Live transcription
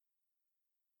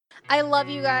I love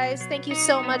you guys. Thank you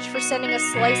so much for sending a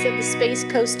slice of the Space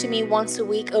Coast to me once a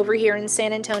week over here in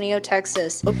San Antonio,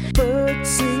 Texas. A bird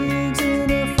sings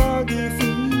in a foggy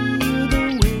field,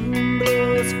 the wind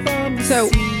blows from the So,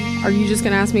 sea. are you just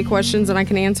going to ask me questions and I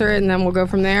can answer it and then we'll go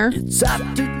from there? It's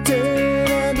after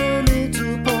 10 and a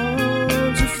little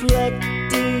pond's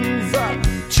reflecting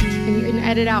the tree. And you can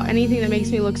edit out anything that makes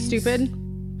me look stupid.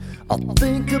 I'll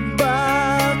think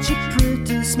about your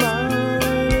pretty smile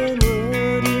and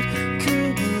what it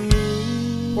could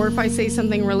mean. Or if I say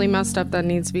something really messed up that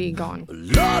needs to be gone. A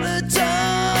lot of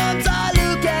times I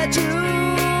look at you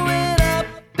and I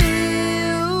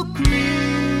feel green.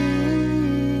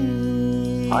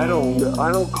 I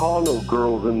don't call no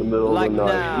girls in the middle Like of the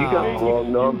night. now. You got the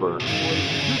wrong number.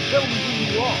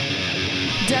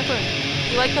 Declan,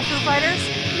 you like the Foo Fighters?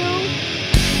 No.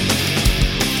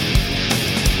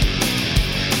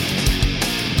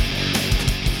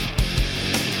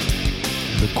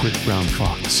 The quick brown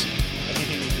fox.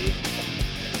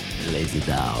 Lazy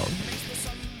dog.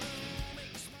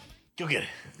 Go get it.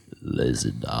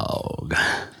 Lazy dog.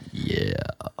 Yeah.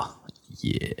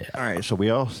 Yeah. All right, so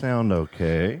we all sound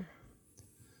okay.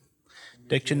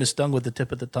 Dick Chin is stung with the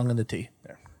tip of the tongue and the T.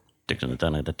 There.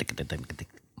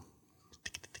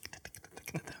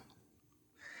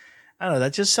 I don't know.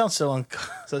 That just sounds so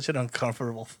such an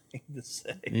uncomfortable thing to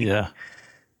say. Yeah.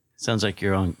 Sounds like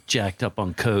you're on jacked up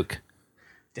on coke.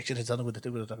 Dick Chin is stung with the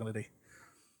tip of the tongue and the T.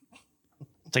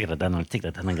 Take it down. Take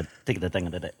that down. Take that thing.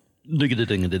 Look at the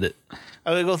thing. I did it.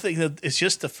 I would go think that it's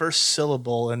just the first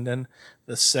syllable and then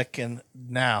the second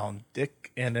noun,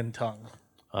 dick and then tongue.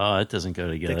 Oh, it doesn't go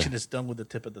together. Diction is done with the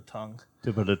tip of the tongue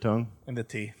Tip of the tongue. and the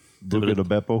T. Buca de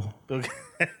Beppo.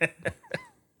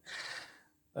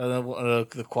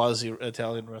 The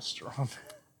quasi-Italian restaurant.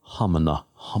 Humana.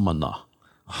 Humana,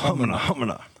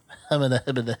 humana.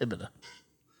 Hibida.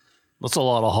 That's a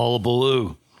lot of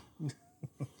hullabaloo.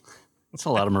 That's a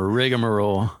lot of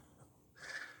rigmarole.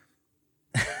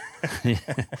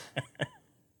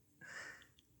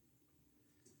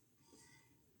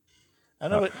 I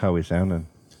know it. How are we sounding?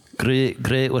 Great.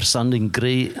 We're sounding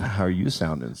great. How are you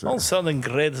sounding, sir? All sounding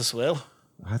great as well.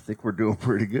 I think we're doing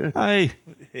pretty good. Hey.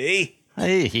 Hey.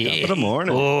 Top of the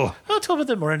morning. Oh, Top of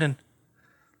the morning.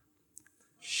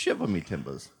 Shiver me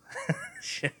timbers.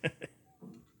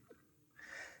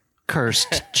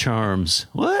 cursed charms.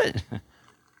 What?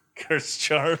 Curse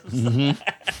charms.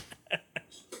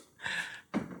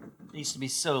 Used to be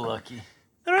so lucky.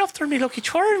 They're after me, Lucky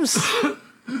Charms. I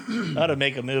ought to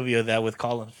make a movie of that with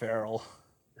Colin Farrell.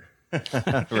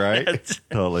 Right?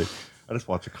 Totally. I just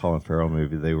watched a Colin Farrell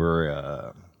movie. They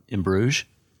were In Bruges?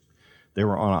 They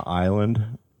were on an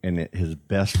island, and his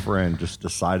best friend just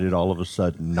decided all of a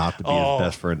sudden not to be his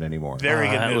best friend anymore. Very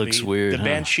good that movie. looks weird, The huh?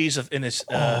 Banshees of Innis.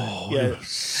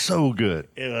 So good.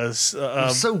 It was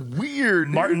So weird.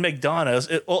 dude. Martin McDonough's.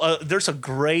 There's a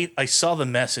great. I saw the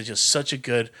message. It's such a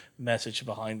good message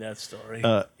behind that story.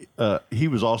 He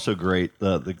was also great.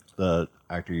 The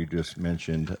actor you just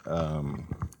mentioned.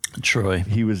 Troy.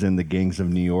 He was in the Gangs of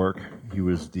New York. He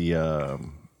was the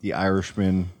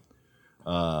Irishman.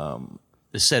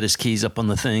 They set his keys up on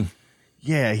the thing.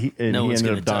 Yeah, he No one's ended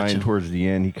gonna up touch dying him. towards the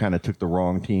end. He kind of took the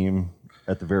wrong team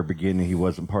at the very beginning. He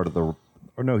wasn't part of the,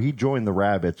 or no, he joined the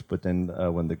Rabbits. But then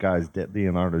when the guy's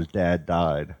Leonardo's dad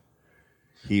died,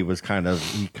 he kind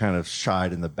of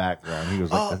shied in the background. He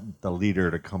was like the leader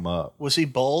to come up. Was he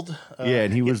bald? Yeah,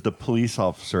 and he was the police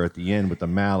officer at the end with the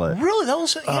mallet. Really? That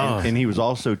was. Yeah. And he was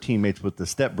also teammates with the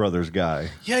Step Brothers guy.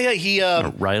 Yeah. He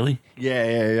Riley?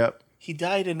 Yeah. he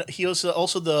died, and he was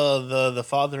also the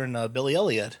father in Billy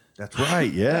Elliot. That's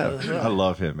right. Yeah, I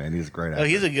love him, man. He's a great actor. Oh,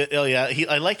 he's a good. Oh, yeah.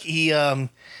 He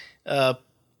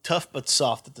tough but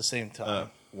soft at the same time.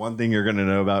 One thing you're going to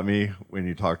know about me when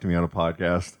you talk to me on a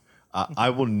podcast, I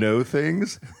will know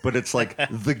things, but it's like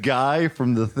the guy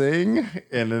from the thing,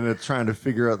 and then it's trying to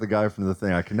figure out the guy from the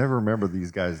thing. I can never remember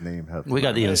these guys' names. We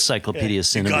got the Encyclopedia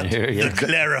Cinema here. the Yeah.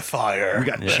 clarifier. We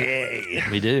got Che.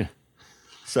 We do.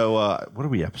 So, what are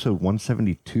we, episode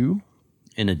 172?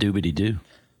 In a doobity doo.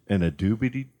 And a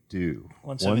doobity doo.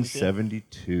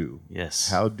 172. Yes.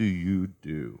 How do you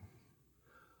do?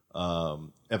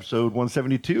 Episode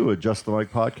 172 of Just the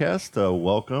Mic podcast.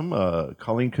 Welcome.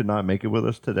 Colleen could not make it with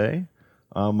us today.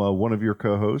 I'm one of your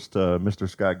co-hosts, Mr.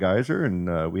 Scott Geiser,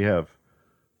 and we have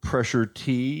Pressure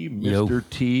T, Mr. Yo.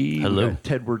 T, Hello. we got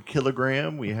Tedward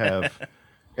Kilogram. We have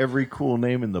every cool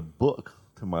name in the book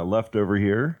to my left over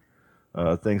here.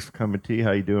 Thanks for coming, T.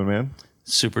 How you doing, man?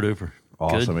 Super duper.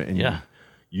 Awesome. Good. And yeah.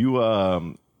 You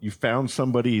you found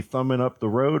somebody thumbing up the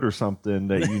road or something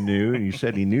that you knew, and you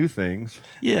said he knew things.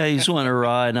 Yeah, he just wanted to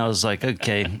ride, and I was like,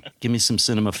 okay, give me some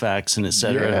cinema facts and et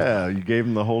cetera. Yeah, you gave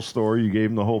him the whole story. You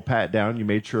gave him the whole pat down. You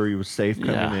made sure he was safe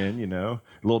coming Yeah. in, you know.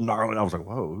 A little gnarly. I was like,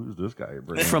 whoa, who's this guy? you're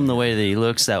bringing From in? the way that he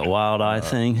looks, that wild eye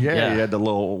thing. Yeah, he had the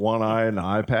little one eye and the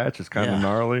eye patch. It's kind of Yeah.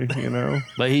 gnarly, you know.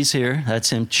 But he's here.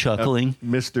 That's him chuckling.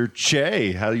 Mr.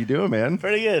 Che, how you doing, man?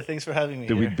 Pretty good. Thanks for having me.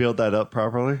 Did we build that up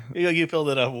properly? You build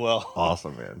it up well.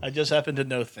 Awesome, man. I just happen to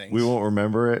know things. We won't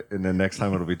remember it, and then next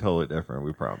time it'll be totally different.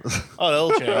 We promise. Oh,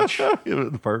 that'll change. It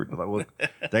was perfect. Well,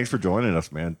 thanks for joining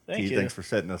us, man. Thank T, you. Thanks for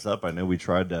setting us up. I know we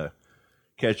tried to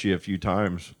catch you a few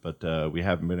times, but we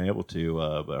haven't been able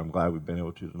to. But I'm glad we've been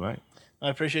able to tonight. I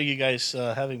appreciate you guys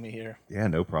having me here. Yeah,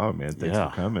 no problem, man. Thanks Yeah.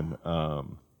 for coming.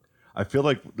 I feel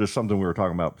like there's something we were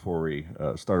talking about before we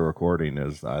started recording.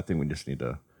 Is I think we just need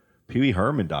to. Pee Wee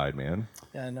Herman died, man.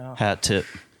 Yeah, I know. Hat tip.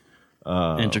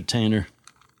 Entertainer.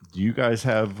 Do you guys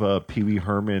have Pee Wee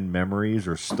Herman memories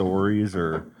or stories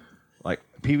or like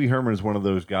Pee Wee Herman is one of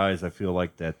those guys I feel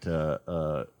like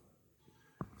that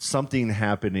something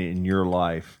happened in your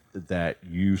life that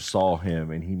you saw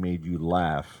him and he made you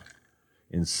laugh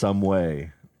in some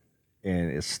way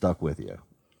and it stuck with you.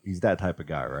 He's that type of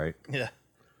guy, right? Yeah.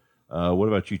 What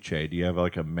about you, Che? Do you have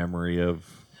like a memory of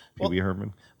Pee Wee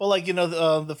Herman? Well, like,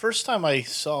 the first time I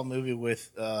saw a movie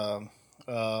with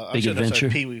Big Adventure?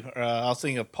 Pee Wee. I was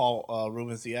thinking of Paul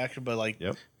Rubens, the actor, but like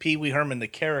Yep. Pee Wee Herman, the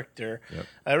character. Yep.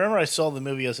 I remember I saw the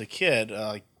movie as a kid.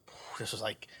 This was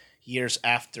like years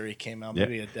after he came out,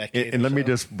 maybe a decade. And or let me so.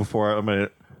 just before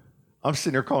I'm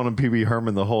sitting there calling him Pee Wee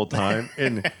Herman the whole time,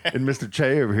 and Mr.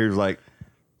 Che over here is like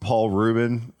Paul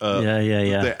Rubin,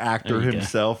 Yeah. the actor There you go.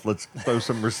 himself. Let's throw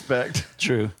some respect.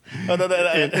 True. Oh, no,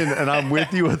 And I'm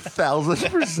with you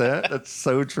 1,000%. That's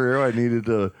so true. I needed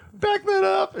to back that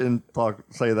up and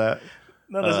say that.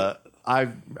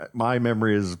 My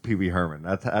memory is Pee Wee Herman.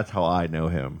 That's how I know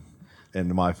him,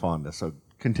 and my fondness. So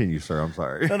continue, sir. I'm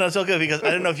sorry. no, it's okay because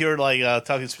I don't know if you're like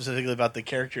talking specifically about the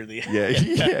character.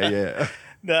 Yeah.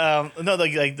 No,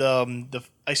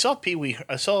 I saw Pee Wee.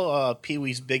 I saw Pee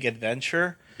Wee's Big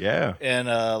Adventure. Yeah. And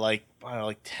I don't know,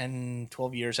 like 10,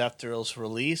 12 years after it was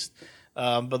released.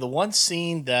 But the one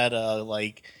scene that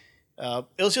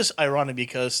it was just ironic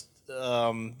because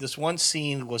this one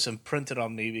scene was imprinted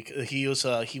on me because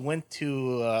he went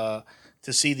to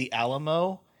see the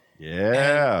Alamo.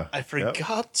 Yeah. I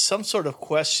forgot some sort of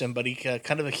question, but he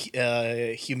kind of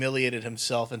humiliated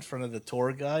himself in front of the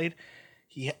tour guide.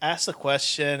 He asked a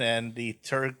question, and the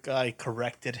tour guide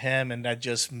corrected him, and that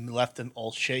just left him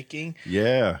all shaking.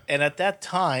 Yeah. And at that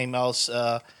time, it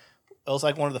was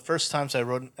like one of the first times I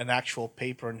wrote an actual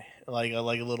paper and like a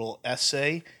little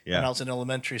essay. Yeah. When I was in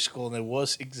elementary school, and it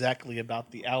was exactly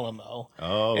about the Alamo.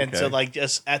 Oh, okay. And so like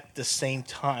just at the same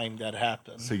time that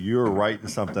happened. So you were writing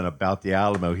something about the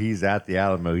Alamo. He's at the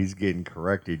Alamo. He's getting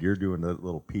corrected. You're doing a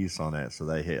little piece on that, so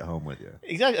they hit home with you.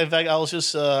 Exactly. In fact, I was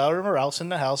just I remember I was in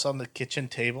the house on the kitchen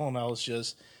table, and I was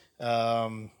just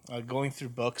going through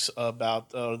books about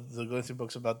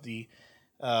the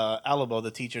Alamo,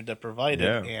 the teacher that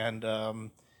provided, Yeah.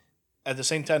 and at the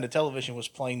same time, the television was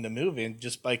playing the movie, and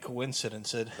just by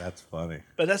coincidence, That's funny.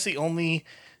 But that's the only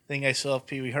thing I saw of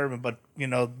Pee Wee Herman. But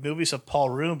movies of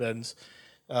Paul Rubens,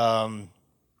 the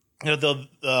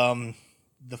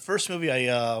first movie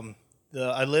I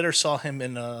later saw him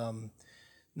in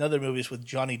another movies with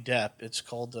Johnny Depp. It's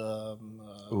called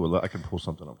Ooh, I can pull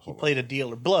something up. Hold on. played a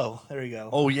dealer. Blow. There you go.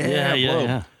 Oh, Yeah.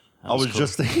 Blow. I was cool.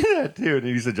 just thinking that too, and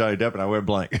you said Johnny Depp, and I went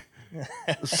blank.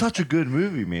 Such a good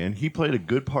movie, man. He played a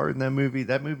good part in that movie.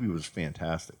 That movie was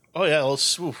fantastic. Oh yeah. Well,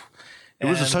 swoof. It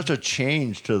was such a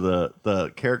change to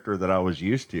the character that I was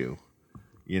used to,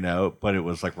 but it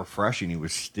was like refreshing. He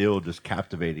was still just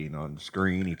captivating on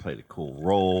screen. He played a cool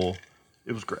role.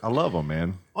 It was great. I love him,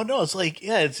 man. Oh no, it's like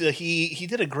he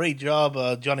did a great job.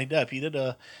 Johnny Depp. He did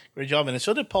a great job, and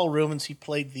so did Paul Rubens. He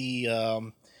played the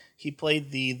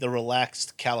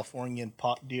relaxed Californian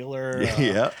pot dealer.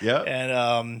 Yeah.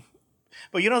 And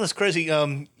but that's crazy.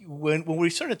 When we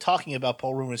started talking about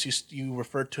Paul Rubens, you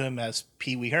referred to him as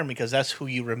Pee Wee Herman because that's who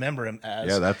you remember him as.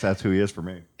 Yeah, that's who he is for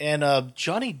me. And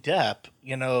Johnny Depp,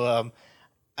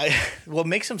 what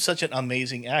makes him such an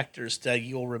amazing actor is that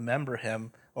you'll remember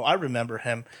him. Well, I remember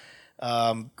him.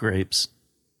 Grapes.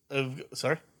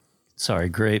 Sorry,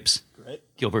 Grapes. right?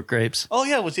 Gilbert Grapes. Oh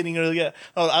yeah, was eating earlier. Yeah.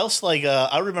 Oh, I was like,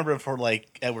 I remember him for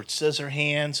like Edward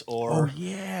Scissorhands or.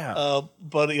 Yeah.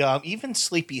 But even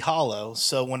Sleepy Hollow.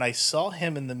 So when I saw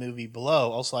him in the movie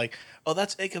Blow, I was like, "Oh,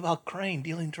 that's Ichabod Crane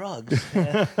dealing drugs."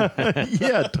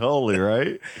 Yeah, totally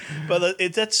right. But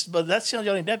that's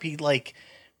Johnny Depp. He like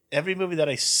every movie that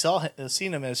I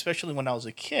seen him in, especially when I was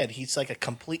a kid, he's like a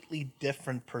completely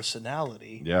different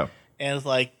personality. Yeah. And it's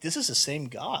like, this is the same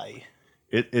guy.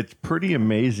 It's pretty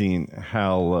amazing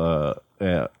how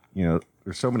there's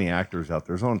so many actors out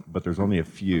there, but there's only a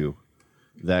few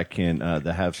that can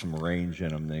that have some range in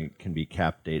them. They can be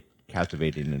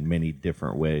captivating in many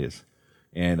different ways.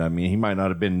 And I mean, he might not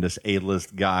have been this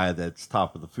A-list guy that's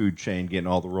top of the food chain, getting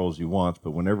all the roles he wants,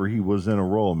 but whenever he was in a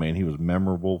role, man, he was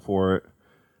memorable for it.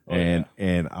 And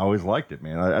I always liked it,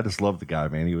 man. I just loved the guy,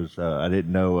 man. He was I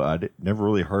never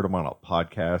really heard him on a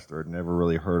podcast, or never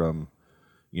really heard him,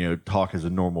 talk as a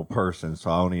normal person. So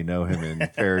I only know him in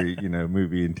very,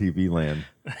 movie and TV land.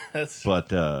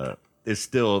 But it's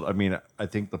still, I mean, I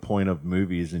think the point of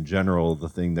movies in general, the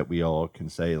thing that we all can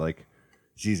say, like,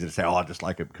 it's easy to say, oh, I just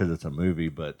like it because it's a movie.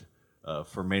 But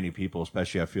for many people,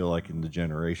 especially I feel like in the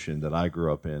generation that I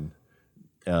grew up in,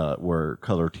 where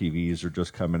color TVs are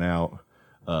just coming out,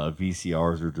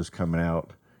 VCRs are just coming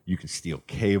out, you can steal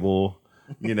cable,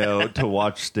 to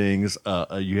watch things.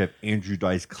 You have Andrew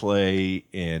Dice Clay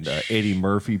and Eddie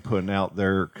Murphy putting out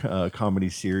their comedy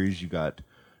series. You got,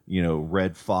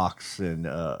 Red Fox and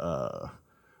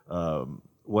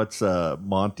what's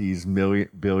Monty's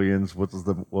Billions?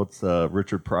 What's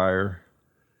Richard Pryor?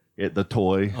 The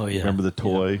Toy. Oh, yeah. Remember the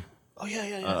Toy? Yeah. Oh,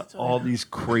 yeah. All these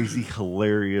crazy,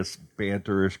 hilarious,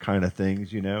 banterish kind of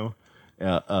things,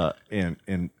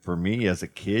 and for me as a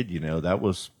kid, that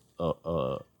was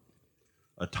a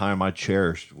time I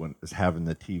cherished, when was having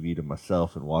the TV to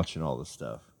myself and watching all this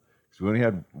stuff. Because we only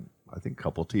had, I think, a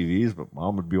couple TVs, but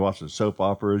Mom would be watching soap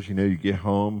operas. You get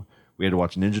home, we had to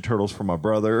watch Ninja Turtles for my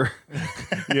brother.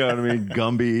 You know what I mean?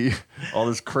 Gumby, all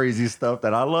this crazy stuff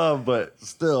that I love, but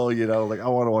still, like, I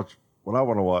want to watch what I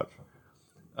want to watch.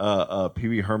 Pee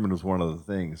Wee Herman was one of the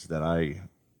things that I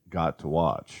got to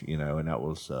watch, and that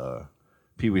was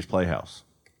Pee Wee's Playhouse.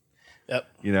 Yep.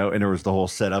 And there was the whole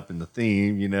setup and the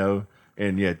theme,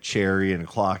 and you had Cherry and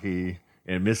Clocky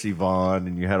and Missy Vaughn,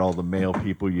 and you had all the male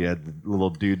people. You had the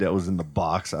little dude that was in the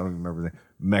box. I don't even remember the name.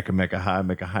 Mecca High,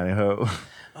 Mecca High Ho.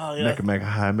 Oh, yeah. Mecca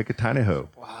High, Mecca Tiny Ho.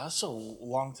 Wow, that's a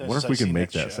long time I wonder since if we I've can seen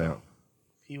make that show. sound.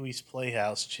 Pee Wee's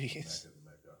Playhouse, jeez.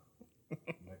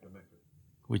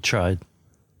 We tried.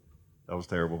 That was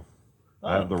terrible.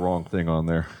 I have the wrong thing on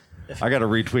there. I got to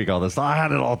retweak all this. I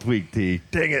had it all tweaked, T.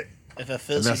 Dang it. If a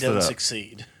fizzy messed it don't up.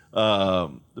 succeed.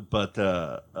 But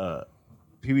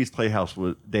Pee Wee's Playhouse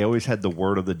they always had the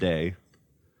word of the day.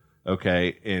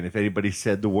 Okay, and if anybody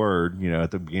said the word,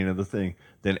 at the beginning of the thing,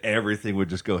 then everything would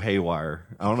just go haywire.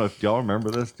 I don't know if y'all remember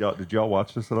this. Did y'all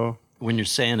watch this at all? When you're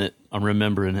saying it, I'm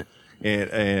remembering it.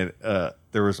 And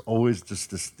there was always just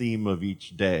this theme of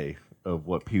each day of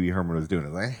what Pee Wee Herman was doing.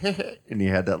 It was like, and he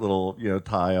had that little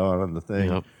tie on the thing.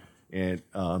 Yep. And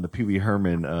on the Pee Wee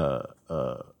Herman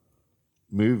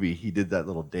movie, he did that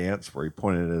little dance where he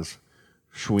pointed his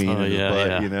schween in his butt,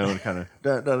 and kind of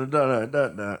da da da da da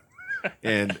da.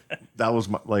 And that was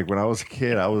like when I was a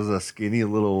kid, I was a skinny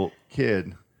little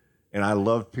kid, and I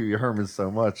loved Pee Wee Herman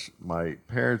so much. My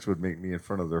parents would make me in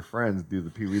front of their friends do the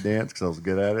Pee Wee dance because I was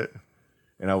good at it,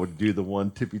 and I would do the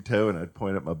one tippy toe, and I'd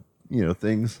point at my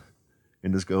things,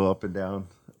 and just go up and down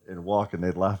and walk, and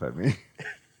they'd laugh at me.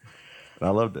 And I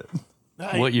loved it.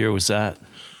 What year was that?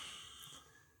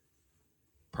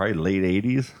 Probably late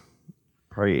 80s,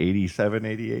 probably 87,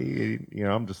 88.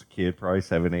 I'm just a kid, probably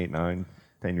 7, 8, 9,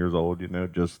 10 years old,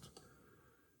 just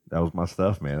that was my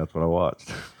stuff, man. That's what I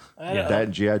watched. That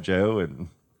and G.I. Joe. And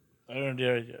I don't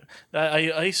know.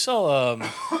 I saw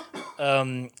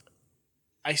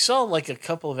I saw like a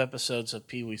couple of episodes of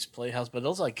Pee Wee's Playhouse, but it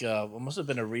was like it must have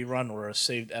been a rerun or a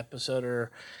saved episode,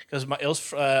 or because it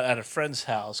was at a friend's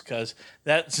house. Because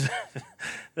that's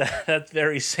that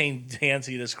very same dance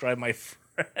he described, my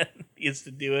friend used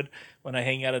to do it when I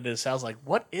hang out at his house. Like,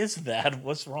 what is that?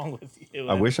 What's wrong with you?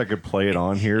 I wish I could play it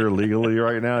on here legally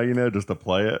right now, just to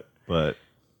play it, but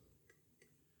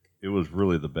it was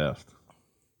really the best.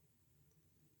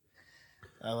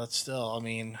 But still, I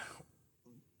mean,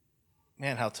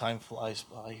 man, how time flies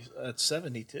by. At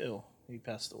 72, he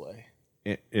passed away.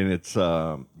 And it's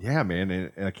yeah, man,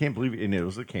 and I can't believe it. And it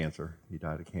was a cancer. He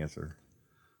died of cancer.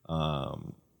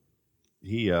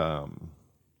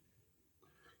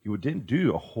 He didn't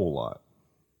do a whole lot.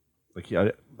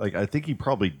 I think he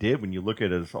probably did. When you look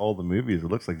at all the movies, it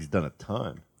looks like he's done a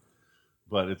ton.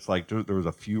 But it's like there was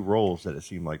a few roles that it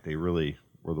seemed like they really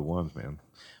were the ones, man.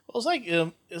 Well,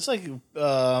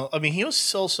 I mean, he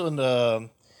was also in the.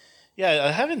 Yeah,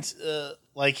 I haven't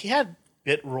he had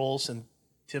bit roles in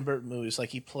Tim Burton movies. Like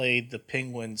he played the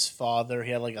Penguin's father.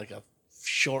 He had like a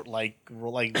short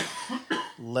role, like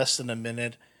less than a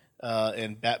minute.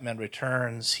 in Batman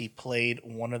Returns, he played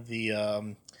one of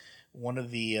the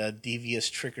devious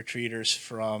trick or treaters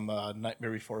from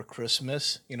Nightmare Before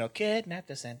Christmas. You know, kidnap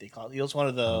the Santa Claus. He was one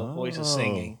of the voices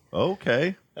singing.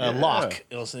 Okay. Yeah. Locke.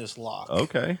 It was Locke.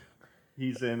 Okay.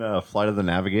 He's in Flight of the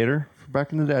Navigator.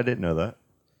 Back in the day, I didn't know that.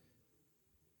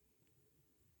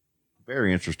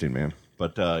 Very interesting, man.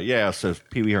 But yeah, so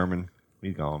Pee Wee Herman,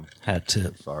 he's gone. Hat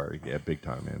tip. Sorry, yeah, big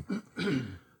time,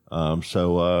 man.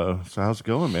 So how's it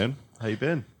going, man? How you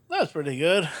been? That's pretty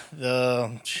good.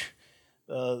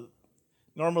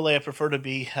 Normally I prefer to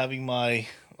be having my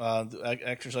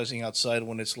exercising outside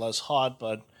when it's less hot,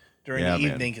 but during the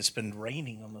evening it's been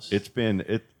raining almost. It's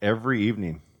been every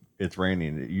evening. It's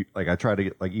raining. I try to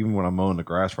get even when I'm mowing the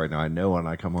grass right now. I know when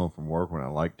I come home from work when I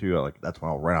like to. That's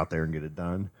when I'll run out there and get it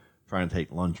done. Try and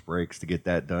take lunch breaks to get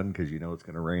that done because it's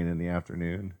going to rain in the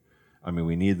afternoon. I mean,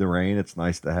 we need the rain. It's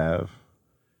nice to have.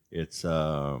 It's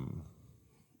I've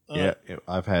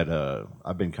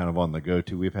been kind of on the go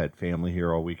to. We've had family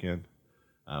here all weekend.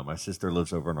 My sister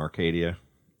lives over in Arcadia,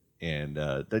 and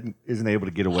isn't able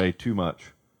to get away too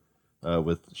much.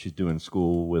 She's doing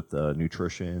school with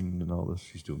nutrition and all this.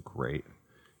 She's doing great.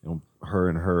 Her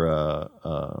and her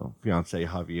fiance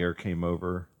Javier came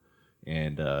over,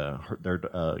 and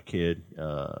their kid,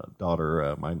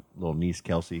 daughter, my little niece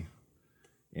Kelsey,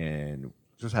 and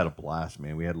just had a blast,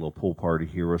 man. We had a little pool party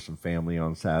here with some family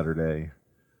on Saturday.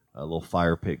 A little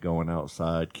fire pit going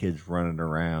outside, kids running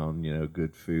around,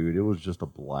 good food. It was just a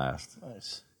blast.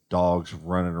 Nice. Dogs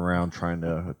running around trying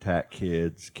to attack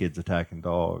kids attacking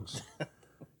dogs.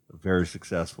 Very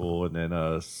successful. And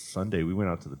then Sunday we went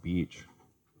out to the beach.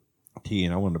 T,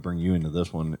 and I wanted to bring you into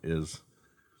this one, is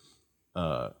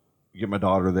get my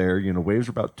daughter there. Waves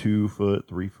are about 2 foot,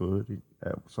 3 foot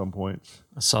at some points.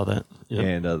 I saw that. Yep.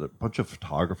 And a bunch of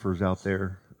photographers out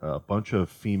there, a bunch of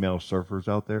female surfers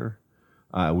out there.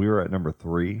 We were at number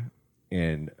 3,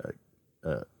 and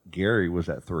Gary was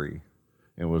at 3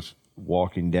 and was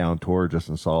walking down towards us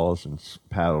and saw us and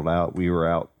paddled out. We were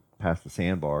out past the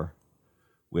sandbar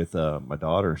with my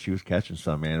daughter. She was catching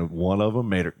some, man. One of them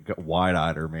made her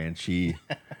wide-eyed her, man. It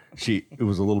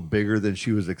was a little bigger than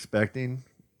she was expecting.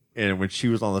 And when she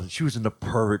was she was in the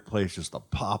perfect place just to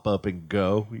pop up and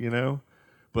go,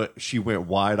 But she went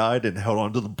wide-eyed and held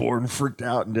onto the board and freaked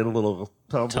out and did a little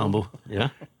tumble.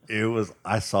 Yeah.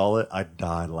 I saw it. I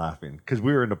died laughing because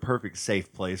we were in a perfect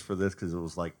safe place for this because it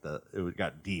was it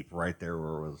got deep right there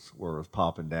where it was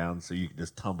popping down, so you could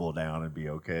just tumble down and be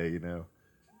okay,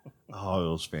 Oh,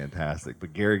 it was fantastic.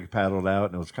 But Gary paddled out,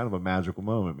 and it was kind of a magical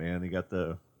moment, man. He got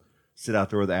to sit out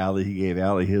there with Allie. He gave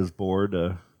Allie his board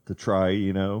to try,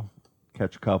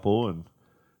 catch a couple, and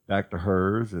back to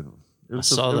hers, and it was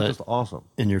just awesome.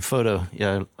 In your photo,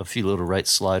 yeah, a few little right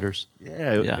sliders.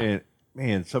 Yeah. And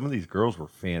man, some of these girls were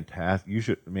fantastic. You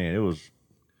should, man. It was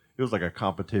like a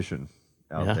competition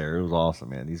out there. It was awesome,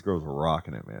 man. These girls were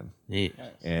rocking it, man. Neat.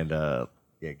 And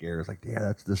Gary's like, yeah,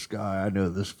 that's this guy. I know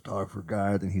this photographer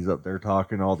guy. Then he's up there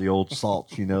talking all the old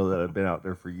salts, that have been out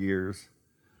there for years.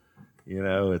 It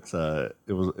was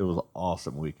an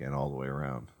awesome weekend all the way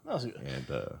around. That was good.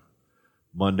 And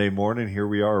Monday morning, here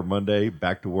we are. Monday,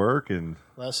 back to work and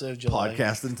last day of July.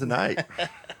 Podcasting tonight.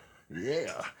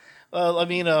 Yeah. Well, I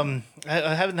mean, I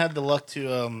haven't had the luck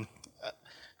to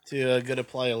go to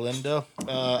Playa Linda.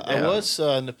 I was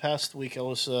in the past week. I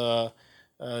was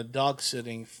dog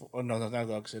sitting. Not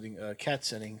dog sitting. Cat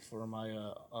sitting for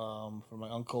my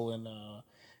uncle in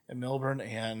Melbourne,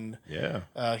 and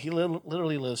he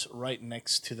literally lives right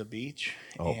next to the beach.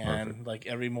 Oh, and perfect. like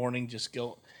every morning, just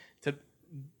go to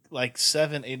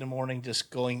 7, 8 in the morning,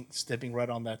 just stepping right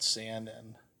on that sand,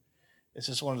 and it's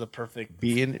just one of the perfect.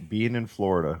 Being in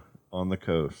Florida on the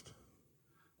coast,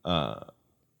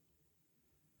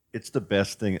 it's the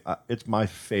best thing. It's my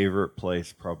favorite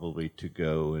place probably to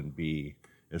go and be.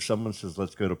 If someone says,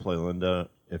 let's go to Playa Linda,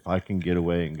 if I can get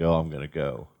away and go, I'm going to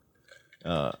go.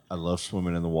 I love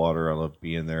swimming in the water. I love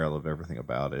being there. I love everything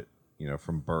about it.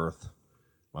 From birth,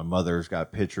 my mother's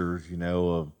got pictures,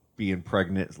 of being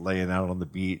pregnant, laying out on the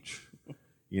beach,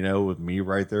 with me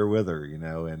right there with her,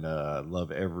 and I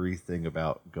love everything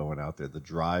about going out there. The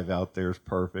drive out there is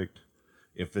perfect.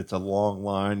 If it's a long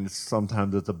line,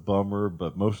 sometimes it's a bummer,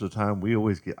 but most of the time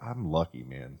I'm lucky,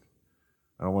 man.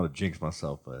 I don't want to jinx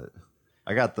myself, but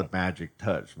I got the magic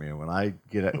touch, man. When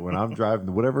I'm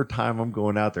driving, whatever time I'm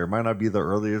going out there, it might not be the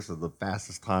earliest or the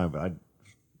fastest time, but I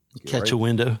catch a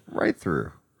window right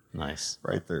through. Nice.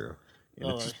 Right through.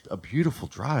 And it's just a beautiful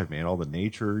drive, man. All the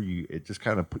nature, it just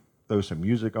kind of throw some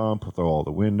music on, throw all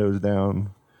the windows down.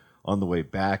 On the way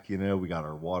back, we got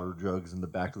our water jugs in the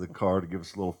back of the car to give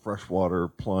us a little fresh water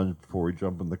plunge before we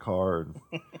jump in the car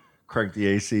and crank the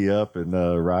AC up and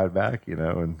ride back, and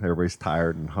everybody's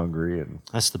tired and hungry, and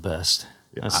That's the best.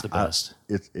 That's the best.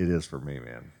 it is for me,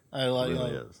 man. I It like.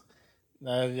 really is.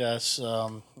 Yes,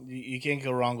 you can't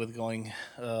go wrong with going,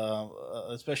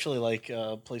 especially like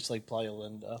a place like Playa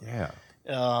Linda. Yeah.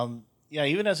 Yeah,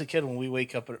 even as a kid, when we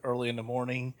wake up early in the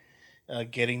morning,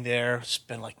 getting there,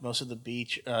 spend like most of the day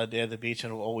at the beach,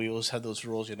 and we always had those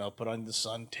rules, put on the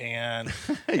suntan,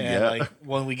 and Yeah. like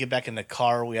when we get back in the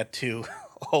car, we had to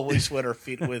always wet our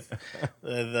feet with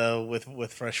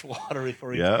with fresh water before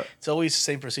we. Yeah. It's always the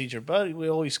same procedure, but we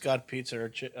always got pizza or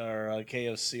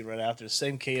KFC right after. The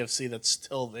same KFC that's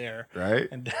still there, Right.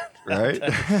 And Right.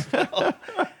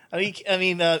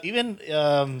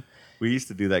 even. We used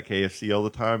to do that KFC all the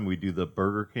time. We do the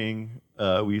Burger King.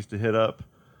 We used to hit up.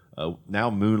 Now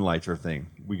Moonlight's our thing.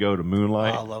 We go to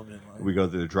Moonlight. I love Moonlight. We go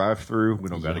through the drive-through. We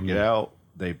don't got to get out.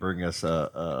 They bring us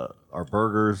our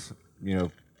burgers,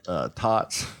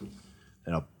 tots,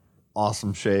 and a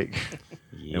awesome shake.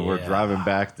 And we're driving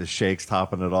back. The shake's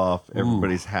topping it off.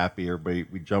 Everybody's happy.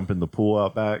 We jump in the pool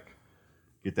out back,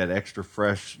 get that extra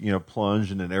fresh, plunge,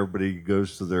 and then everybody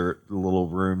goes to their little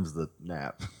rooms to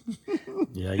nap.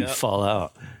 Yeah, you fall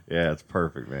out. Yeah, it's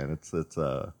perfect, man. It's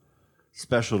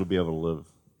special to be able to live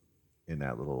in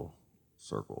that little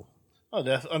circle.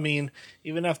 Oh, I mean,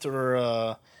 even after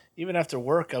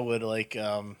work, I would I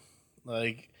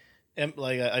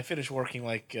finished working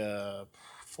like 4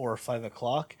 or 5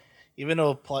 o'clock. Even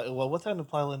though, what time did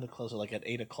Playa Linda close? Like at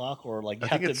 8 o'clock, or like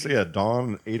I think it's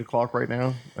dawn 8 o'clock right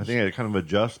now. I think it kind of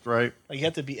adjusts, right? like you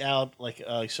have to be out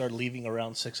start leaving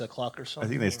around 6 o'clock or I something.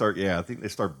 think they start. Yeah, I think they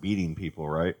start beating people,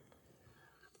 right?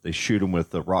 They shoot them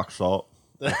with the rock salt,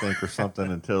 I think, or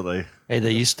something until they. Hey,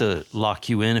 they used to lock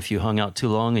you in if you hung out too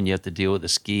long, and you have to deal with the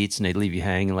skeets, and they'd leave you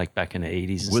hanging like back in the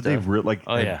 80s. And Would they stuff.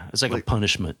 Oh yeah, it's like a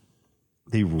punishment.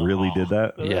 They really did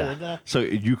that. Yeah. So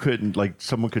you couldn't,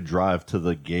 someone could drive to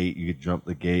the gate, you could jump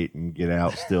the gate and get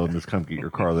out still and just come get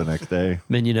your car the next day.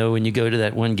 Then when you go to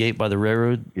that one gate by the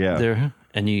railroad, Yeah. there,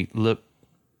 and you look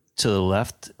to the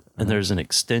left, and there's an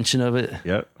extension of it.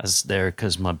 Yep. I was there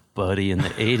because my buddy in the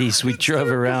 80s, we drove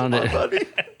around it.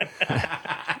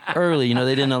 Early,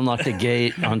 they didn't unlock the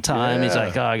gate on time. He's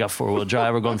like, I got 4-wheel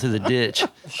drive. We're going through the ditch.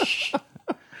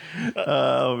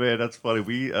 Oh man, that's funny.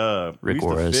 We used to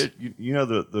Juarez. fit.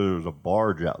 There was a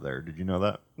barge out there. Did you know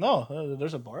that? No,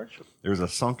 there's a barge. There's a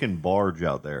sunken barge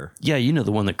out there. Yeah,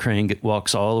 the one that Crane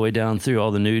walks all the way down through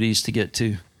all the nudies to get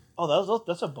to. Oh,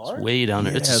 that's a barge. Way down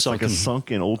there. Yeah, It's it's like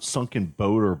sunken. a old sunken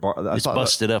boat or bar. It's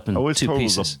busted up in I always two thought it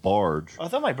pieces. was a barge. I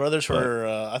thought my brothers were.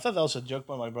 I thought that was a joke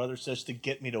by my brothers just to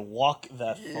get me to walk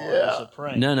that far as a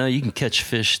prank. No, you can catch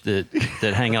fish that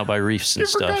hang out by reefs and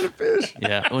Different stuff. kind of fish.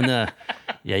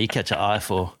 Yeah, you catch an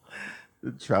eyeful.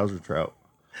 Trouser trout.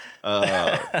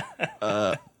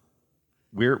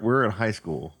 We're in high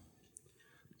school,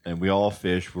 and we all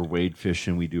fish. We're wade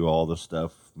fishing. We do all the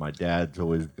stuff. My dad's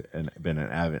always been an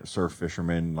avid surf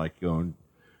fisherman, like going,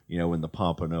 in the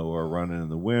Pompano or running in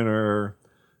the winter.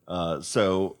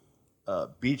 So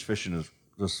beach fishing has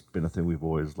just been a thing we've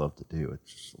always loved to do.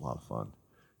 It's just a lot of fun.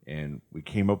 And we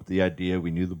came up with the idea.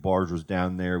 We knew the barge was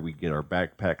down there. We'd get our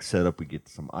backpack set up. We'd get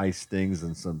some ice things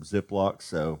and some Ziplocs.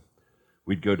 So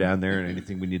we'd go down there, and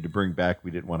anything we needed to bring back,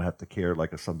 we didn't want to have to carry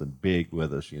something big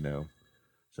with us,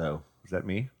 So, is that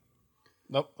me?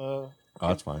 Nope. Oh,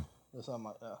 that's fine. That's not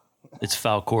my. It's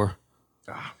Falcor.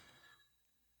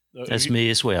 That's me.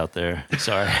 It's way out there.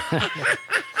 Sorry.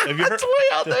 Have you heard? Way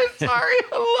out there. Sorry.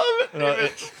 I love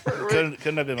it. No,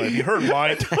 couldn't have been mine. Have you heard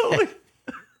mine?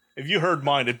 If you heard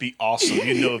mine, it'd be awesome.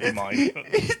 You know it'd be mine.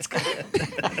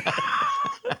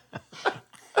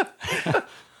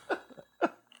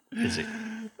 Is it?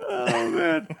 Oh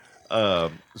man.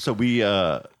 So we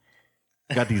got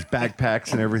these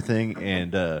backpacks and everything,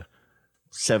 and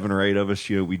 7 or 8 of us,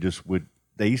 we just would.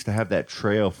 They used to have that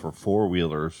trail for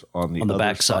 4-wheelers on the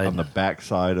backside, on the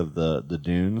backside of the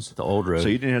dunes, the old road. So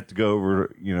you didn't have to go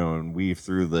over, and weave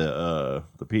through the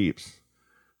peeps.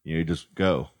 You just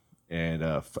go, and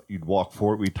you'd walk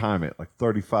forward. We time it like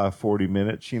 35, 40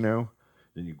 minutes.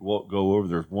 Then you go over.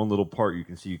 There's one little part you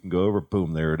can see. You can go over.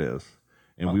 Boom, there it is.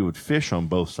 And we would fish on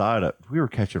both sides. We were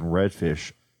catching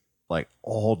redfish like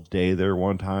all day there.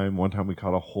 One time we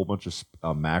caught a whole bunch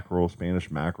of mackerel,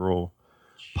 Spanish mackerel,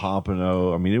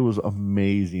 pompano. I mean, it was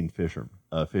amazing fishing.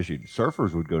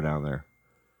 Surfers would go down there.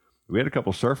 We had a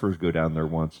couple surfers go down there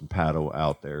once and paddle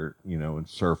out there, and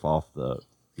surf off the.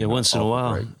 Once in a off the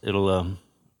while break.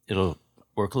 it'll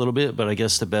work a little bit, but I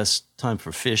guess the best time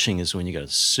for fishing is when you got a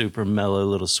super mellow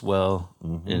little swell,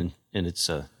 and it's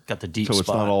got the deep So it's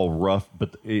spot. not all rough,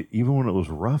 but even when it was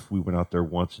rough, we went out there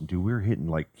once and we were hitting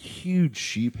like huge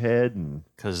sheephead and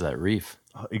because of that reef.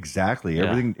 exactly Yeah.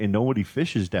 everything. And nobody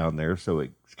fishes down there, so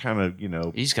it's kind of You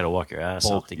just got to walk your ass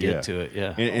bulk, off to get yeah. to it.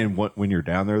 Yeah. And when you're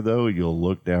down there though, you'll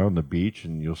look down the beach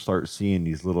and you'll start seeing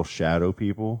these little shadow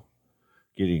people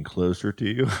getting closer to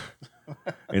you,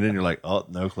 and then you're like, oh,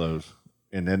 no clothes.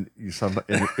 And then you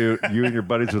and your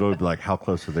buddies would always be like, how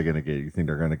close are they going to get? You think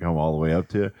they're going to come all the way up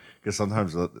to you? Because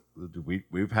sometimes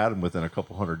we've had them within a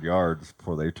couple 100 yards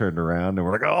before they turned around, and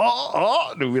we're like,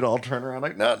 oh, and we'd all turn around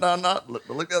like, no, look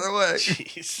the other way.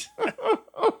 Jeez.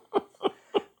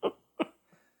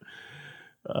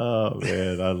 Oh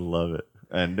man, I love it.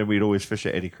 And then we'd always fish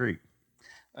at Eddy Creek.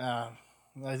 I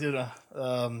did.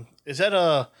 Is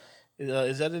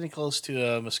that any close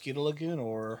to Mosquito Lagoon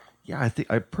or? Yeah, I think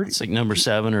It's like number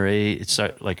 7 or 8. It's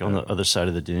like on the other side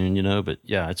of the dune, But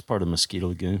yeah, it's part of Mosquito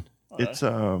Lagoon. it's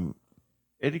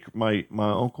Eddie. My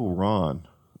uncle Ron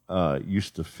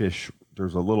used to fish.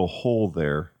 There's a little hole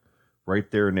there, right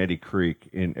there in Eddy Creek,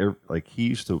 and like he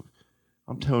used to.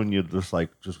 I'm telling you,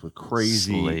 just with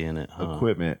crazy Slaying it, huh?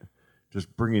 equipment,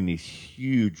 just bringing these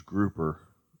huge grouper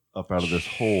up out of this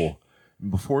hole.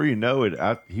 And before you know it,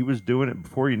 he was doing it.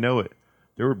 Before you know it,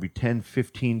 there would be 10,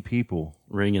 15 people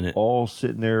Ringing it. all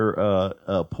sitting there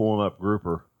pulling up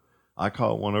grouper. I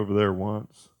caught one over there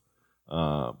once.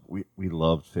 We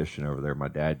loved fishing over there. My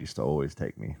dad used to always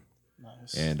take me.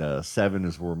 Nice. And 7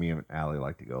 is where me and Allie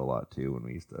like to go a lot too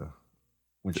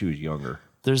when she was younger.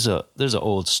 There's an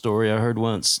old story I heard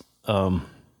once. Hobo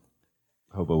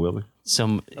Willie?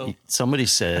 Somebody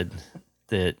said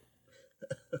that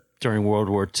during World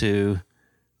War II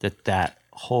that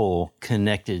hole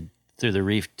connected through the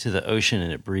reef to the ocean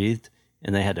and it breathed,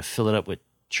 and they had to fill it up with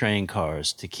train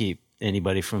cars to keep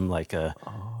anybody from like a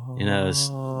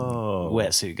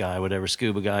wetsuit guy, whatever,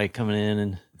 scuba guy coming in.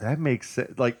 And That makes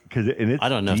sense. And it's I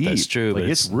don't know if that's deep. true, but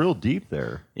it's real deep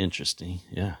there. interesting.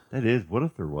 Yeah. That is. What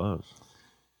if there was?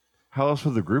 How else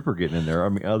was the grouper getting in there? I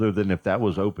mean, other than if that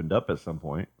was opened up at some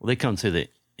point. Well, they come through the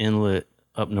inlet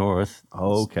up north.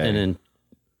 Oh, okay. And then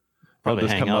They'll probably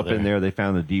just hang come out up in there. They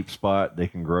found a deep spot. They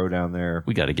can grow down there.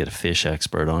 We got to get a fish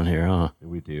expert on here, huh?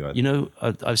 We do.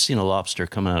 I've seen a lobster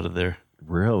come out of there.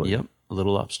 Really? Yep, a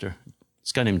little lobster.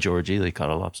 This guy named Georgie, they caught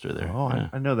a lobster there. Oh, yeah.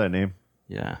 I know that name.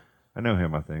 Yeah. I know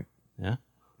him, I think. Yeah.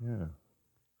 Yeah.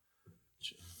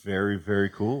 Very, very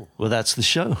cool. Well, that's the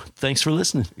show. Thanks for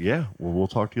listening. Yeah. Well, we'll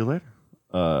talk to you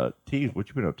later. T, what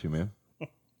you been up to, man?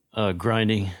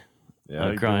 Grinding. Yeah,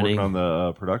 you've been grinding. working on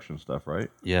the production stuff, right?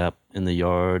 Yeah, in the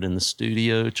yard, in the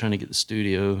studio, trying to get the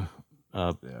studio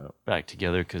back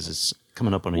together because it's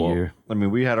coming up on a year. I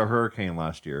mean, we had a hurricane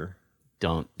last year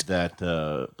Don't. that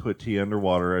put T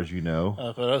underwater, as you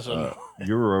know.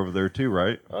 You were over there too,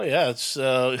 right? Oh yeah, it's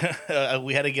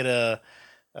we had to get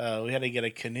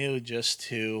a canoe just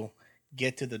to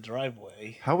get to the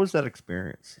driveway. How was that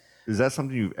experience? Is that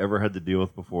something you've ever had to deal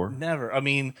with before? Never. I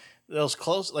mean, those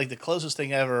close, like the closest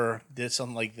thing I ever did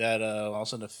something like that. I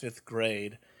was in the 5th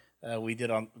grade. We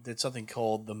did something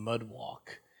called the mud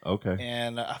walk, Okay.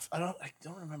 and I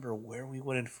don't remember where we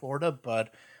went in Florida,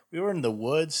 but we were in the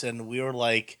woods and we were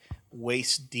like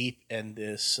waist deep in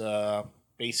this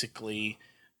basically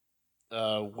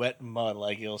wet mud.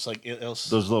 Like it was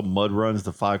Those little mud runs,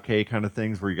 the 5K kind of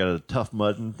things where you got a tough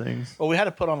mud and things. Well, we had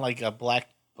to put on like a black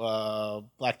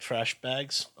trash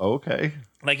bags. Okay.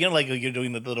 Like like you're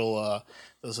doing the little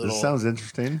those little. This sounds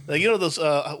interesting. Like those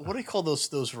what do you call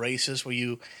those races where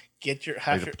you get your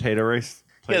half Like your a potato race?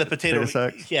 the potato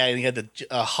sacks? Yeah, and you had to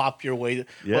hop your way.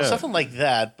 Yeah. Well, something like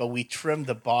that. But we trimmed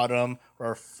the bottom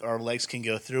where our legs can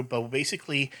go through. But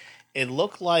basically, it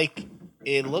looked like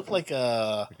a Like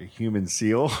a human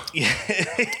seal? yeah,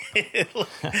 it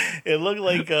looked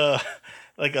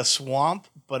like a swamp,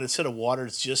 but instead of water,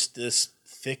 it's just this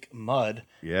thick mud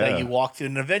that you walk through.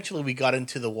 And eventually, we got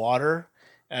into the water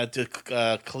to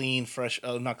clean fresh,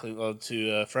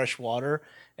 to fresh water.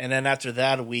 And then after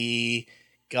that, we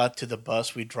got to the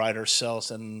bus. We dried ourselves,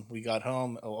 and we got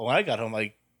home. When I got home,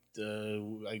 I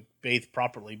bathed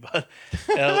properly, but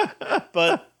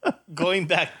going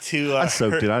back to I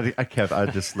soaked it. I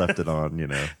just left it on,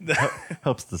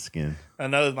 helps the skin. I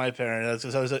know with my parents,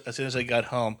 as soon as I got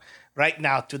home, right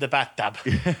now to the bathtub.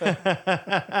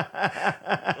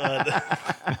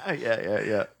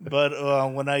 Yeah.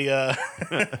 But when I,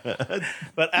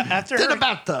 but after To the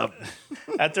bathtub.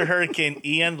 after Hurricane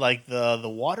Ian, like the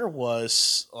water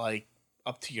was like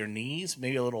up to your knees,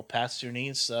 maybe a little past your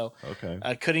knees. So Okay.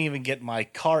 I couldn't even get my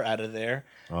car out of there.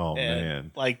 Oh, And,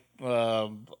 man. like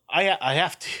I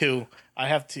have to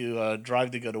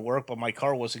drive to go to work, but my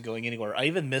car wasn't going anywhere. I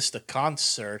even missed a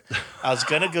concert. I was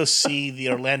gonna go see the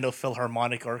Orlando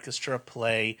Philharmonic Orchestra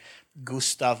play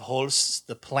Gustav Holst's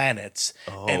The Planets,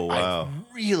 and wow.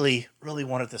 I really, really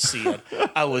wanted to see it.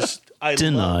 I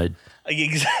Denied.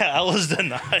 I was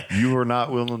denied. You were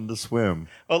not willing to swim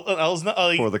I was not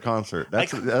like, for the concert.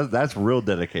 That's real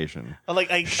dedication.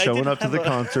 I Showing didn't up to have the a-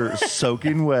 concert,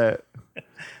 soaking wet.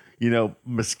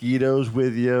 Mosquitoes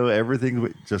with you.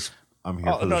 Everything. Just I'm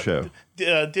here for the show.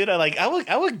 Dude,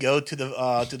 I would go to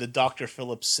the Dr.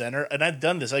 Phillips Center, and I've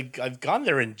done this. I've gone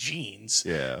there in jeans.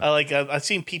 Yeah. I've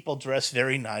seen people dress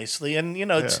very nicely, and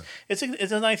it's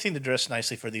a nice thing to dress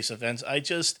nicely for these events. I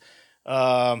just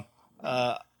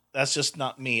that's just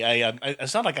not me.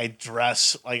 It's not like I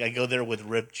dress like I go there with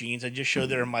ripped jeans. I just show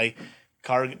there in my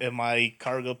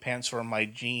cargo pants or my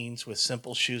jeans with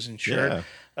simple shoes and shirt.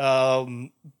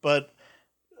 But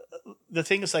the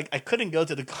thing is, like, I couldn't go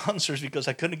to the concerts because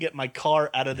I couldn't get my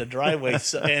car out of the driveway.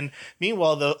 And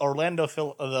meanwhile,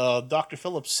 the Dr.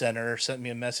 Phillips Center sent me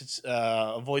a message,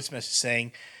 a voice message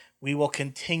saying, "We will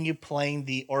continue playing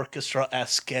the orchestra as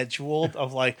scheduled."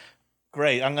 Of like,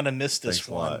 great, I'm gonna miss this Thanks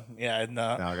a one. lot. Yeah, and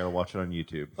Now I gotta watch it on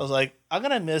YouTube. I was like, I'm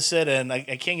gonna miss it, and I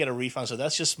can't get a refund. So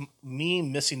that's just me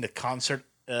missing the concert.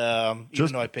 Even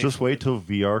though I paid. Just wait till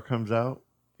VR comes out.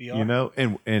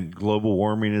 VR? And global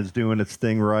warming is doing its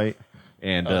thing right.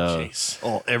 And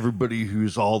jeez. everybody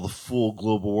who's all the full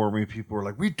global warming people are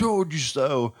like, "We told you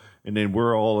so." And then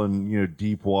we're all in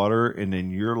deep water, and then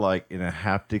you're like in a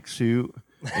haptic suit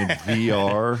in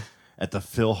VR at the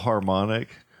Philharmonic,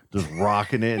 just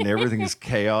rocking it, and everything's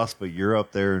chaos, but you're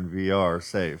up there in VR,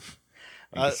 safe.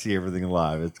 You can see everything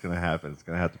live. It's gonna happen. It's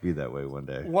gonna have to be that way one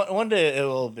day. One day it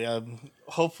will be.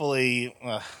 Hopefully.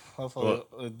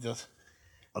 Just.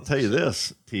 I'll tell you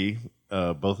this, T.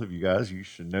 Both of you guys, you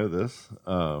should know this.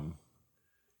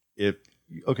 You've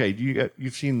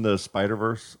seen the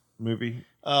Spider-Verse movie?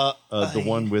 The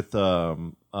one with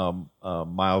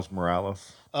Miles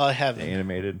Morales, I the haven't.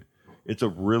 animated. It's a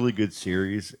really good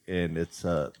series, and it's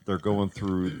they're going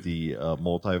through the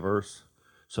multiverse.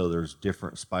 So there's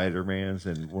different Spider-Mans,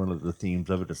 and one of the themes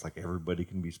of it is like everybody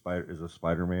can be a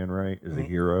Spider-Man, right? Is a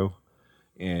hero.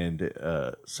 And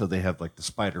so they have like the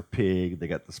Spider Pig, they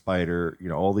got the Spider,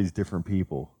 all these different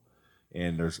people,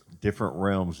 and there's different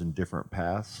realms and different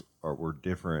paths, or were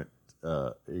different,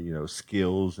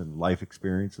 skills and life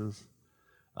experiences.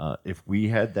 If we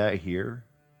had that here,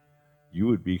 you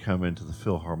would be coming to the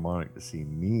Philharmonic to see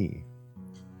me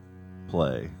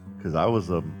play, because I was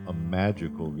a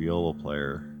magical viola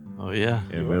player Oh yeah.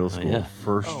 in middle school, yeah.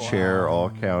 first chair, all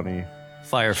county.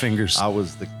 Fire fingers. I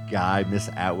was the guy. Miss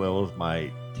Atwell was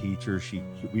my teacher.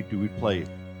 We'd play.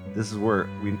 This is where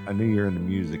I knew you're into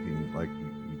music, and like you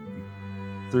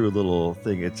threw a little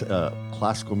thing. It's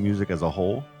classical music as a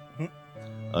whole.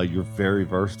 Mm-hmm. You're very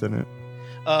versed in it.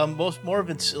 More of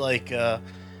it's like,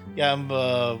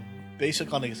 I'm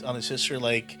basic on his history,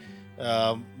 like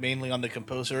mainly on the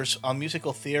composers. On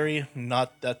musical theory,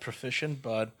 not that proficient,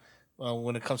 but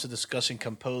when it comes to discussing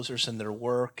composers and their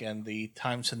work and the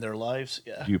times in their lives,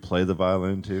 yeah. Do you play the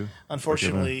violin too?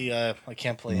 Unfortunately, I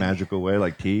can't play any. Magical way,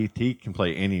 like T can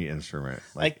play any instrument,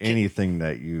 like I can- anything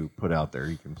that you put out there,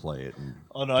 he can play it and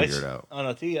figure it out. Oh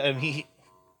no, I mean,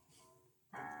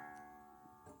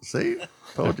 See,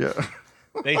 told you,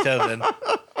 Beethoven,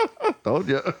 told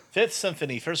you. Fifth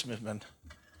Symphony, first movement,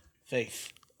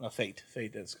 Fate.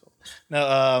 That's called.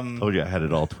 No, Told you I had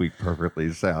it all tweaked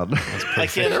perfectly. Sound. I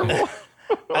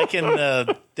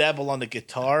can dabble on the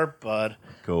guitar, but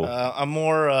Cool. I'm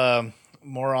more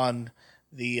on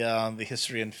the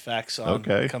history and facts on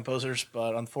composers.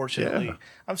 But unfortunately,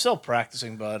 I'm still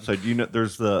practicing. But So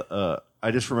there's the.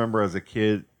 I just remember as a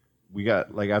kid, we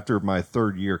got like after my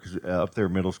third year, because up there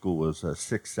middle school was 6th,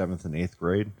 7th, and 8th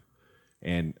grade,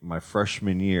 and my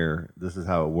freshman year, this is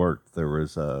how it worked. There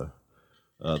was the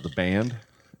band,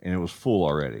 and it was full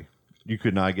already. You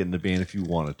could not get in the band if you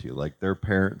wanted to. Like their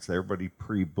parents, everybody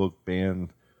pre-booked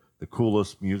band, the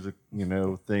coolest music,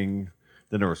 thing.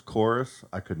 Then there was chorus.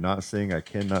 I could not sing. I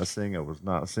cannot sing. I was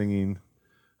not singing.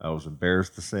 I was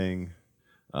embarrassed to sing.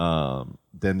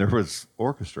 Then there was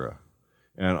orchestra.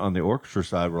 And on the orchestra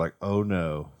side, we're like, oh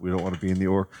no, we don't want to be in the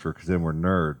orchestra because then we're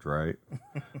nerds, right?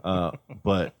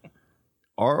 But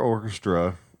our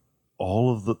orchestra,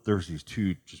 there's these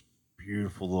two just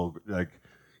beautiful little,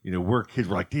 we're kids.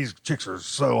 We're like, these chicks are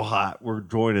so hot. We're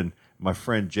joining. My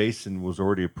friend Jason was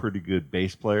already a pretty good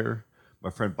bass player. My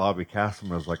friend Bobby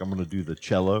Castleman was like, I'm going to do the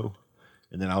cello.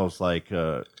 And then I was like,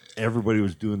 everybody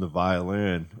was doing the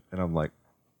violin, and I'm like,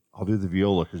 I'll do the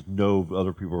viola because no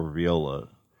other people were viola.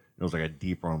 It was like a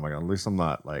deeper. I'm like, at least I'm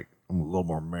not like I'm a little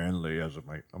more manly as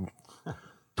I'm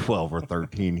 12 or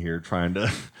 13 here trying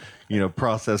to,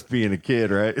 process being a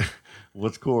kid, right?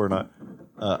 What's cool or not.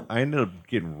 I ended up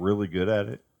getting really good at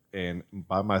it, and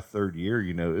by my third year,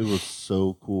 it was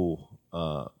so cool.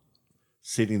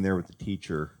 Sitting there with the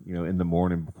teacher, in the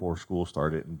morning before school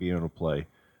started and being able to play.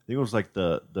 I think it was like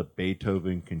the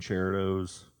Beethoven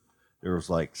concertos. There was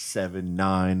like 7,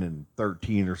 9, and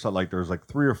 13 or something. Like there was like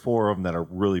 3 or 4 of them that are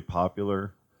really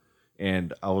popular.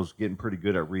 And I was getting pretty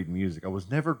good at reading music. I was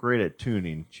never great at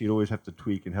tuning. She'd always have to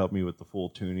tweak and help me with the full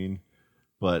tuning.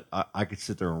 But I could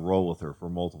sit there and roll with her for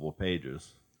multiple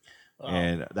pages.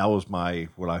 And that was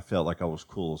what I felt like I was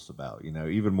coolest about,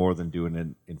 even more than doing it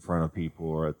in front of people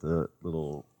or at the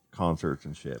little concerts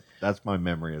and shit. That's my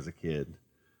memory as a kid,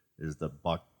 is the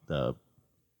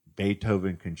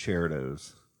Beethoven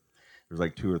concertos. There's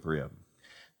like 2 or 3 of them.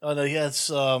 Oh no, yeah,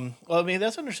 it's well, I mean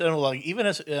that's understandable. Like even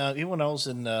when I was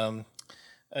in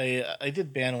I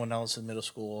did band when I was in middle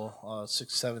school, 6th,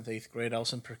 7th, 8th grade. I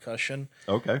was in percussion.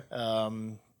 Okay.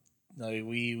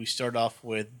 We started off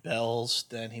with bells.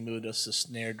 Then he moved us to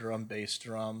snare drum, bass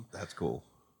drum. That's cool.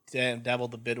 Then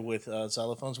dabbled a bit with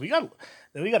xylophones. We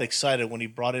got excited when he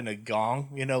brought in a gong.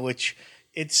 Which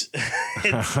it's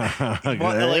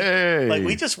like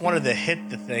we just wanted to hit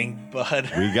the thing, but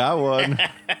we got one.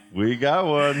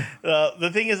 The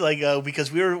thing is, like,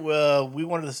 because we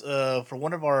wanted to, for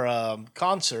one of our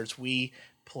concerts, we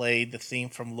played the theme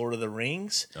from Lord of the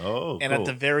Rings. Oh, and cool. at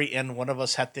the very end, one of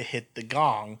us had to hit the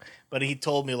gong. But he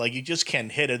told me, like, you just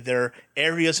can't hit it. There are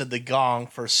areas of the gong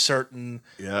for certain,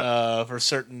 for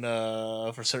certain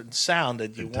sound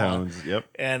that you want. Tones, yep.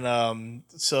 And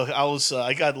so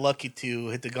I got lucky to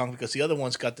hit the gong because the other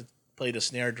ones got to play the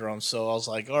snare drum. So I was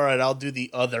like, all right, I'll do the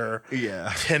other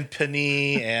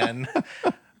timpani and.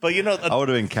 But I would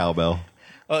have been cowbell.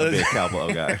 I'd be a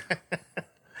cowbell guy.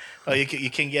 Oh, you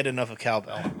can get enough of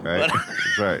cowbell, right?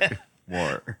 That's right.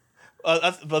 More.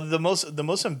 But the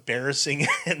most embarrassing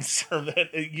instrument.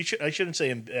 I shouldn't say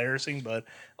embarrassing, but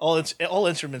all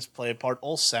instruments play a part.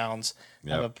 All sounds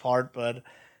have a part. But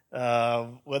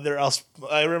whether else,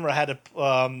 I remember I had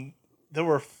there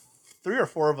were 3 or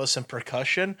 4 of us in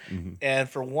percussion, and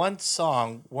for one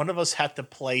song, one of us had to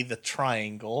play the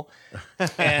triangle,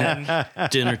 and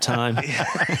Dinner time.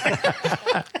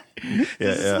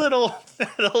 little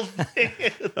thing,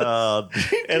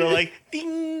 and I'm like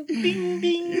ding ding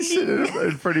ding. You sit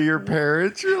in front of your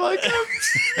parents. You're like,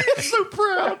 I'm so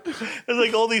proud. There's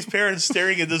like all these parents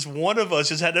staring at this. One of us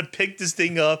just had to pick this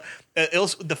thing up. It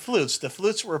was the flutes. The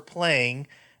flutes were playing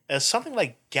something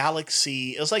like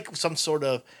Galaxy. It was like some sort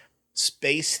of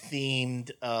space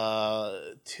themed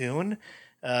tune.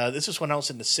 This was when I was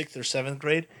in the 6th or 7th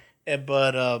grade,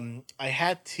 but I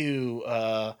had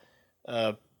to.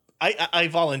 I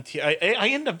volunteer. I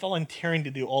end up volunteering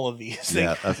to do all of these things.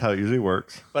 Yeah, that's how it usually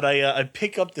works. But I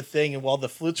pick up the thing, and while the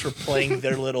flutes were playing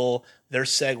their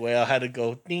segue, I had to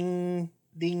go ding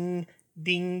ding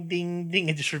ding ding ding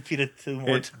and just repeat it 2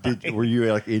 more times. Were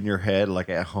you like in your head, like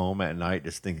at home at night,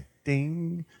 just thinking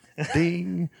ding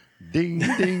ding ding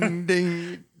ding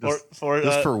ding?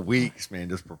 Just for weeks, man,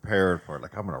 just preparing for it.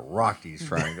 Like, I'm gonna rock these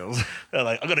triangles.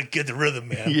 Like, I'm gonna get the rhythm,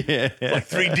 man. Yeah, like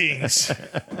 3 dings,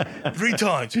 3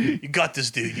 times. You got this,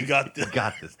 dude. You got this. You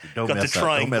got this, dude. Don't mess up.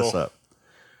 Don't mess up.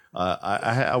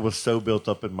 I was so built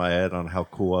up in my head on how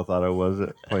cool I thought I was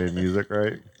at playing music,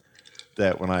 right?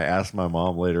 That when I asked my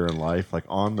mom later in life, like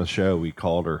on the show, we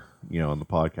called her, on the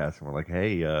podcast, and we're like,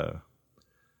 "Hey,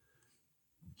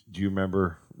 do you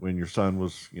remember when your son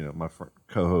was, my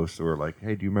co-hosts were like,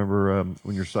 hey, do you remember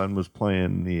when your son was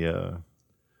playing the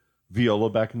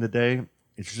viola back in the day?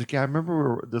 And she's like, yeah, I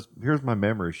remember here's my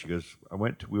memory. She goes, we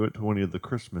went to one of the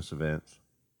Christmas events,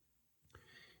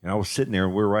 and I was sitting there,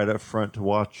 and we were right up front to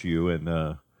watch you, and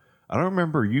I don't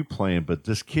remember you playing, but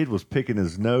this kid was picking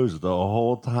his nose the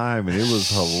whole time, and it was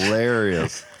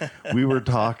hilarious. We were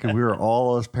talking.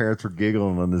 All us parents were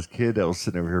giggling on this kid that was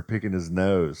sitting over here picking his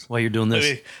nose. While you're doing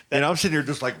this, and I'm sitting here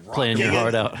just like playing your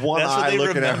heart out. One eye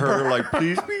looking at her like,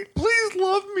 please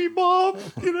love me, Mom.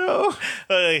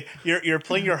 You're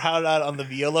playing your heart out on the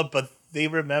viola, but they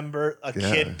remember a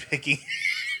kid picking.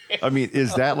 I mean,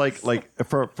 is that like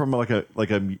from like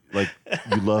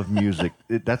you love music?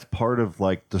 That's part of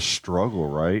like the struggle,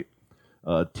 right?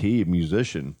 A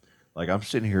musician. Like, I'm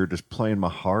sitting here just playing my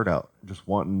heart out, just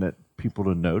wanting people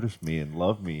to notice me and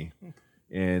love me,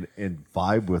 and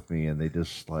vibe with me, and they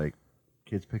just like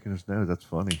kids picking his nose. That's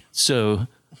funny. So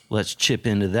let's chip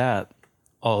into that.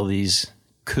 All these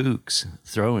kooks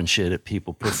throwing shit at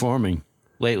people performing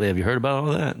lately. Have you heard about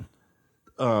all that?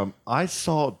 I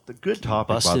saw the good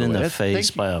topic. Busted by the in way. the face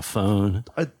Thank by a phone.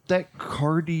 that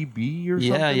Cardi B or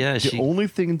Yeah, something. yeah, The only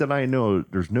thing that I know,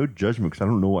 there's no judgment because I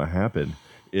don't know what happened.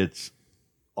 It's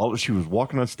all she was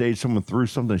walking on stage. Someone threw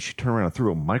something. She turned around and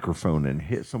threw a microphone and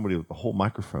hit somebody with the whole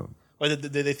microphone. Wait,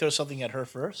 did they throw something at her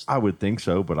first? I would think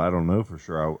so, but I don't know for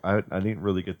sure. I didn't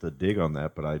really get the dig on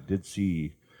that, but I did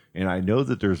see, and I know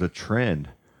that there's a trend.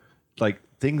 Like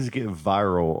things get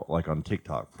viral, like on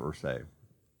TikTok per se.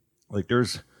 Like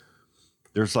there's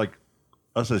like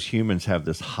us as humans have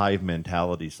this hive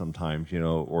mentality sometimes,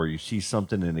 or you see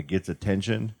something and it gets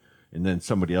attention, and then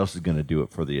somebody else is going to do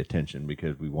it for the attention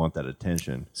because we want that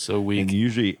attention. So and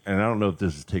usually, and I don't know if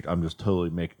this is TikTok. I'm just totally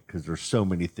making because there's so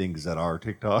many things that are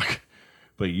TikTok,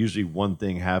 but usually one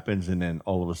thing happens and then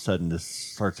all of a sudden this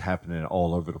starts happening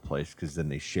all over the place because then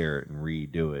they share it and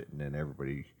redo it, and then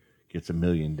everybody gets 1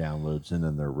 million downloads and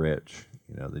then they're rich.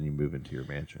 Then you move into your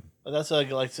mansion. That's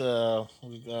what's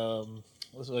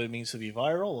what it means to be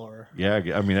viral, or Yeah,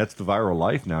 I mean that's the viral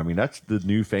life now. I mean that's the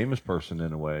new famous person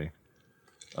in a way.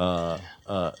 I'm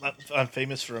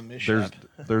famous for a mishap.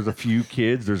 There's a few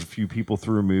kids, there's a few people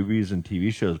through movies and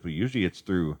TV shows, but usually it's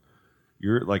through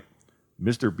you're like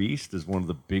Mr. Beast is one of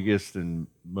the biggest and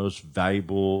most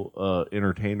valuable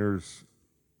entertainers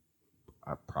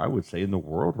I probably would say in the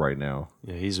world right now.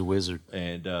 Yeah, he's a wizard.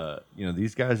 And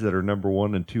these guys that are number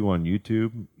 1 and 2 on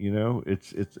YouTube,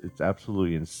 it's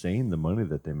absolutely insane the money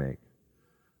that they make.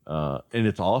 And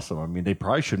it's awesome. I mean, they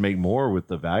probably should make more with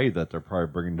the value that they're probably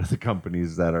bringing to the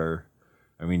companies that are.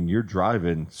 I mean, you're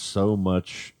driving so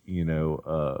much,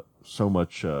 so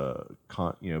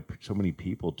many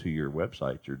people to your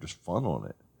website. You're just funneling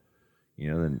it,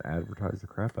 then advertise the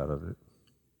crap out of it.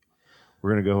 We're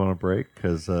gonna go on a break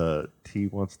because T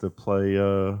wants to play,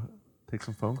 take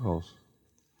some phone calls.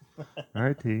 All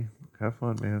right, T, have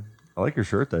fun, man. I like your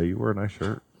shirt though. You wear a nice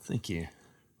shirt. Thank you. I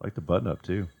like the button up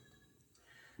too.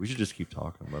 We should just keep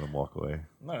talking. Let him walk away.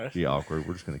 All right. Be awkward.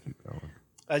 We're just gonna keep going.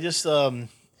 I just I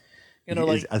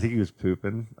think he was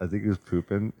pooping.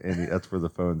 And that's where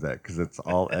the phone's at because it's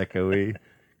all echoey.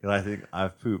 Because I think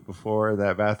I've pooped before in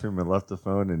that bathroom and left the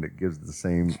phone, and it gives the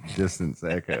same distance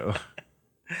echo.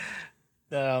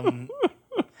 It's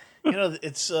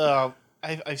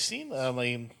I've seen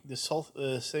this whole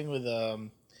thing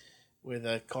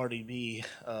with Cardi B.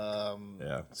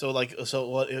 Yeah. So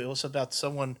what it was about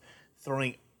someone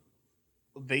throwing.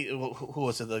 Who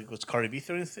was it? Was Cardi B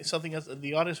throwing something at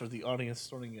the audience, or the audience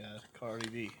throwing Cardi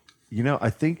B? I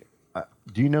think.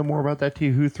 Do you know more about that, T?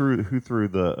 Who threw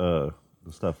the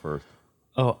stuff first?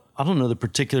 Oh, I don't know the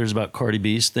particulars about Cardi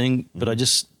B's thing, but I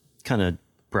just kind of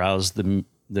browsed the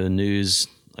news,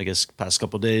 I guess, past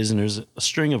couple of days, and there's a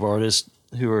string of artists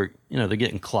who are, they're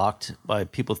getting clocked by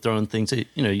people throwing things.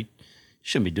 You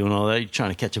shouldn't be doing all that. You're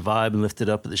trying to catch a vibe and lift it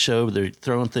up at the show, but they're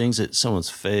throwing things at someone's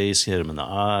face, hit them in the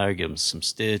eye, give them some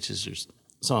stitches or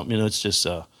something. It's just,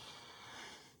 it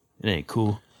ain't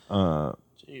cool.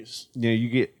 Jeez. You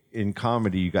get in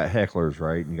comedy, you got hecklers,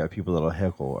 right? And you got people that'll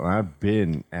heckle. And I've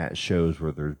been at shows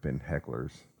where there's been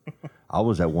hecklers. I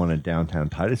was at one in downtown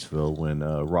Titusville when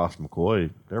Ross McCoy,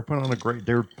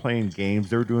 they were playing games.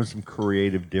 They were doing some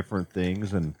creative different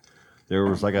things. And there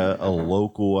was like a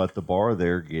local at the bar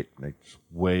there getting like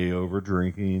way over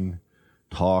drinking,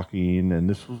 talking. And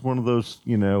this was one of those,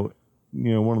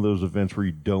 one of those events where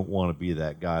you don't want to be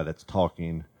that guy that's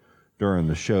talking during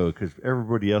the show because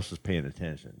everybody else is paying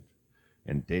attention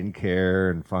and didn't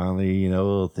care. And finally,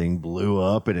 the thing blew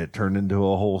up and it turned into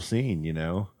a whole scene,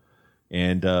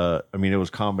 And, it was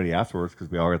comedy afterwards because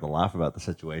we all had to laugh about the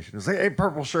situation. It's like, hey,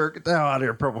 purple shirt, get the hell out of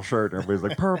here, purple shirt. And everybody's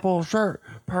like, purple shirt,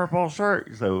 purple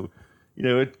shirt. So,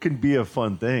 it can be a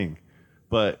fun thing.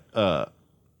 But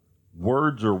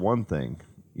words are one thing,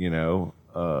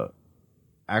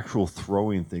 actual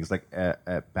throwing things like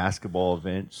at basketball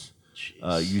events.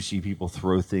 You see people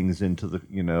throw things into the,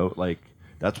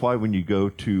 that's why when you go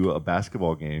to a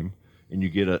basketball game, and you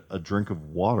get a drink of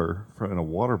water in a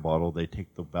water bottle, they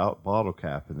take the bottle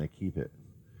cap and they keep it.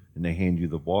 And they hand you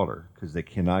the water because they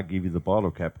cannot give you the bottle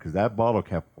cap because that bottle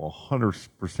cap will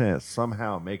 100%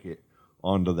 somehow make it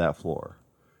onto that floor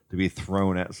to be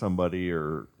thrown at somebody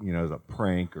or, as a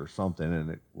prank or something, and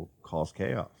it will cause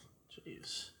chaos.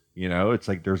 Jeez. It's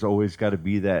like there's always got to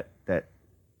be that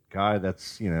guy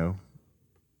that's, doing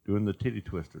the titty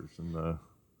twisters and the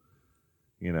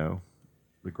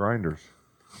grinders.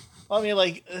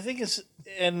 The thing is,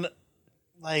 and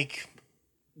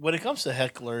when it comes to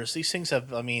hecklers, these things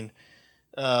have,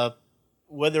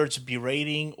 whether it's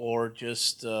berating or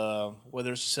just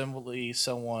whether it's simply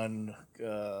someone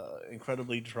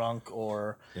incredibly drunk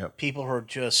or Yep. people who are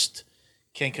just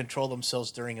can't control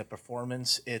themselves during a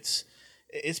performance. It's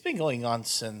been going on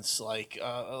since I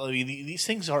mean, these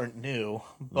things aren't new,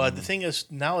 but the thing is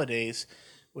nowadays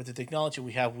with the technology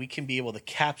we have, we can be able to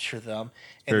capture them.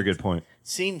 And Very good point.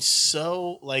 seems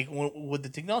so like with the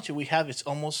technology we have, it's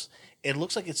almost it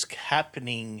looks like it's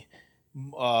happening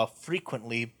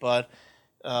frequently, but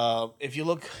if you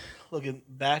looking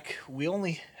back, we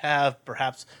only have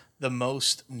perhaps the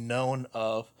most known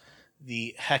of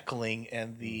the heckling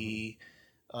and the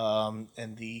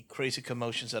crazy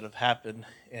commotions that have happened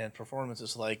in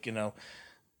performances, like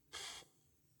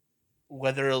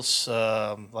whether it's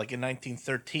like in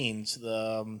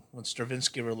 1913s, when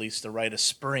Stravinsky released The Rite of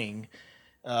Spring.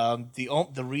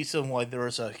 The reason why there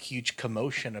was a huge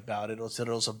commotion about it was that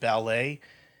it was a ballet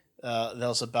that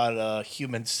was about a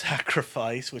human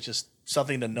sacrifice, which is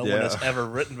something that no one has ever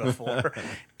written before.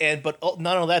 But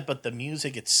not only that, but the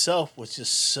music itself was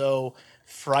just so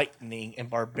frightening and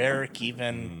barbaric,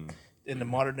 even in the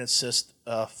modernist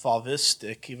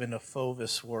Fauvistic, even if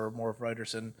Fauvists were more of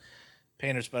writers and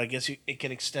painters, but I guess it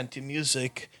can extend to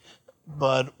music.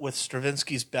 But with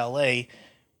Stravinsky's ballet,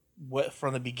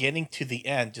 from the beginning to the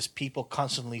end, just people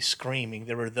constantly screaming.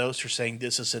 There were those who are saying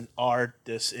this isn't art,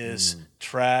 this is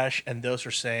trash, and those who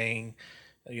are saying,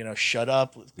 shut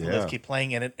up, let's keep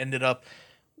playing. And it ended up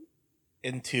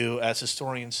into, as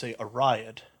historians say, a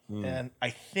riot. And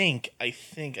I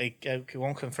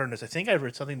won't confirm this. I think I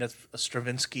read something that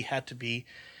Stravinsky had to be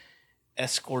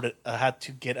escorted, had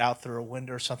to get out through a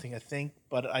window or something. I think,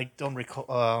 but I don't recall.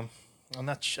 I'm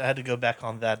not sure. I had to go back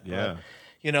on that. Yeah.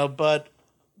 But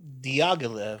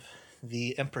Diaghilev,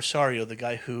 the impresario, the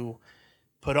guy who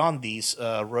put on these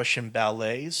Russian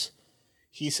ballets,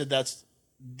 he said that's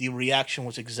the reaction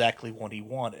was exactly what he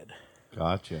wanted.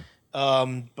 Gotcha.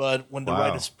 But when the Wow.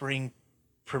 Rite of Spring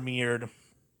premiered,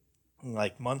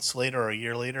 like months later or a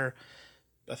year later,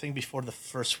 I think before the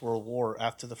First World War,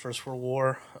 after the First World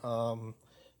War,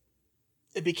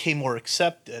 it became more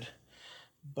accepted.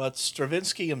 But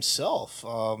Stravinsky himself,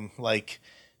 not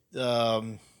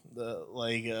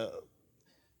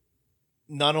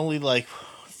only like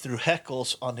through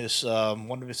heckles on his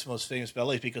one of his most famous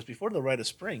ballets, because before the Rite of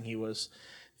Spring he was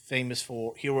famous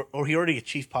for he already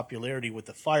achieved popularity with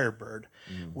the Firebird,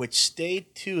 which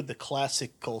stayed to the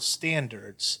classical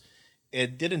standards.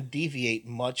 It didn't deviate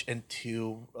much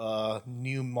into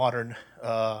new modern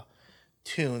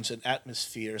tunes and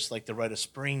atmospheres like the Rite of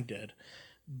Spring did.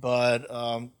 But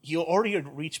he already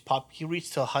had reached he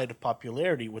reached a height of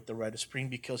popularity with the Rite of Spring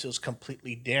because it was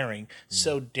completely daring,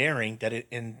 so daring that it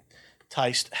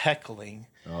enticed heckling.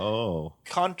 Oh.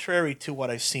 Contrary to what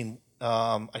I've seen,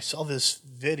 I saw this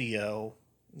video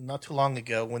not too long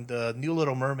ago when the new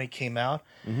Little Mermaid came out.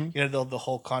 The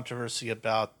whole controversy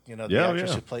about the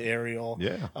actress who played Ariel,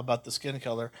 about the skin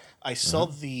color. I saw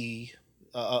the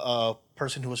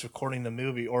person who was recording the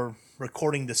movie or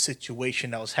recording the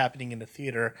situation that was happening in the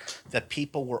theater, that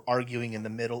people were arguing in the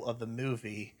middle of the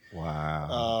movie.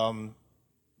 Wow.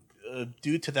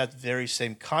 Due to that very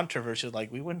same controversy,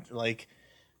 like we went like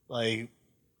the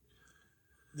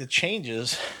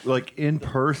changes, Like in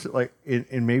person,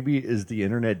 and maybe is the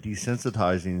internet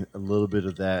desensitizing a little bit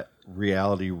of that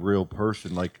reality, real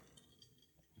person?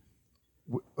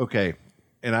 Okay,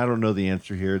 and I don't know the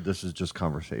answer here. This is just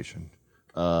conversation.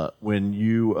 When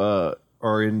you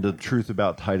are in the Truth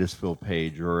About Titusville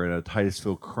page or in a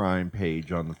Titusville crime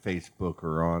page on the Facebook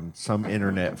or on some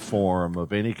internet forum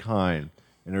of any kind,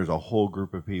 and there's a whole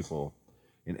group of people,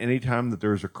 and anytime that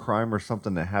there's a crime or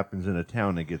something that happens in a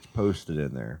town that gets posted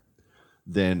in there,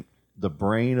 then the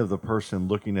brain of the person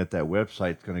looking at that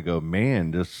website is going to go, man,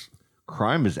 this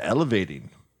crime is elevating.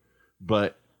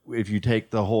 But if you take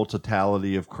the whole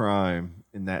totality of crime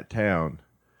in that town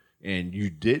and you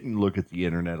didn't look at the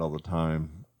internet all the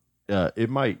time, it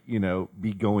might,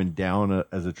 be going down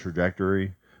as a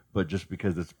trajectory, but just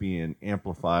because it's being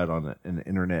amplified on an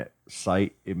internet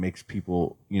site, it makes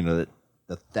people, that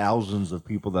the thousands of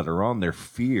people that are on there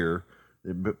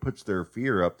it puts their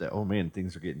fear up that, oh man,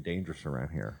 things are getting dangerous around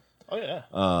here. oh yeah,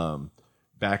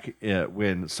 Back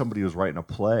when somebody was writing a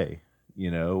play,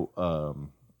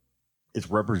 it's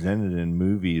represented in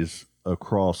movies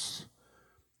across.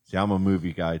 See, I'm a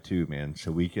movie guy too, man.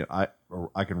 So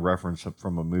I can reference it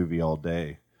from a movie all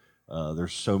day.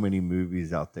 There's so many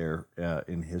movies out there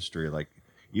in history, like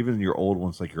even your old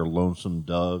ones, like your Lonesome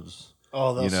Doves.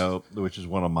 Oh, which is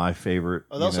one of my favorite.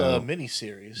 that was a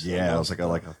miniseries. Yeah, it was like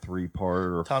a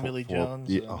 3-part or Tommy Lee Jones.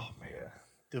 Yeah, oh man,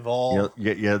 Duvall.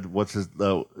 yeah. What's his?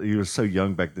 He was so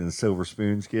young back then. Silver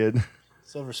Spoons kid.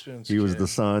 Silver Spoon's He was kid. the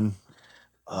son.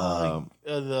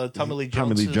 The Tommy Lee Jones.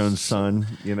 Tommy Lee Jones' son,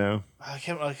 I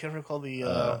can't recall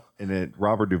the. and then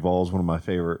Robert Duvall is one of my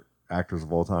favorite actors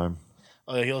of all time.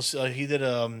 Oh, yeah, he did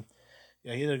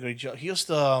he did a great job. He was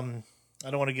the I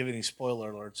don't want to give any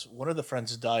spoiler alerts. One of the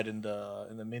friends died in the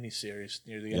miniseries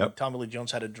near the end. Yep. Tommy Lee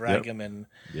Jones had to drag him and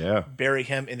Yeah. bury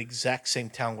him in the exact same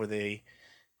town where they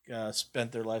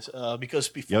spent their lives. Because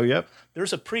before Yo, yep.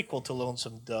 there's a prequel to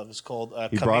Lonesome Dove. It's called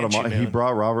He brought him. Comanche He Moon.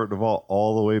 brought Robert Duvall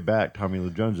all the way back. Tommy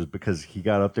Lee Jones, because he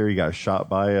got up there. He got shot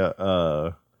by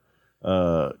an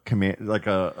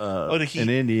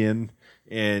Indian,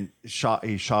 and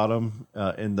he shot him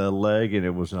in the leg, and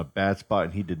it was in a bad spot,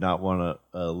 and he did not want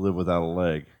to live without a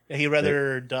leg. Yeah, he'd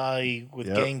rather die with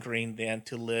Yep. gangrene than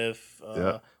to live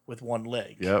Yep. with one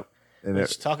leg. Yep. And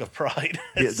Let's talk of pride.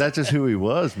 yeah, that's just who he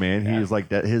was, man. He was like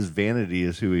that. His vanity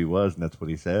is who he was, and that's what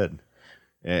he said.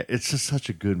 And it's just such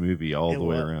a good movie all the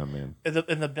way was. around, man.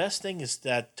 And the best thing is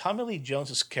that Tommy Lee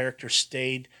Jones's character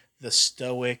stayed the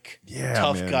stoic,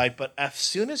 tough man. guy, but as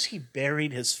soon as he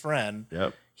buried his friend,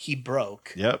 Yep. he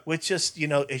broke. Yep. Which just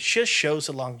it just shows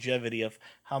the longevity of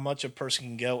how much a person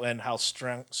can go and how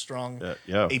strong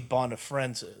Yeah. a bond of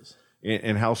friends is.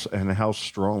 And how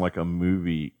strong like a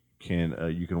movie can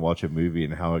you can watch a movie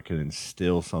and how it can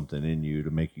instill something in you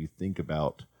to make you think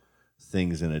about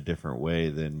things in a different way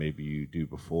than maybe you do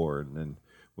before. And then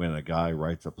when a guy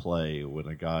writes a play, when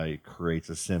a guy creates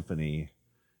a symphony,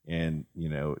 and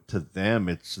to them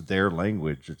it's their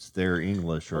language, it's their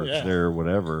English, or it's their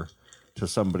whatever. To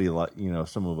somebody like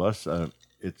some of us,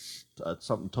 it's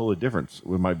something totally different.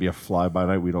 It might be a fly by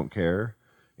night, we don't care,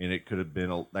 and it could have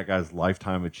been that guy's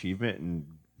lifetime achievement and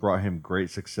brought him great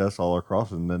success all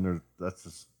across. And then that's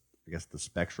just, I guess, the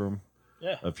spectrum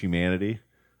of humanity.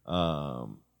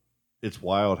 It's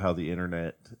wild how the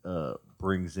internet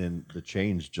brings in the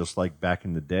change, just like back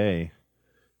in the day.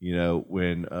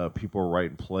 When people were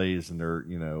writing plays and they're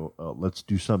let's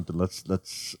do something,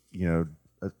 let's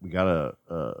we gotta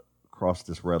cross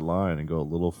this red line and go a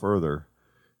little further,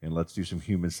 and let's do some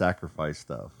human sacrifice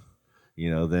stuff.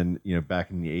 Then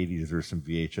back in the 80s, there's some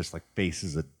VHS like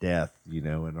Faces of Death,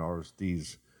 and ours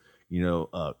these,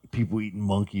 people eating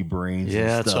monkey brains. Yeah, and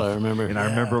that's stuff. what I remember. And I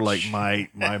remember like my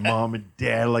mom and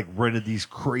dad like rented these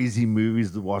crazy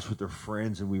movies to watch with their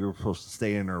friends, and we were supposed to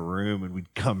stay in our room, and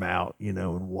we'd come out,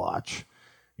 and watch.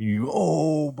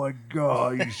 Oh my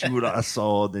God, you see what I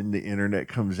saw? Then the internet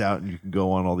comes out, and you can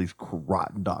go on all these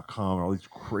rotten.com and all these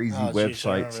crazy websites.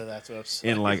 I remember that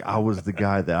website. And like, I was the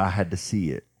guy that I had to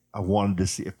see it. I wanted to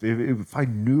see it. If I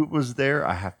knew it was there,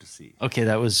 I have to see it. Okay,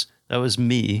 that was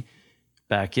me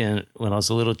back in when I was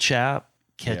a little chap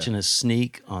catching a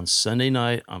sneak on Sunday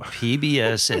night on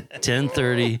PBS at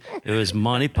 10:30. It was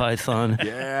Monty Python.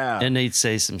 Yeah. And they'd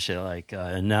say some shit like,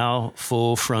 and now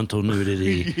full frontal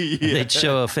nudity. And they'd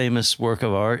show a famous work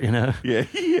of art,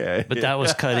 Yeah. But that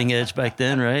was cutting edge back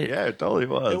then, right? Yeah, it totally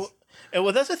was. And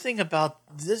that's the thing about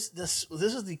this. This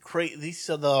is these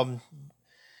are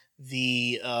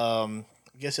the I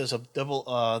guess there's a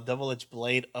double-edged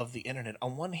blade of the internet.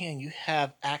 On one hand, you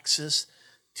have access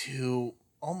to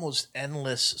almost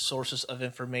endless sources of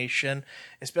information,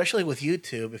 especially with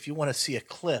YouTube. If you want to see a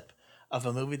clip of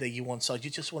a movie that you once saw, you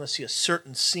just want to see a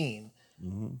certain scene,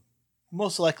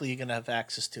 most likely you're going to have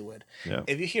access to it. Yeah.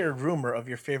 If you hear a rumor of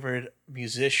your favorite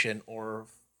musician or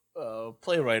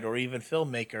playwright or even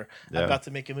filmmaker about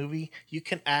to make a movie, you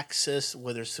can access,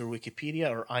 whether it's through Wikipedia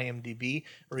or IMDb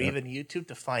or even YouTube,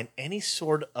 to find any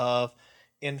sort of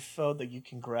info that you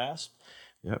can grasp.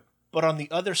 Yep. But on the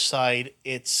other side,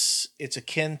 it's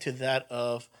akin to that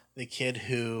of the kid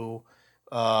who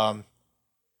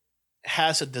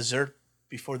has a dessert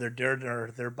before their dinner,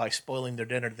 thereby spoiling their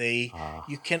dinner.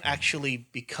 You can actually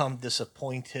become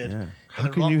disappointed. Yeah. How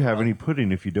can you have any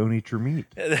pudding if you don't eat your meat?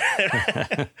 You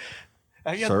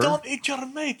Sir? don't eat your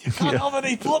meat. You can't have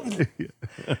any pudding.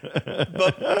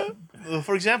 But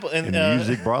for example, And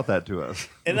music brought that to us.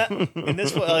 in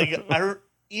this,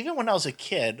 even when I was a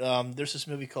kid, there's this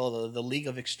movie called The League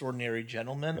of Extraordinary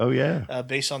Gentlemen. Oh, yeah.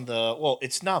 Based on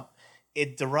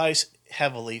it derives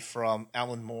heavily from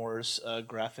Alan Moore's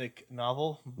graphic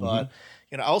novel. But,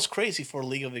 I was crazy for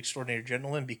League of Extraordinary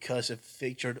Gentlemen because it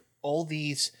featured all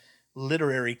these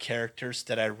literary characters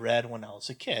that I read when I was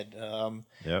a kid. Alan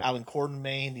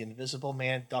Quartermain, The Invisible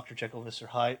Man, Dr. Jekyll, Mr.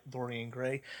 Hyde, Dorian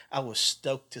Gray. I was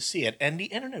stoked to see it. And the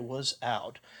internet was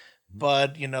out.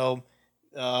 But,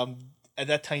 at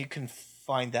that time you couldn't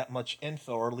find that much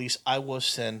info, or at least I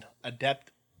wasn't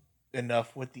adept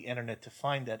enough with the internet to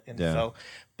find that info. Yeah.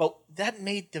 But that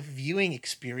made the viewing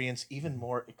experience even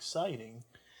more exciting.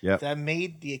 Yeah. That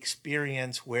made the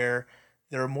experience where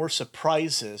there are more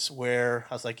surprises where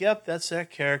I was like, "Yep, that's that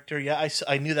character. Yeah,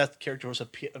 I knew that character was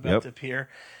about to appear."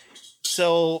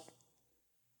 So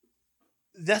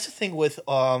that's the thing with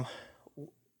what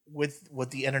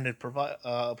the internet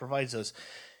provides us.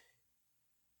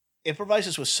 It provides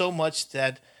us with so much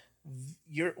that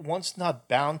you're once not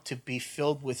bound to be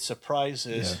filled with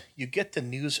surprises. Yeah. You get the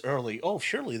news early. Oh,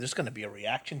 surely there's going to be a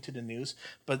reaction to the news,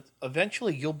 but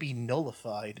eventually you'll be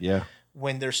nullified. Yeah.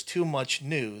 When there's too much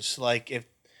news, like if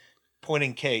point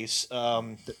in case,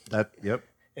 Yep.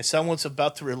 if someone's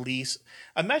about to release,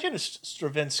 imagine if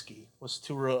Stravinsky was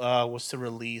to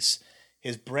release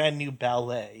his brand new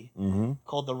ballet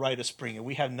called The Rite of Spring, and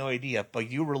we have no idea,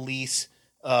 but you release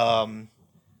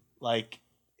like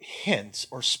hints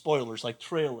or spoilers, like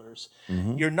trailers,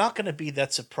 you're not going to be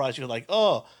that surprised. You're like,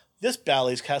 oh, this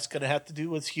ballet's going to have to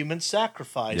do with human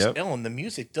sacrifice. Yep. Oh, and the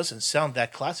music doesn't sound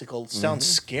that classical. It sounds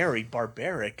scary,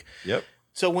 barbaric. Yep.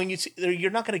 So when you see, you're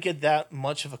not going to get that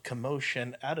much of a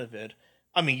commotion out of it.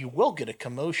 I mean, you will get a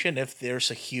commotion if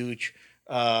there's a huge,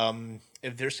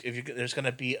 if there's going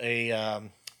to be a,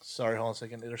 sorry, hold on a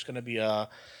second. There's going to be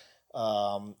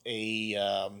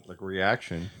Like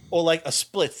reaction. or like a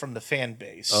split from the fan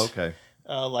base. Okay.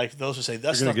 Like those who say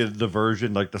that's You're not gonna get a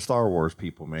diversion like the Star Wars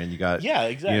people, man. You got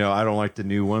exactly. You know, I don't like the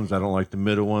new ones. I don't like the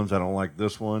middle ones. I don't like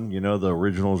this one. You know, the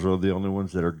originals are the only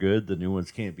ones that are good. The new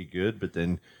ones can't be good. But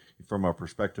then, from a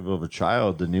perspective of a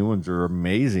child, the new ones are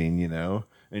amazing. You know,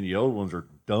 and the old ones are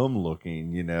dumb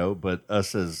looking. You know, but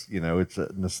us as you know, it's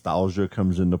nostalgia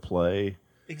comes into play.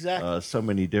 Exactly. So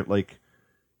many different like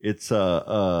it's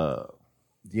the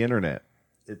internet.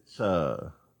 It's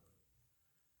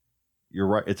you're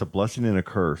right. It's a blessing and a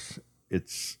curse.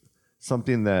 It's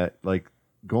something that, like,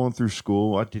 going through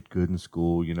school, I did good in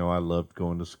school. You know, I loved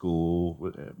going to school.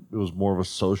 It was more of a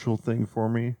social thing for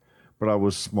me, but I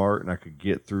was smart and I could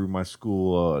get through my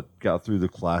school, got through the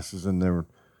classes, and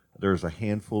there's a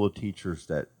handful of teachers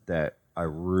that I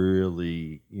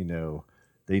really, you know,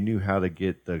 they knew how to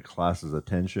get the class's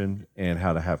attention and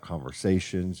how to have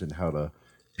conversations and how to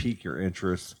pique your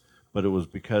interest. But it was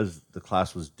because the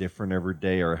class was different every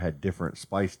day or had different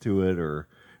spice to it, or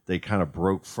they kind of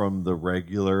broke from the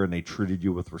regular and they treated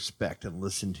you with respect and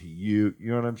listened to you.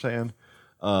 You know what I'm saying?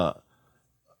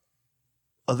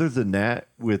 Other than that,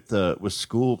 with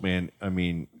school, man, I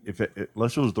mean,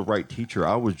 unless it was the right teacher,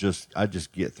 I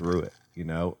just get through it. You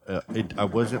know, I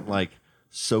wasn't like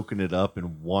soaking it up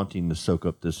and wanting to soak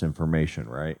up this information,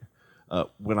 right?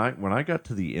 When I got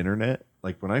to the internet,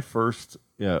 like when I first,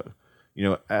 you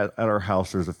know, at our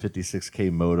house, there's a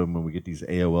 56K modem when we get these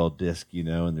AOL discs, you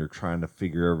know, and they're trying to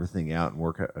figure everything out and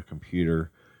work at a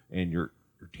computer, and you're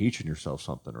teaching yourself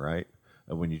something, right?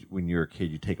 When you're a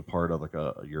kid, you take apart like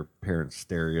your parents'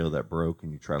 stereo that broke,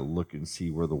 and you try to look and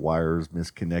see where the wires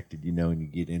misconnected, you know, and you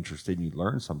get interested and you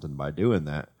learn something by doing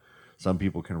that. Some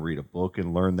people can read a book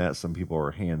and learn that. Some people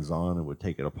are hands-on and would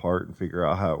take it apart and figure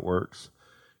out how it works.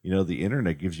 You know, the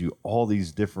internet gives you all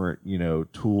these different, you know,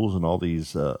 tools and all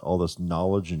this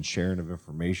knowledge and sharing of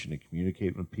information and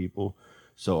communicating with people.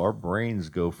 So our brains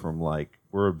go from like,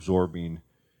 we're absorbing,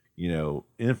 you know,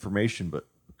 information, but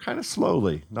kind of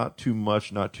slowly, not too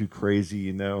much, not too crazy,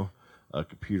 you know.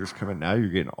 Computers come in. Now you're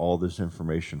getting all this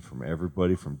information from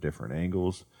everybody from different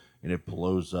angles, and it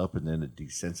blows up, and then it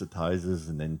desensitizes,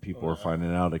 and then people are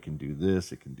finding out it can do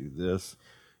this,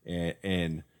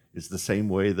 and it's the same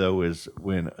way, though, as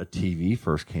when a TV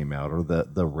first came out or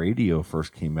the radio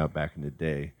first came out back in the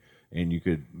day, and you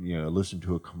could, you know, listen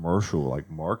to a commercial like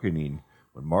marketing.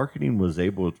 When marketing was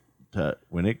able to,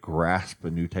 when it grasped a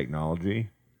new technology,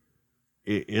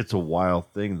 it's a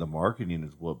wild thing. The marketing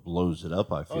is what blows it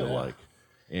up, I feel like.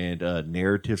 And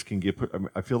narratives can get put. I mean,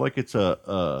 I feel like it's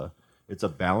a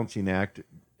balancing act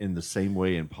in the same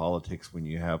way in politics when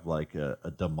you have like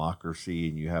a democracy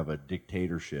and you have a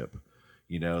dictatorship.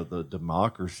 You know, the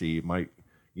democracy might,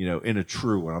 you know, in a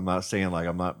true one. I'm not saying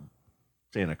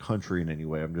a country in any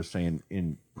way. I'm just saying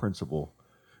in principle,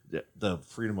 the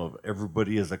freedom of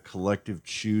everybody as a collective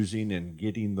choosing and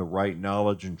getting the right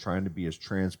knowledge and trying to be as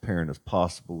transparent as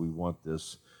possible. We want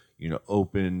this, you know,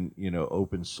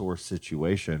 open source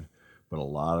situation, but a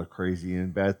lot of crazy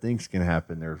and bad things can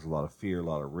happen. There's a lot of fear, a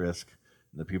lot of risk.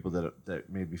 And the people that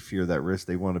maybe fear that risk,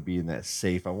 they want to be in that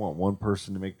safe. I want one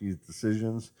person to make these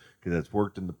decisions because it's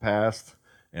worked in the past,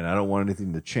 and I don't want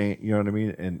anything to change. You know what I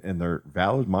mean? And they're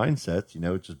valid mindsets. You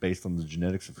know, it's just based on the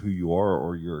genetics of who you are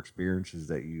or your experiences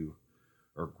that you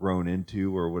are grown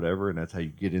into or whatever, and that's how you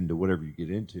get into whatever you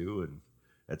get into, and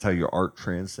that's how your art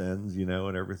transcends. You know,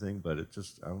 and everything. But it's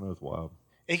just, I don't know, it's wild.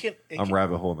 I'm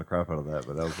rabbit holing the crap out of that,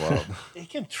 but that was wild. It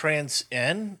can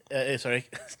transcend.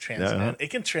 Transcend. Yeah. It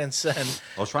can transcend.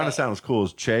 I was trying to sound as cool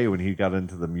as Che when he got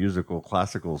into the musical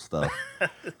classical stuff,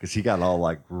 because he got all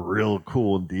like real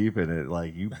cool and deep in it.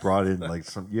 Like you brought in like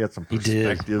you had some He did.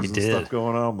 perspectives and He did. stuff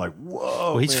going on. I'm like,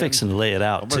 whoa. Well, he's man. fixing to lay it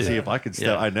out I'm too. gonna see if I can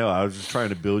still. Yeah. I know. I was just trying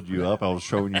to build you up. I was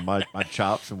showing you my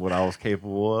chops and what I was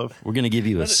capable of. We're gonna give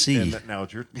you a C And now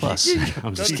it's your plus.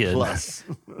 I'm just C kidding. plus.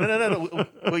 No.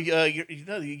 Well,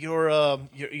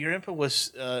 your input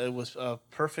was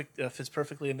perfect. Fits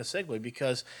perfectly in the segue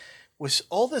because with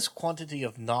all this quantity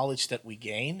of knowledge that we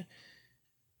gain,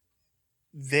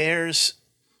 there's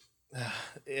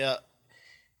the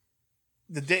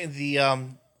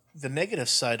negative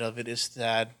side of it is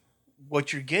that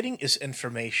what you're getting is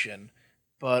information,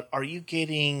 but are you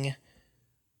getting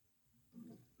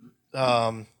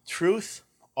truth,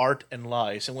 art, and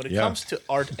lies? And when it comes to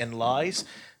art and lies,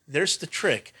 there's the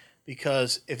trick,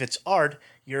 because if it's art,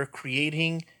 you're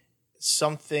creating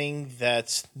something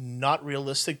that's not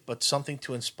realistic, but something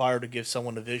to inspire, to give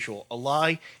someone a visual. A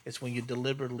lie is when you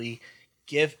deliberately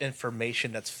give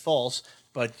information that's false,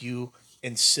 but you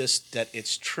insist that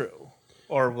it's true.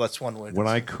 Or that's one way. When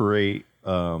I create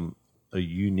a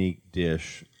unique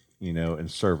dish,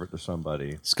 and serve it to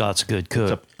somebody, Scott's a good it's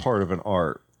cook. a part of an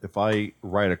art. If I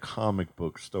write a comic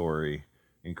book story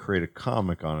and create a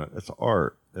comic on it, it's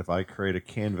art. If I create a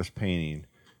canvas painting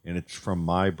and it's from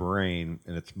my brain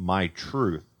and it's my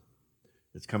truth,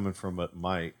 it's coming from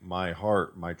my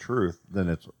heart, my truth, then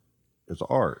it's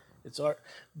art. It's art.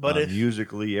 But if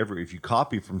musically, if you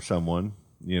copy from someone,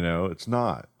 it's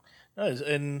not. no,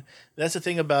 and that's the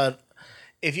thing about,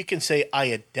 if you can say I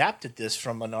adapted this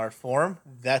from an art form,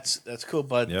 that's cool.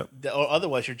 But Yep. or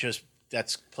otherwise,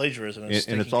 that's plagiarism. And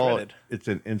it's all credit.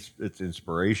 it's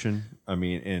inspiration. I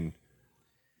mean, and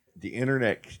the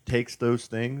internet takes those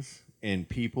things and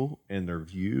people and their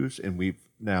views, and we've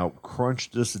now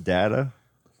crunched this data.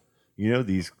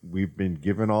 We've been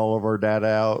giving all of our data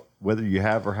out, whether you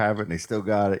have or haven't. And they still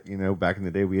got it. Back in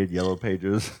the day, we had yellow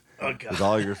pages with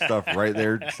all your stuff right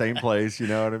there, same place. You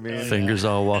know what I mean? Fingers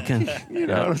all walking. You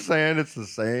know what I'm saying? It's the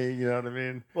same. You know what I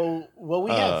mean? Well,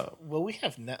 we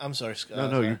have now. I'm sorry,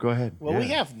 Scott. No, you go ahead. What we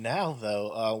Yeah. have now,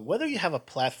 though, whether you have a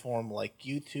platform like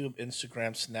YouTube,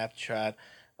 Instagram, Snapchat,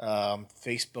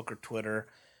 Facebook, or Twitter,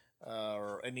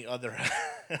 or any other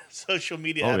social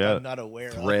media app I'm not aware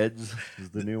of. Threads is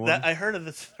the new one. I heard of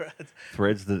the thread.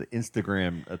 Threads, the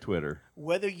Instagram, Twitter.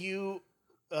 Whether you,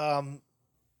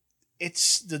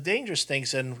 it's the dangerous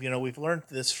things, and we've learned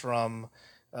this from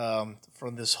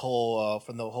this whole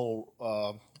from the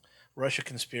whole Russia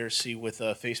conspiracy with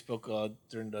Facebook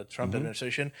during the Trump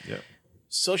administration. Yeah.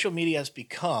 Social media has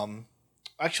become,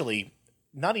 actually,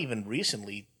 not even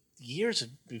recently, years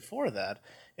before that,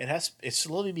 it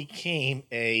slowly became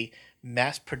a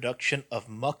mass production of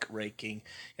muckraking.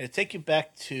 And to take you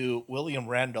back to William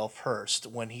Randolph Hearst,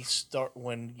 when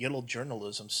yellow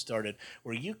journalism started,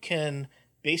 where you can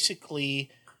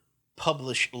basically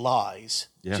publish lies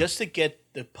just to get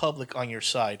the public on your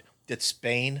side. Did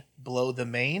Spain blow the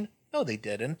Main? No, they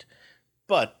didn't.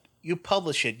 But you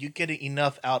publish it, you get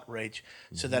enough outrage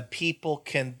so that people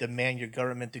can demand your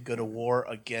government to go to war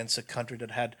against a country that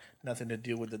had nothing to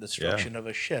do with the destruction of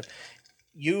a ship.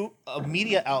 A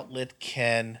media outlet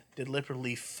can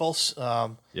deliberately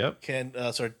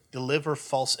deliver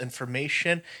false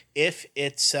information if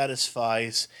it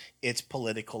satisfies its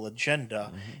political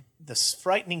agenda. The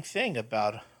frightening thing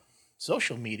about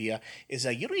social media is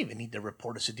that you don't even need the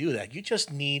reporters to do that. You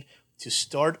just need to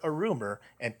start a rumor,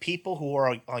 and people who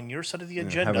are on your side of the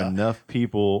agenda have enough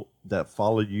people that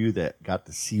followed you that got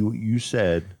to see what you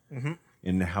said,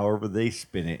 and however they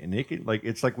spin it, and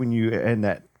it's like when you in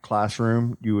that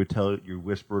classroom, you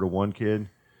whisper to one kid,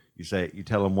 you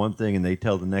tell them one thing, and they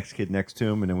tell the next kid next to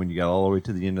him, and then when you got all the way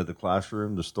to the end of the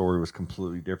classroom, the story was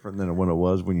completely different than when it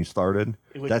was when you started.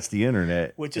 That's the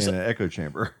internet, which is an echo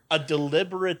chamber. A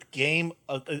deliberate game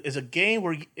is a game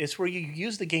where you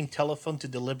use the game telephone to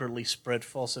deliberately spread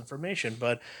false information.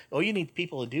 But all you need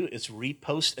people to do is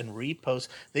repost and repost.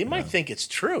 They might think it's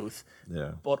truth,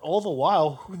 but all the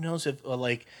while, who knows if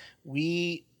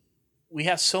we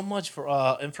have so much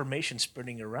information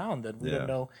spreading around that we don't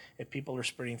know if people are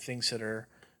spreading things that are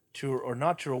true or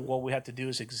not true. What we have to do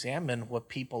is examine what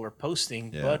people are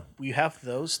posting. Yeah. But we have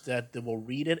those that will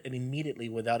read it and immediately,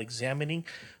 without examining,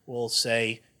 will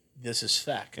say, this is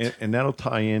fact. And that'll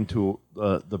tie into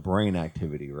the brain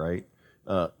activity, right?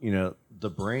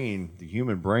 The brain, the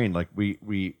human brain, like we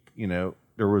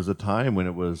there was a time when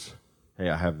it was, hey,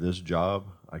 I have this job.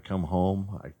 I come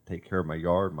home. I take care of my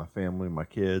yard, my family, my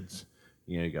kids.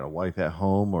 You got a wife at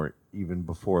home, or even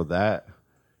before that,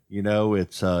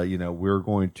 It's we're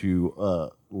going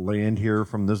to land here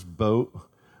from this boat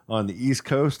on the East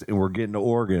Coast, and we're getting to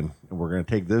Oregon, and we're going to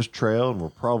take this trail, and we're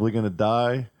probably going to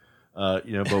die, but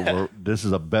this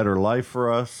is a better life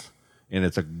for us, and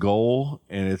it's a goal,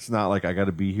 and it's not like I got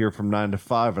to be here from 9 to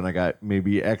 5, and I got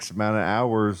maybe X amount of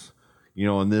hours,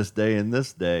 on this day and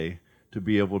this day to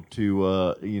be able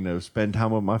to, spend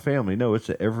time with my family. No, it's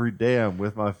every day I'm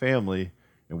with my family,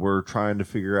 and we're trying to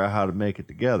figure out how to make it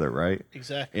together, right?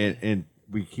 Exactly. And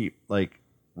we keep,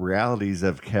 realities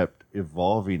have kept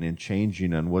evolving and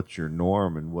changing on what's your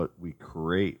norm and what we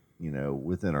create,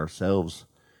 within ourselves.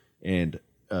 And,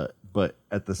 but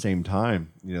at the same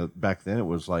time, back then it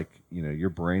was like, your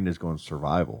brain is going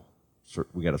survival.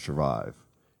 We got to survive.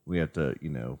 We have to,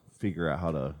 figure out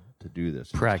how to do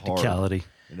this. And Practicality.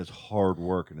 and it's hard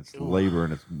work and it's labor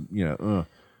and it's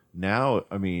now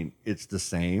I mean it's the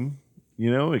same,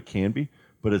 it can be,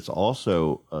 but it's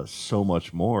also so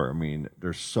much more. I mean,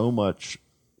 there's so much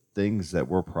things that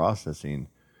we're processing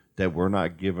that we're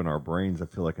not giving our brains, I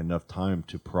feel like, enough time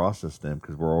to process them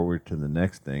because we're always to the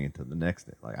next thing and to the next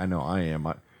thing. Like I know I am.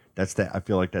 I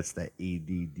feel like that's that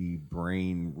ADD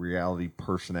brain reality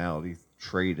personality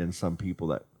trait in some people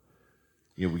that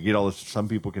we get all this. Some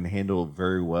people can handle it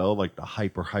very well, like the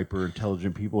hyper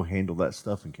intelligent people handle that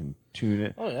stuff and can tune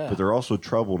it. Oh yeah. But they're also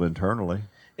troubled internally.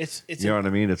 It's you know what I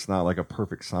mean? It's not like a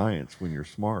perfect science when you're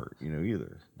smart,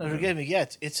 either. No, forgive me. Yeah,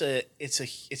 it's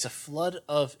a flood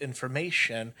of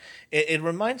information. It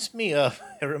reminds me of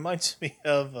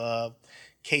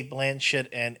Kate Blanchett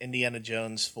and Indiana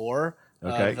Jones 4.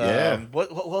 Okay, yeah.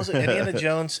 What was it? Indiana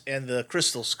Jones and the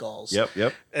Crystal Skulls.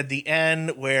 Yep. At the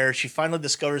end, where she finally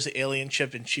discovers the alien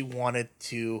ship and she wanted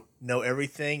to know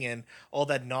everything, and all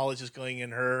that knowledge is going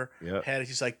in her head.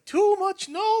 She's like, too much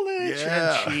knowledge.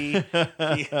 Yeah.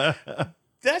 And she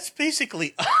that's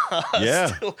basically us.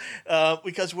 Yeah.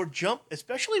 Because we're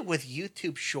especially with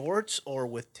YouTube Shorts or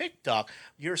with TikTok,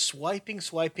 you're swiping,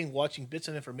 watching bits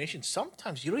of information.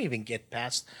 Sometimes you don't even get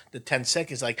past the 10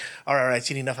 seconds. Like, all right, I've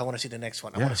seen enough. I want to see the next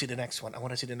one. I want to see the next one. I want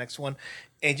to see the next one.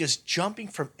 And just jumping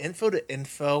from info to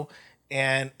info.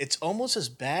 And it's almost as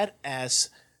bad as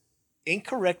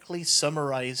incorrectly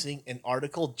summarizing an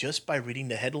article just by reading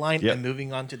the headline and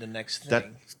moving on to the next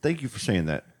thing. Thank you for saying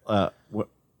that.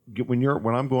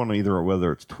 When I'm going on either,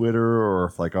 whether it's Twitter or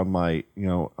if like on my,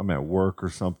 I'm at work or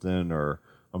something, or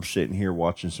I'm sitting here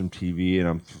watching some TV and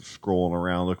I'm scrolling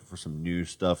around looking for some new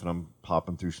stuff and I'm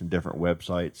popping through some different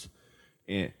websites.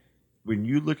 And when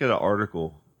you look at an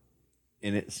article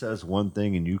and it says one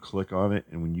thing and you click on it,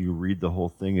 and when you read the whole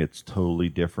thing, it's totally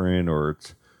different, or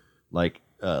it's like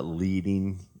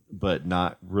leading, but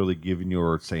not really giving you,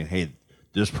 or saying, hey,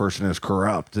 this person is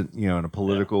corrupt, in a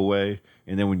political way.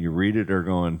 And then when you read it, they're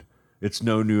going, it's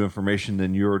no new information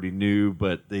than you already knew,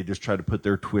 but they just try to put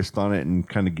their twist on it and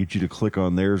kind of get you to click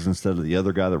on theirs instead of the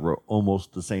other guy that wrote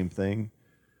almost the same thing.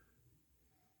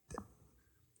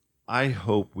 I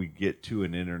hope we get to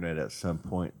an internet at some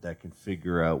point that can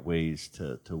figure out ways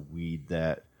to weed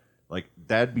that. Like,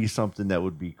 that'd be something that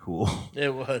would be cool.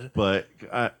 It would. But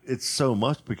it's so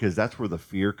much, because that's where the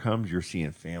fear comes. You're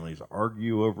seeing families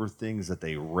argue over things that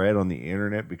they read on the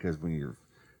internet, because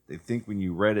they think when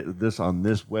you read this on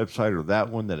this website or that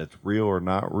one that it's real or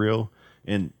not real.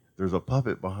 And there's a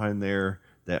puppet behind there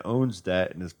that owns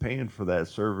that and is paying for that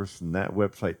service and that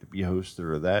website to be hosted,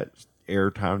 or that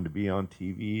airtime to be on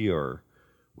TV or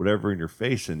whatever in your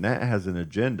face. And that has an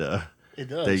agenda. It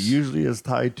does. That usually is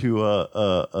tied to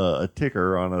a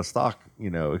ticker on a stock,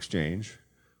 exchange,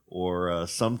 or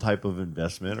some type of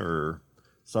investment, or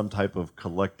some type of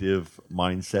collective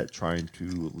mindset trying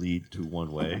to lead to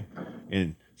one way.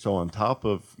 And so on top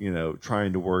of,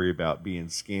 trying to worry about being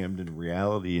scammed in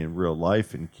reality in real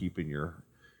life and keeping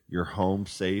your home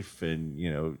safe and,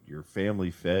 your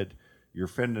family fed, you're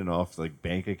fending off like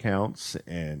bank accounts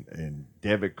and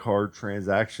debit card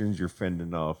transactions. You're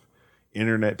fending off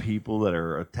internet people that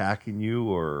are attacking you,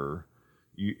 or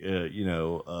you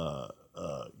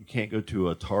can't go to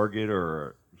a Target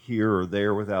or here or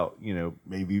there without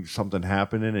maybe something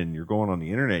happening, and you're going on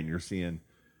the internet and you're seeing,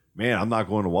 man, I'm not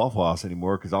going to Waffle House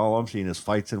anymore because all I'm seeing is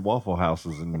fights in Waffle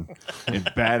Houses and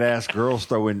badass girls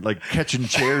catching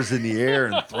chairs in the air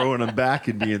and throwing them back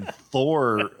and being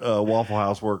Thor Waffle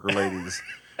House worker ladies.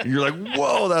 And you're like,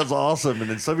 whoa, that's awesome. And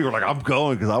then some people are like, I'm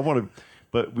going because I want to.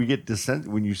 But we get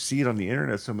when you see it on the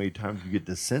internet so many times, you get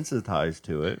desensitized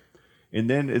to it. And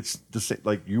then it's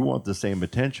like you want the same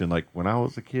attention. Like when I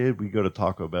was a kid, we go to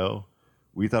Taco Bell.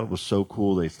 We thought it was so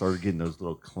cool. They started getting those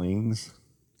little clings.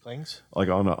 Clings? Like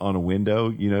on a window,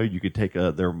 you could take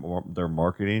their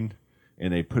marketing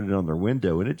and they put it on their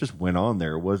window, and it just went on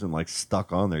there. It wasn't like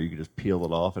stuck on there. You could just peel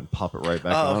it off and pop it right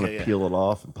back on, and peel it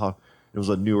off and pop. It was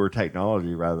a newer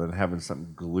technology rather than having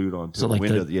something glued onto So the like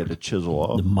window that you had to chisel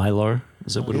off. The Mylar,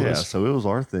 is that what it Yeah, was? so it was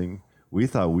our thing. We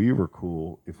thought we were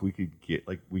cool if we could get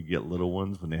we get little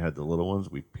ones when they had the little ones.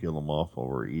 We peel them off while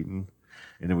we're eating,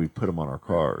 and then we put them on our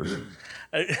cars.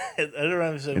 I don't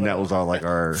understand. And that was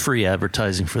our Free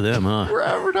advertising for them, huh? we're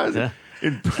advertising. Yeah.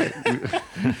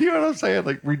 You know what I'm saying?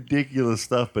 Like ridiculous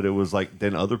stuff, but it was like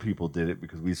then other people did it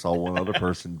because we saw one other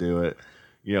person do it,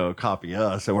 copy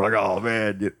us, and we're like, oh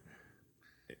man,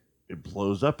 it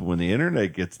blows up. And when the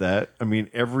internet gets that, I mean,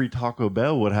 every Taco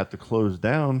Bell would have to close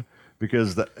down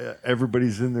because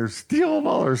everybody's in there stealing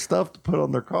all their stuff to put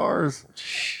on their cars.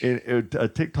 A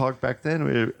TikTok back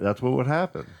then, that's what would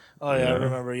happen. Oh yeah, I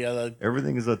remember. Yeah,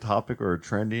 Everything is a topic or a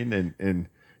trending, and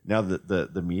now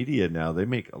the media now they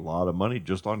make a lot of money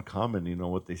just on commenting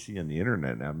on what they see on the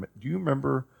internet. Now, do you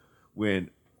remember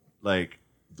when like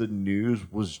the news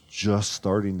was just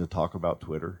starting to talk about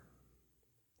Twitter?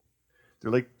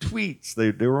 They're like tweets.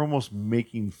 They were almost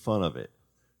making fun of it.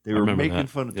 They were making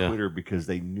fun of Twitter because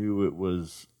they knew it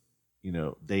was,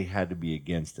 they had to be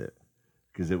against it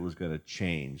because it was going to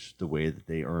change the way that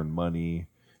they earn money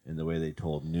and the way they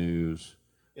told news.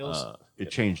 It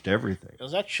changed everything. It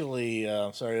was actually, an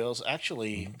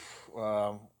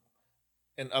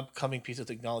upcoming piece of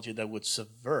technology that would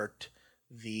subvert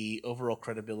the overall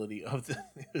credibility of the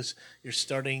news. You're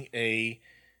starting a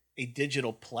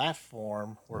digital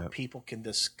platform where people can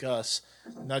discuss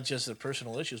not just their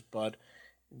personal issues, but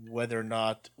whether or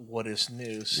not what is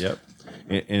news. Yep.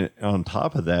 And on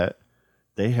top of that,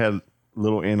 they had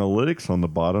little analytics on the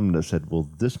bottom that said, well,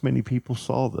 this many people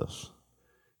saw this.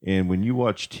 And when you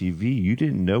watch TV, you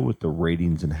didn't know what the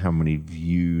ratings and how many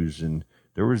views, and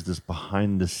there was this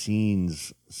behind the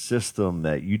scenes system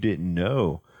that you didn't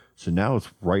know. So now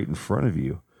it's right in front of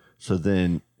you. So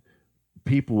then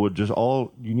people would just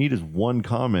all you need is one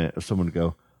comment of someone to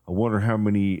go, I wonder how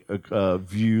many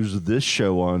views this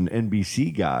show on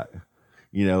NBC got,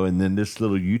 and then this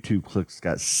little YouTube clip's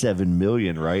got 7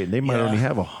 million, right? And they might only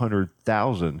have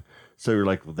 100,000. So you're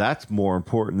like, well, that's more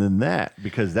important than that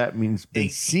because that means been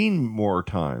seen more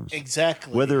times.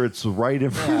 Exactly. Whether it's the right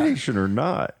information or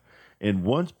not. And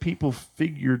once people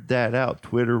figured that out,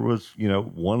 Twitter was,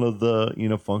 one of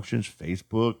the, functions,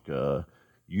 Facebook,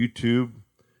 YouTube,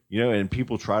 and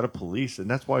people try to police. And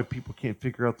that's why people can't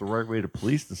figure out the right way to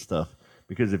police the stuff.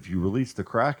 Because if you release the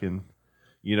Kraken,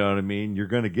 you know what I mean? You're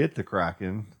going to get the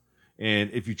Kraken.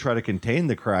 And if you try to contain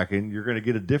the Kraken, you're going to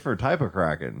get a different type of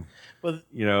Kraken. Well,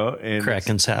 and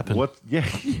Krakens happen.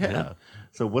 Yeah.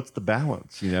 So what's the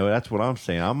balance? That's what I'm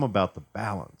saying. I'm about the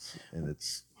balance, and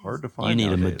it's hard to find. You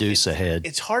need nowadays. a Medusa head.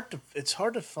 It's hard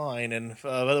to find. And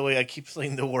by the way, I keep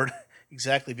saying the word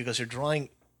exactly because you're drawing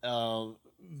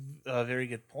very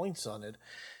good points on it.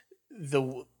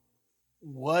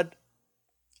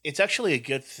 It's actually a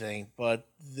good thing, but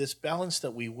this balance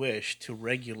that we wish to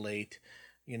regulate,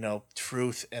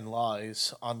 truth and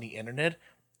lies on the internet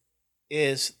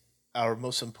is our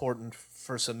most important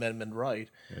First Amendment right.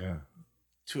 Yeah.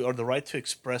 Or the right to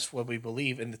express what we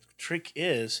believe. And the trick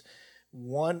is,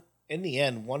 in the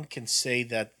end, one can say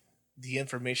that the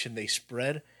information they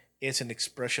spread is an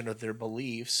expression of their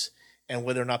beliefs, and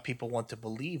whether or not people want to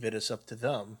believe it is up to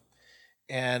them.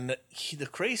 And the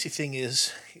crazy thing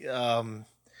is, our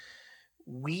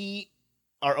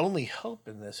only hope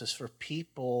in this is for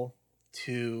people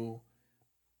to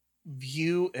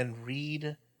view and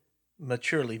read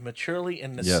maturely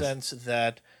in the sense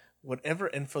that whatever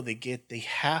info they get, they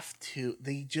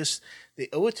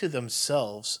owe it to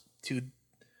themselves to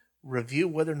review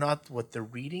whether or not what they're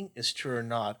reading is true or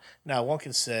not. Now, one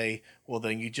can say, well,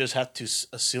 then you just have to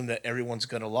assume that everyone's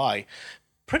going to lie.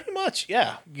 Pretty much,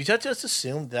 yeah. You just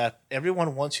assume that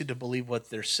everyone wants you to believe what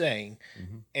they're saying,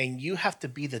 and you have to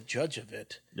be the judge of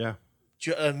it. Yeah.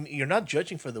 You're not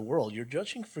judging for the world. You're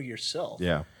judging for yourself.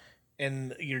 Yeah.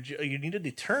 And you need to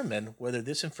determine whether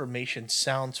this information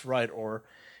sounds right or.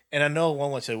 And I know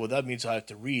one would say, well, that means I have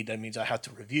to read. That means I have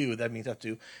to review. That means I have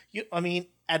to.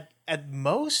 At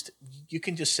most, you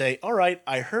can just say, all right,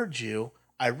 I heard you.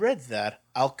 I read that.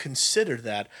 I'll consider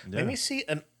that. Yeah. Let me see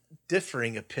a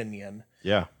differing opinion.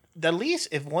 Yeah. At least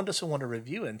if one doesn't want to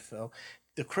review info,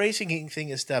 the crazy thing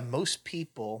is that most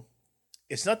people,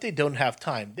 it's not they don't have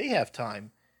time. They have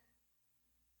time.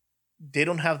 They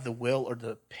don't have the will or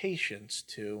the patience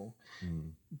to.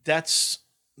 That's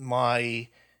my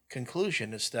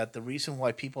conclusion, is that the reason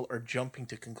why people are jumping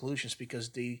to conclusions because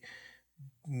they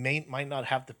might not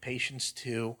have the patience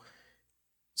to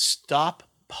stop,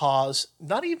 pause,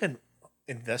 not even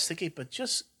investigate, but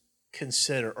just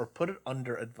consider or put it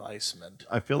under advisement.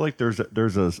 I feel like there's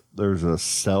a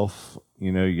self,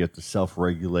 you have to self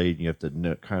regulate. You have to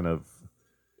know, kind of,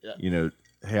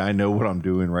 hey, I know what I'm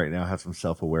doing right now. Have some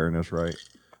self awareness, right?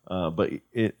 But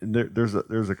there's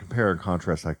a compare and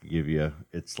contrast I could give you.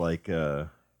 It's like kind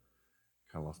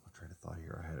of lost my train of thought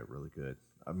here. I had it really good.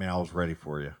 I mean, I was ready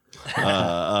for you. Take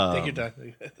your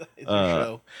time. It's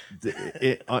your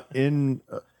show. In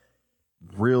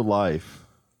real life,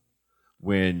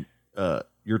 when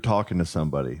you're talking to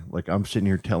somebody, like I'm sitting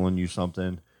here telling you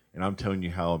something, and I'm telling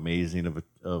you how amazing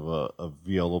of a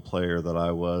viola player that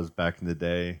I was back in the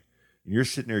day, and you're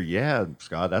sitting there, yeah,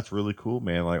 Scott, that's really cool,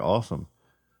 man, like awesome.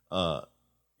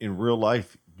 In real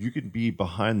life, you can be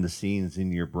behind the scenes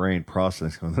in your brain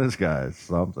processing, this guy's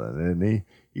something, and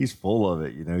he's full of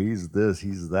it, he's this,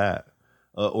 he's that.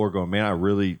 Or going,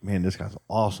 man, this guy's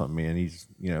awesome, man. He's,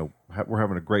 we're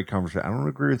having a great conversation. I don't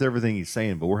agree with everything he's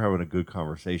saying, but we're having a good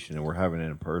conversation, and we're having it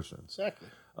in person. Exactly.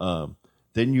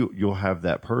 Then you'll have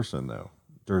that person, though.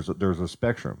 There's a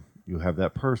spectrum. You have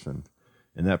that person,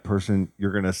 and that person,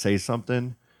 you're going to say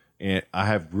something, and I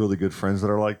have really good friends that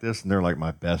are like this, and they're like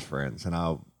my best friends, and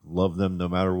I'll love them no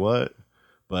matter what.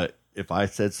 But if I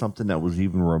said something that was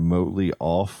even remotely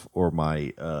off, or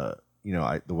my,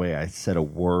 the way I said a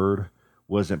word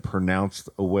wasn't pronounced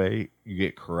a way, you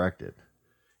get corrected.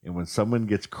 And when someone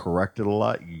gets corrected a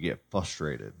lot, you get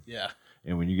frustrated. Yeah.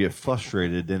 And when you get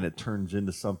frustrated, then it turns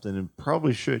into something it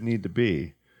probably shouldn't need to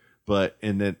be.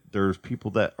 And then there's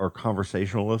people that are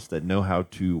conversationalists that know how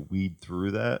to weed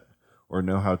through that, or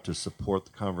know how to support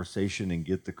the conversation and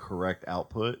get the correct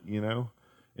output, And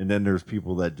then there's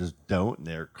people that just don't, and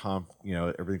they're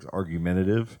everything's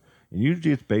argumentative. And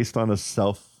usually it's based on a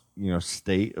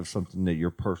state of something that you're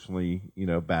personally,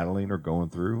 battling or going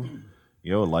through,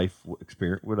 a life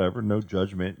experience, whatever, no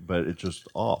judgment, but it's just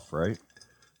off, right?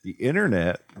 The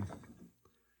internet,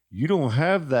 you don't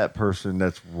have that person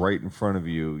that's right in front of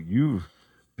you.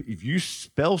 If you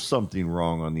spell something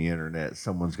wrong on the internet,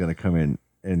 someone's going to come in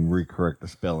and recorrect the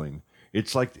spelling.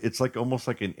 It's like almost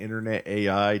like an internet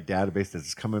AI database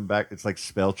that's coming back. It's like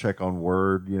spell check on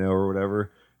Word, or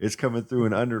whatever. It's coming through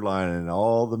and underlining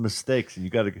all the mistakes, and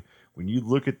you got to, when you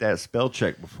look at that spell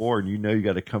check before, and you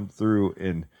got to come through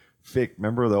and fix.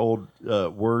 Remember the old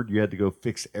Word? You had to go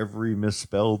fix every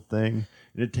misspelled thing,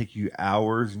 and it'd take you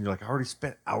hours. And you're like, I already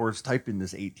spent hours typing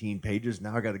this 18 pages.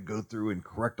 Now I got to go through and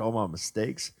correct all my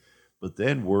mistakes. But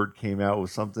then Word came out with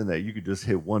something that you could just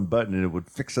hit one button and it would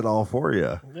fix it all for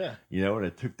you. Yeah. And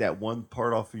it took that one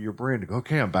part off of your brain to go,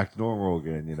 okay, I'm back to normal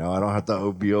again. I don't have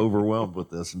to be overwhelmed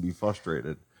with this and be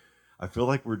frustrated. I feel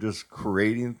like we're just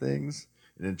creating things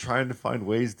and then trying to find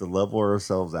ways to level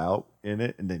ourselves out in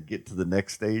it and then get to the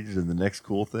next stage and the next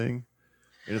cool thing.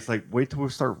 And it's like, wait till we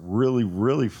start really,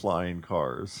 really flying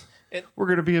cars. We're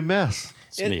going to be a mess.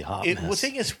 It's going to be a hot mess. The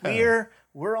thing is,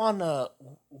 we're on a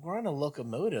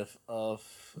locomotive of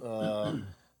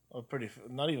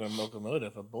not even a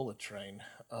locomotive, a bullet train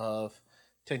of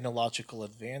technological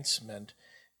advancement,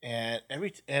 and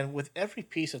with every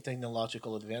piece of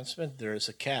technological advancement, there's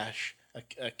a catch.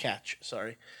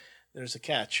 There's a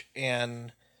catch,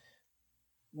 and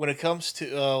when it comes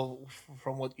to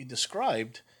from what you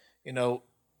described,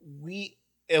 we,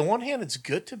 on one hand, it's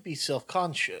good to be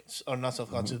self-conscious, or not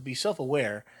self-conscious, be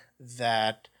self-aware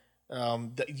that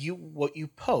what you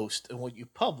post and what you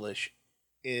publish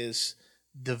is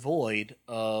devoid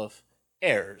of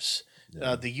errors.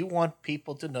 Yeah. That you want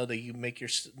people to know that you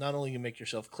not only you make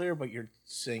yourself clear, but you're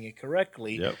saying it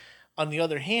correctly. Yep. On the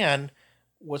other hand,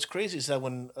 what's crazy is that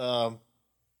when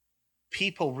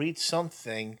people read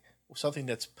something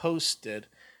that's posted,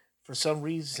 for some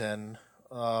reason,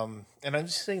 and I'm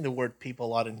just saying the word people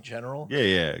a lot in general.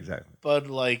 Yeah, exactly. But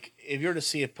like, if you're to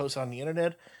see it posted on the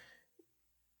internet,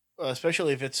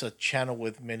 especially if it's a channel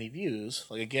with many views,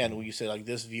 like again, when you say like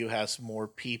this view has more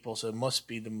people, so it must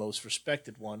be the most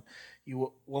respected one,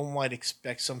 one might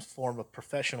expect some form of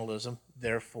professionalism,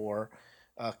 therefore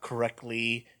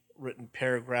correctly written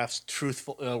paragraphs,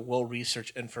 truthful,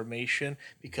 well-researched information,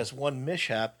 because one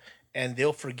mishap, and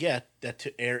they'll forget that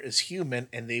to err is human,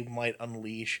 and they might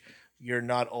unleash, you're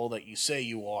not all that you say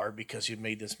you are because you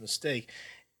made this mistake.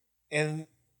 And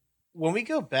when we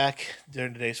go back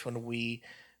during the days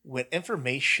when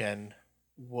information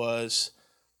was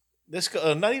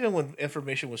not even when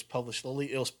information was published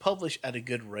slowly, it was published at a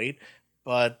good rate,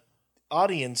 but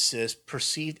audiences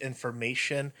perceived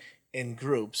information in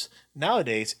groups.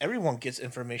 Nowadays, everyone gets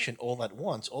information all at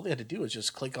once. All they had to do is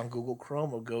just click on Google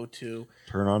Chrome or go to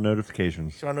turn on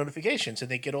notifications, and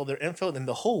they get all their info, and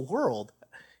the whole world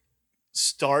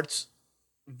starts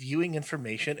viewing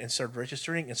information and start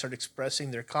registering and start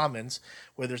expressing their comments,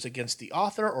 whether it's against the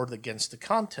author or against the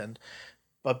content.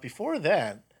 But before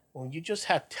that, when you just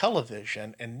had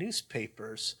television and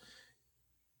newspapers,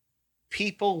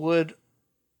 people would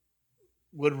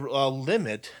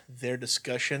limit their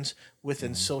discussions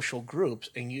within social groups,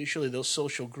 and usually those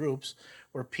social groups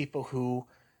were people who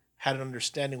had an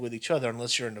understanding with each other,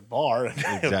 unless you're in a bar.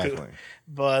 Exactly.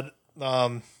 But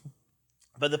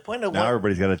the point of Now what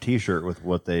everybody's got a T-shirt with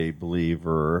what they believe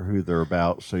or who they're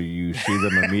about, so you see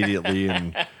them immediately,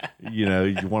 and you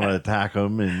want to attack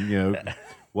them, and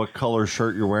what color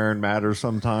shirt you're wearing matters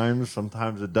sometimes.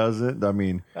 Sometimes it doesn't. I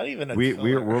mean, not even a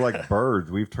we're like birds.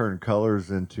 We've turned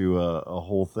colors into a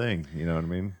whole thing. You know what I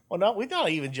mean? Well, no, we're not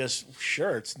even just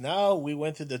shirts. Now we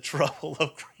went through the trouble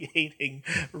of creating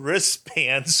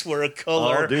wristbands where a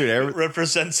color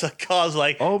represents a cause.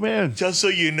 Like, oh man, just so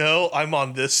you know, I'm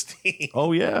on this team.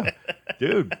 Oh yeah,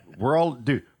 dude.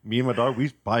 Me and my dog,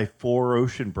 we buy 4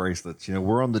 ocean bracelets.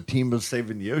 We're on the team of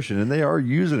saving the ocean, and they are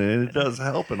using it, and it does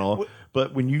help and all.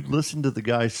 But when you listen to the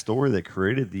guy's story that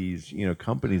created these,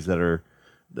 companies they're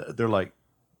like,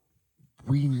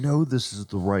 we know this is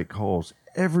the right cause.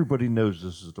 Everybody knows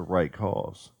this is the right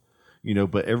cause,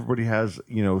 but everybody has,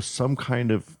 some kind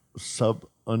of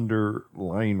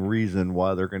underlying reason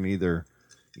why they're going to either,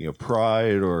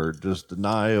 pride or just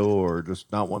denial or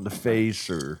just not wanting to face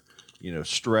or,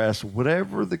 stress,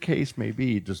 whatever the case may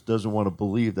be, just doesn't want to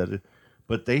believe that it.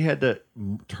 But they had to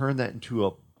turn that into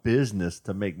a business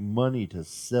to make money, to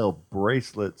sell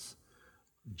bracelets,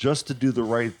 just to do the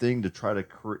right thing, to try to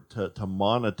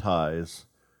monetize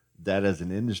that as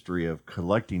an industry of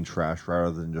collecting trash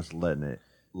rather than just letting it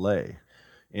lay.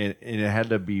 And it had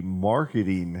to be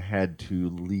marketing had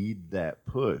to lead that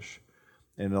push.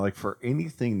 And like for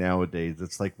anything nowadays,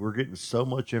 it's like we're getting so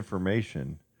much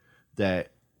information that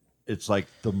it's like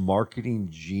the marketing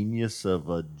genius of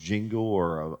a jingle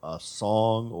or a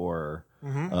song or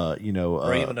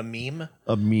or even a meme,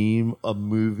 a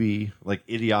movie like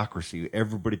Idiocracy.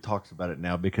 Everybody talks about it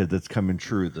now because it's coming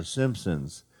true. The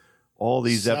Simpsons, all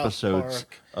these episodes,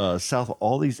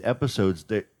 all these episodes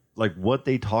that like what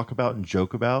they talk about and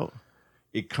joke about,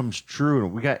 it comes true.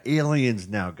 And we got aliens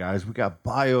now, guys. We got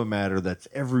biomatter that's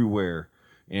everywhere.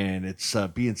 And it's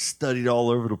being studied all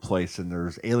over the place. And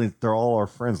there's aliens. They're all our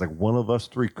friends. Like one of us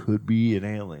 3 could be an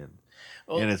alien.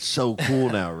 And it's so cool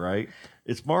now, right?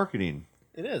 It's marketing.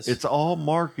 It is. It's all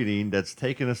marketing that's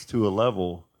taken us to a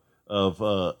level of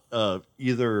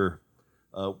either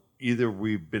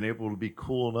we've been able to be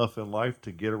cool enough in life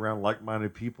to get around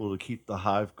like-minded people to keep the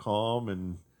hive calm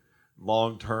and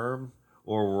long term,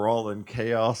 or we're all in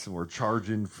chaos and we're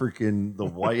charging freaking the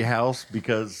White House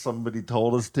because somebody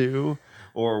told us to,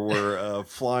 or we're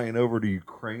flying over to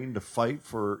Ukraine to fight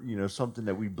for something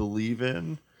that we believe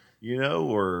in,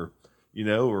 or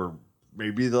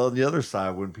maybe on the other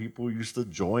side when people used to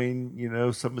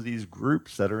join some of these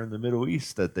groups that are in the Middle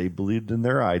East that they believed in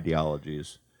their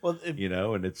ideologies. Well,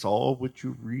 and it's all what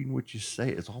you read and what you say.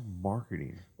 It's all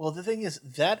marketing. Well, the thing is,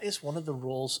 that is one of the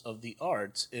roles of the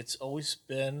arts. It's always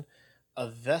been a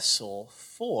vessel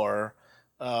for,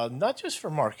 not just for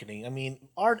marketing. I mean,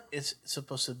 art is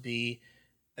supposed to be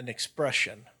an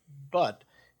expression, but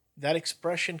that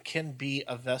expression can be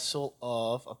a vessel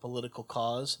of a political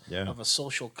cause, of a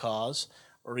social cause,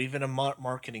 or even a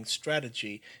marketing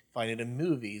strategy. Find it in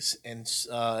movies and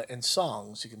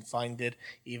songs. You can find it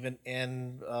even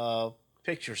in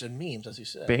pictures and memes, as you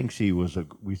said. Banksy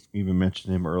we even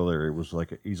mentioned him earlier. It was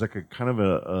like he's like a kind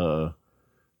of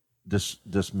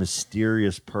this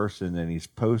mysterious person, and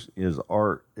his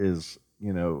art is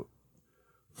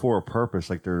for a purpose.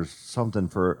 Like there's something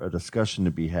for a discussion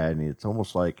to be had, and it's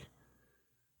almost like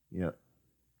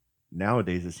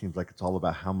nowadays it seems like it's all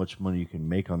about how much money you can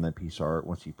make on that piece of art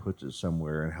once he puts it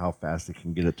somewhere, and how fast it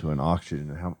can get it to an auction,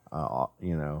 and how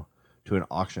to an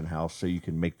auction house so you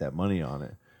can make that money on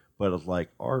it. But it's like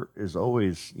art is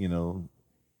always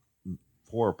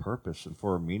for a purpose and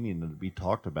for a meaning and to be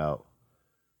talked about.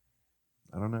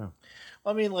 I don't know.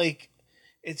 I mean, like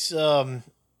it's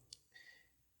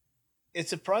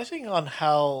surprising on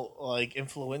how like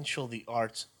influential the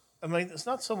arts. I mean, it's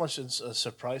not so much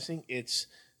surprising. It's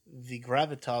the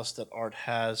gravitas that art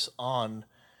has on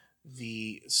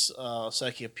the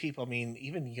psyche of people. I mean,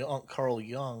 even Carl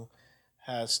Jung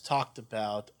has talked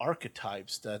about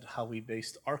archetypes, that how we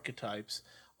based archetypes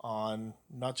on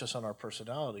not just on our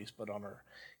personalities, but on our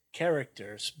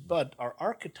characters. But our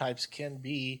archetypes can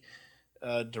be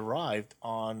derived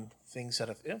on things that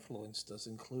have influenced us,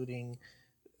 including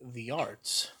the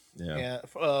arts. Yeah.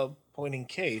 Point in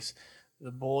case,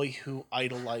 the boy who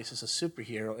idolizes a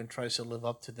superhero and tries to live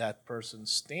up to that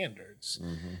person's standards.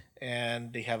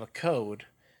 And they have a code,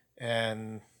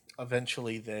 and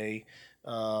eventually they,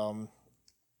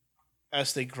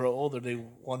 as they grow older, they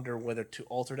wonder whether to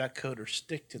alter that code or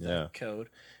stick to that code.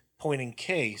 Point in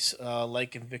case,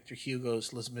 like in Victor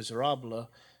Hugo's Les Miserables,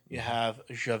 you have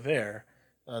Javert,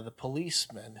 the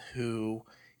policeman, who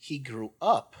he grew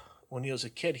up, when he was a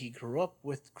kid, he grew up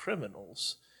with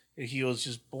criminals. He was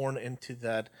just born into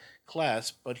that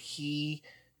class, but he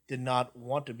did not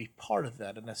want to be part of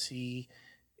that. And as he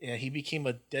became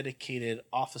a dedicated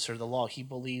officer of the law, he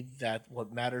believed that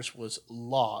what matters was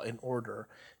law and order.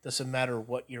 Doesn't matter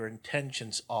what your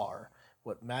intentions are.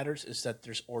 What matters is that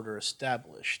there's order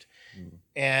established.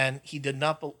 And he did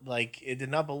not it did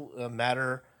not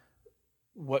matter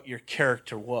what your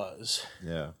character was.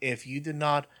 Yeah. If you did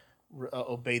not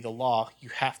obey the law, you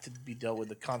have to be dealt with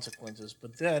the consequences.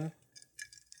 But then,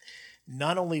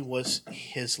 not only was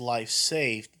his life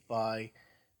saved by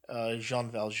Jean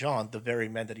Valjean, the very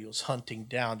man that he was hunting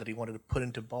down, that he wanted to put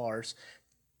into bars,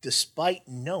 despite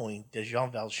knowing that Jean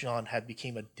Valjean had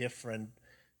become a different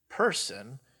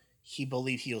person, he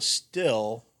believed he was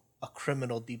still a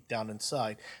criminal deep down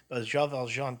inside. But Jean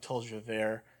Valjean told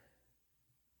Javert,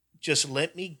 just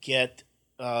let me get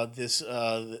this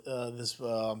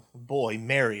boy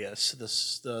Marius,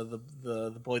 the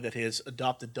boy that his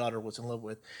adopted daughter was in love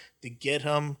with, to get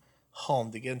him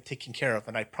home, to get him taken care of,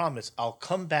 and I promise I'll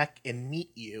come back and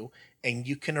meet you, and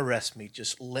you can arrest me.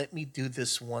 Just let me do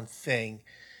this one thing.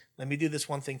 Let me do this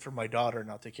one thing for my daughter,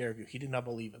 and I'll take care of you. He did not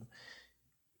believe him,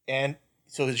 and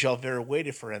so Javert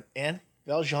waited for him, and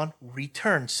Valjean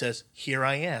returned, says, "Here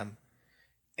I am,"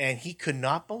 and he could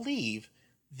not believe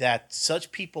that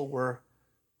such people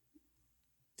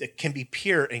that can be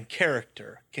pure in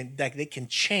character, that they can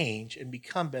change and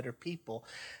become better people,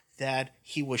 that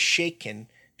he was shaken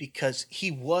because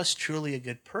he was truly a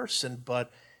good person,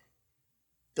 but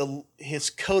his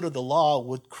code of the law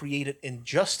would create an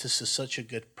injustice to such a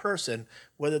good person,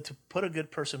 whether to put a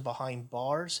good person behind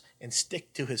bars and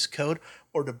stick to his code,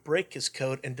 or to break his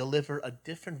code and deliver a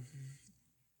different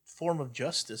form of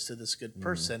justice to this good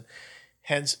person.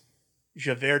 Hence,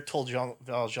 Javert told Jean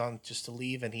Valjean just to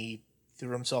leave, and he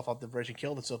threw himself off the bridge and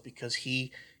killed himself because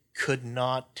he could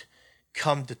not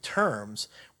come to terms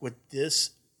with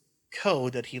this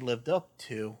code that he lived up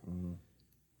to.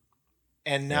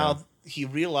 And now he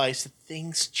realized that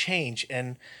things change,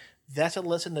 and that's a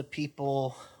lesson that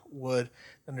people would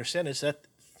understand, is that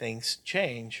things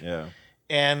change. Yeah.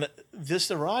 And this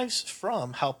derives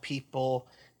from how people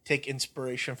take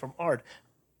inspiration from art.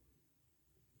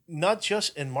 Not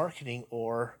just in marketing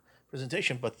or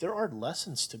presentation, but there are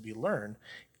lessons to be learned.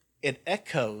 It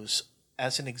echoes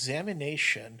as an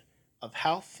examination of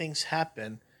how things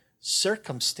happen,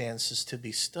 circumstances to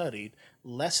be studied,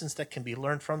 lessons that can be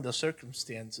learned from the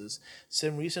circumstances.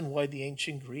 Same reason why the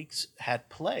ancient Greeks had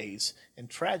plays and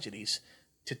tragedies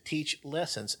to teach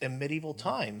lessons. In medieval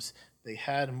times, they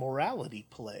had morality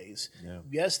plays. Yeah.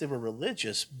 Yes, they were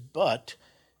religious, but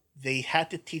they had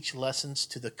to teach lessons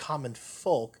to the common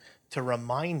folk to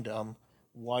remind them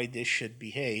why they should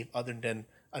behave, other than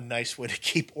a nice way to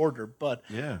keep order. But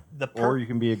Yeah. Or you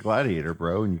can be a gladiator,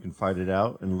 bro, and you can fight it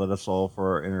out and let us all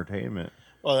for our entertainment.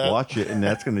 Watch it, and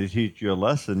that's going to teach you a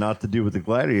lesson not to do what the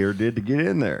gladiator did to get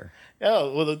in there. Yeah,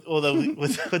 with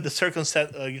the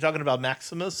circumstance, you're talking about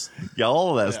Maximus. Yeah,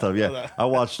 all of that stuff. Yeah, I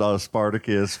watched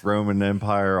Spartacus, Roman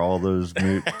Empire, all those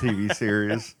TV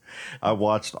series. I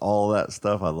watched all that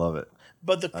stuff. I love it.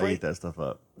 But I eat that stuff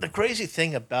up. The crazy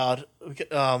thing about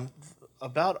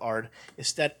art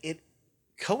is that it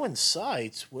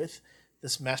coincides with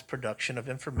this mass production of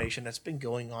information that's been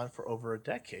going on for over a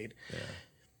decade. Yeah.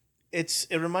 It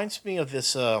reminds me of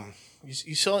this.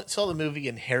 You saw the movie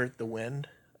Inherit the Wind.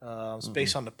 It's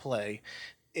based on the play.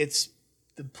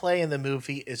 The play and the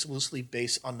movie is loosely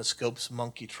based on the Scopes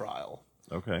monkey trial.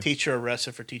 Okay. Teacher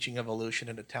arrested for teaching evolution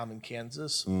in a town in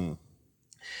Kansas.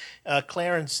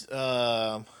 Clarence,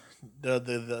 the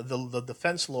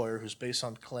defense lawyer who's based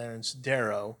on Clarence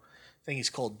Darrow, I think he's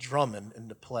called Drummond in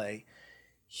the play.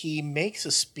 He makes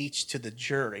a speech to the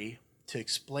jury to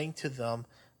explain to them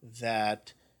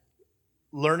that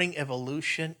learning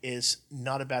evolution is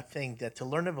not a bad thing, that to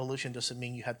learn evolution doesn't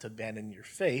mean you have to abandon your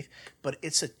faith, but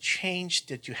it's a change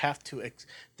that you have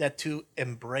to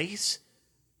embrace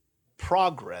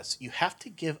progress. You have to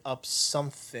give up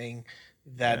something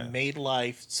that made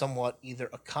life somewhat either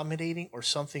accommodating or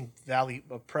something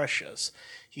precious.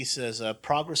 He says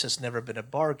progress has never been a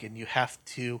bargain. You have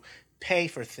to pay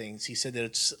for things. He said that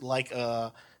it's like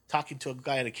talking to a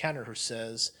guy at a counter who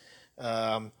says,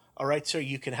 a all right, sir,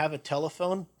 you can have a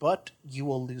telephone, but you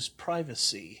will lose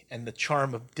privacy and the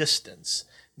charm of distance,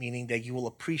 meaning that you will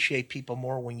appreciate people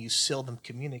more when you seldom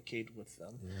communicate with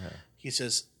them. Yeah. He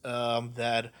says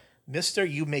that, Mister,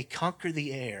 you may conquer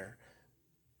the air,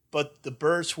 but the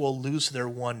birds will lose their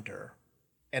wonder,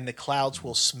 and the clouds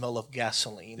will smell of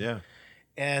gasoline. Yeah.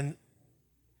 And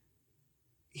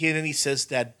then he says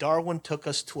that Darwin took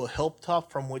us to a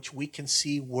hilltop from which we can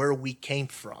see where we came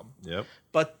from. Yep.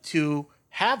 But to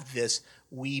have this,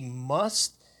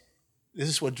 this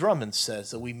is what Drummond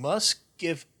says, that we must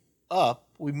give up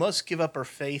our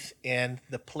faith in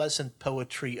the pleasant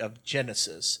poetry of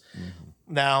Genesis.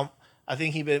 Mm-hmm. Now, I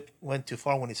think he went too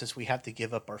far when he says we have to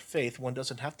give up our faith. One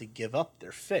doesn't have to give up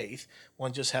their faith.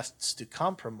 One just has to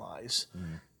compromise.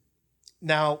 Mm.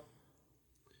 Now,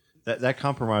 that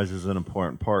compromise is an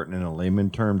important part. And in a layman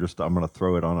term, I'm going to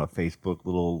throw it on a Facebook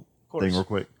little thing real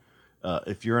quick.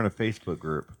 If you're in a Facebook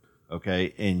group,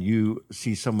 okay, and you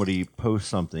see somebody post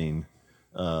something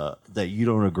that you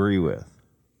don't agree with,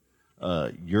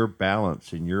 your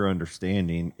balance and your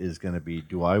understanding is going to be,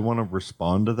 do I want to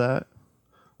respond to that?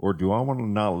 Or do I want to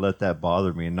not let that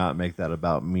bother me and not make that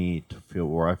about me to feel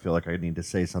where I feel like I need to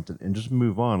say something and just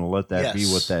move on and let that be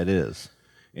what that is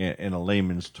in a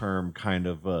layman's term kind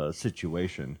of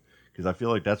situation? Because I feel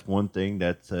like that's one thing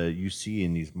that you see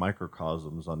in these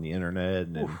microcosms on the internet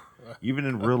and even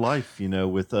in real life,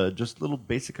 with just little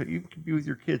basic, you can be with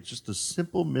your kids, just a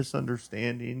simple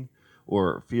misunderstanding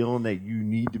or feeling that you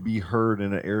need to be heard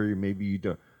in an area maybe you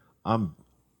don't. I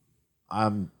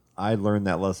learn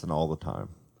that lesson all the time.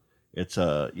 It's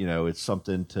it's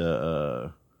something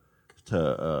to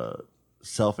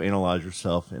self-analyze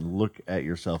yourself and look at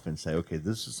yourself and say, okay,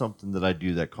 this is something that I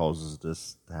do that causes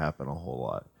this to happen a whole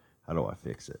lot. How do I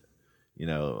fix it?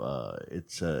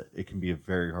 It can be a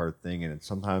very hard thing, and it's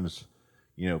sometimes,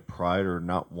 pride or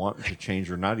not wanting to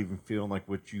change or not even feeling like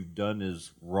what you've done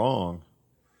is wrong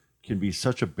can be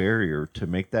such a barrier to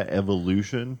make that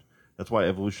evolution. That's why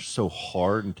evolution is so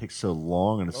hard and takes so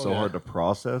long and it's hard to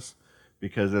process.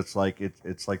 Because it's like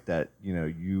that,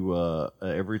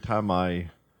 every time I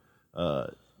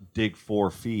dig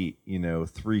 4 feet,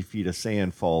 3 feet of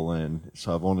sand fall in,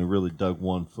 so I've only really dug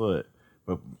 1 foot.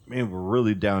 But man, we're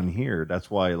really down here.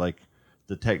 That's why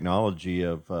the technology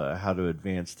of how to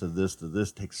advance to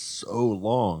this takes so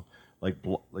long.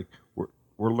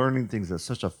 We're learning things at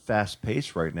such a fast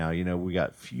pace right now. We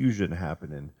got fusion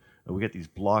happening. We got these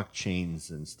blockchains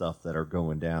and stuff that are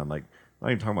going down. Not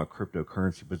even talking about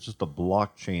cryptocurrency, but just a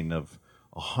blockchain of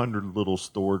 100 little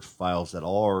storage files that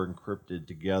all are encrypted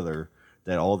together,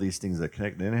 that all these things that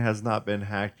connect, and it has not been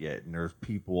hacked yet. And there's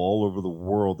people all over the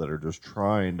world that are just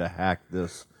trying to hack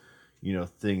this,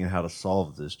 thing and how to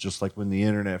solve this. Just like when the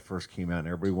internet first came out and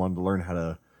everybody wanted to learn how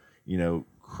to,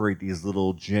 create these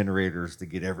little generators to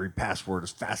get every password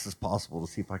as fast as possible to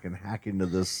see if I can hack into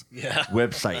this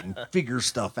website and figure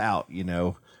stuff out,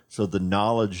 So the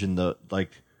knowledge and the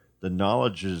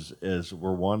knowledge is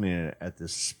we're wanting it at the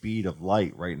speed of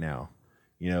light right now.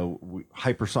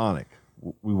 Hypersonic.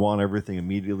 We want everything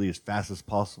immediately as fast as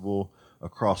possible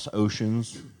across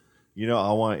oceans.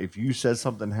 If you said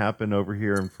something happened over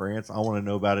here in France, I want to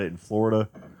know about it in Florida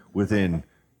within,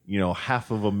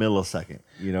 half of a millisecond.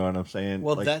 You know what I'm saying?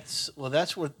 Well, that's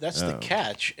the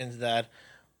catch, in that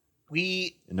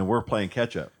and then we're playing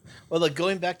catch up. Well,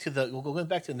 going back to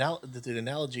the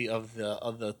analogy of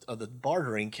the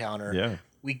bartering counter. Yeah,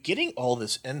 we getting all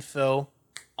this info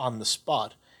on the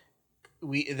spot.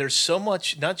 There's so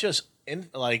much, not just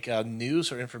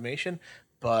news or information,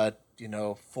 but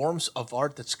forms of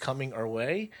art that's coming our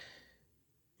way.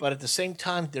 But at the same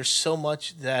time, there's so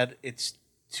much that it's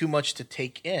too much to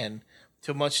take in,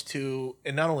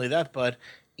 and not only that, but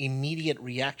immediate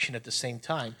reaction at the same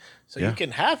time. So you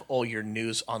can have all your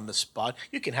news on the spot.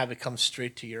 You can have it come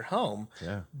straight to your home,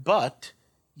 but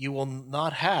you will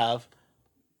not have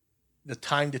the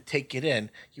time to take it in.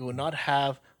 You will not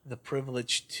have the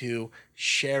privilege to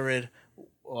share it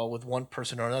with one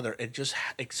person or another. It just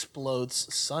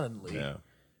explodes suddenly. Yeah.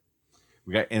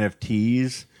 We got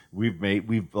NFTs. We've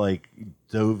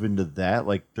dove into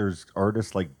that. There's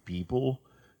artists like Beeple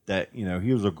that,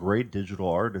 he was a great digital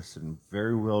artist and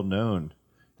very well known.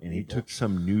 And he took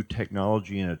some new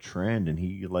technology and a trend, and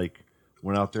he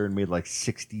went out there and made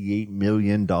 $68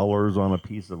 million on a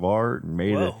piece of art and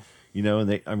made it,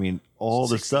 and all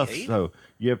this stuff. So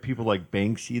you have people like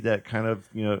Banksy that kind of,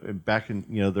 back in,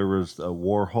 there was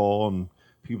Warhol and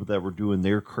people that were doing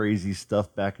their crazy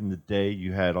stuff back in the day.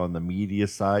 You had on the media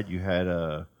side, you had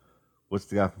what's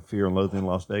the guy from Fear and Loathing in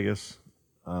Las Vegas?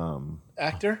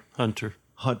 Actor? Hunter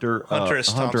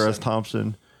S.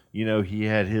 Thompson. He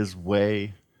had his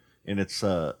way. and it's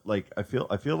like I feel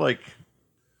like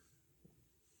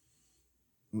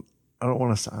I don't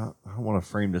want to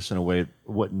frame this in a way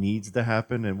what needs to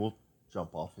happen, and we'll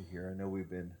jump off of here. I know we've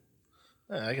been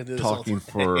I can do this talking all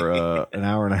day. for an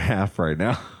hour and a half right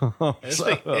now.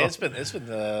 It's been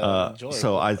enjoyable.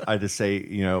 So I just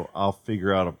say, I'll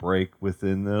figure out a break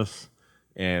within this,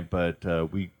 but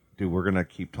we're gonna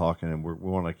keep talking, and we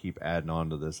want to keep adding on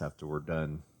to this after we're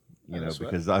done,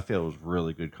 because I feel it was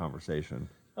really good conversation.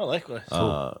 Oh, likewise.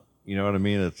 You know what I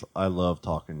mean? I love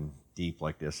talking deep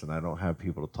like this, and I don't have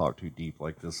people to talk too deep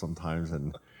like this sometimes,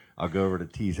 and I'll go over to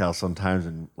T's house sometimes,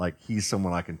 and like he's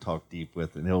someone I can talk deep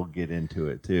with, and he'll get into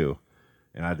it too.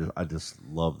 And I just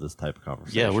love this type of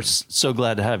conversation. Yeah, we're so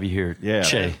glad to have you here, Yeah.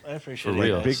 Che. I appreciate For it.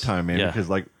 real. Like, big time, man. Yeah. Because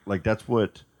like that's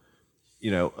what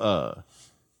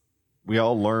we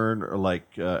all learn, or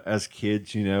like as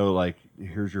kids, like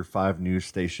here's your 5 news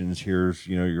stations, here's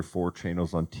your 4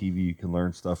 channels on TV you can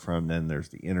learn stuff from. Then there's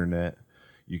the internet.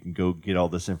 You can go get all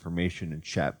this information and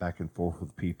chat back and forth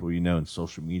with people, and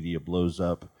social media blows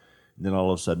up. And then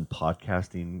all of a sudden,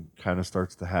 podcasting kind of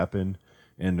starts to happen.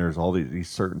 And there's all these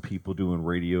certain people doing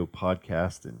radio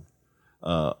podcasts. And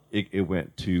it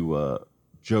went to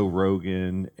Joe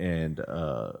Rogan. And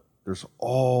there's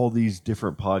all these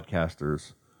different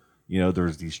podcasters.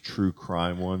 There's these true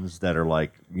crime ones that are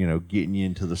like, getting you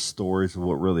into the stories of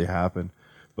what really happened.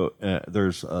 But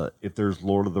there's if there's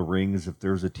Lord of the Rings, if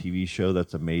there's a TV show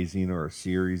that's amazing or a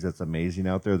series that's amazing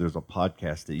out there's a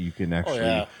podcast that you can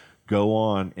actually go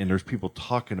on, and there's people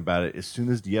talking about it. As soon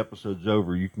as the episode's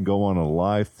over, you can go on a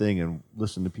live thing and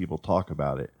listen to people talk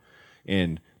about it.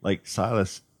 And like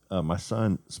Silas, my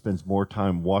son, spends more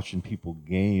time watching people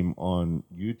game on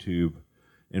YouTube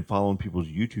and following people's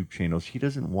YouTube channels. He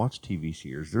doesn't watch TV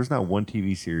series. There's not one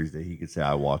TV series that he could say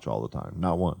I watch all the time.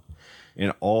 Not one.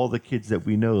 And all the kids that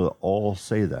we know all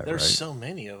say that. There's right? so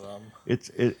many of them. It's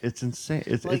insane.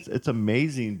 It's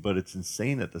amazing, but it's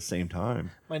insane at the same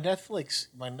time. My Netflix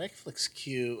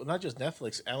queue, not just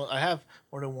Netflix. I have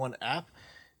more than one app.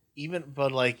 Even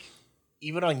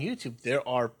on YouTube, there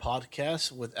are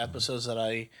podcasts with episodes that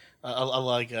I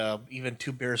like. Even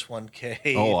Two Bears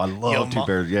 1K. Oh, I love Two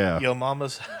Bears. Yeah, Yo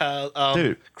Mama's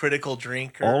Dude, Critical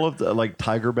Drinker. all of the like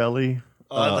Tiger Belly.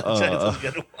 That's a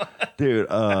good one. Dude,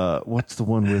 what's the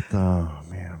one with?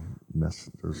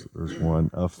 There's one.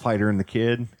 Fighter and the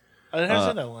Kid. I never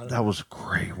seen that one. That was a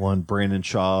great one. Brandon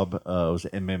Schaub was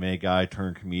an MMA guy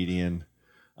turned comedian.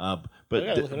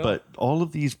 But all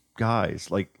of these guys,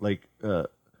 what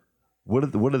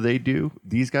do they do?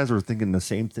 These guys are thinking the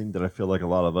same thing that I feel like a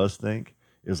lot of us think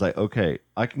is like, okay,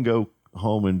 I can go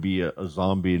home and be a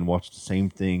zombie and watch the same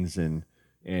things and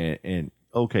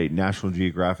okay, National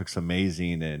Geographic's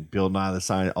amazing and Bill Nye the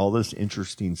Science, all this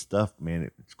interesting stuff, man,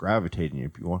 it's gravitating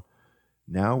you if you want.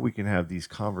 Now we can have these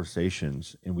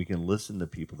conversations and we can listen to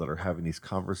people that are having these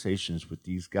conversations with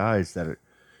these guys that are,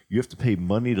 you have to pay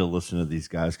money to listen to these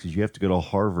guys because you have to go to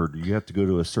Harvard or you have to go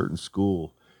to a certain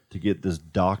school to get this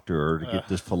doctor or to get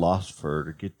this philosopher,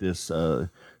 to get this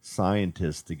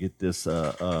scientist, to get this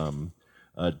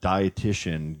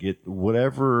dietitian, get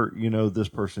whatever, this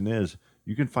person is.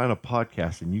 You can find a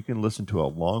podcast and you can listen to a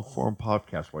long form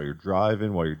podcast while you're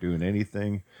driving, while you're doing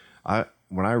anything.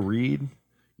 When I read,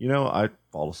 I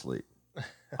fall asleep.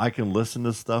 I can listen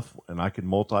to stuff and I can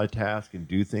multitask and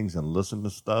do things and listen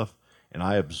to stuff and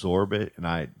I absorb it and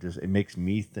it makes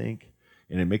me think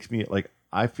and it makes me like,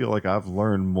 I feel like I've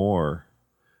learned more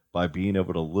by being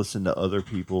able to listen to other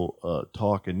people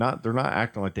talk and they're not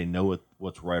acting like they know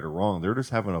what's right or wrong. They're just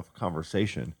having a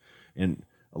conversation. And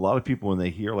a lot of people, when they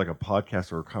hear like a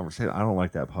podcast or a conversation, I don't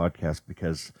like that podcast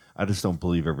because I just don't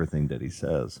believe everything that he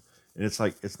says. And it's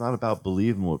like, it's not about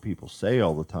believing what people say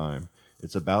all the time.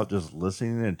 It's about just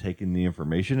listening and taking the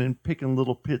information and picking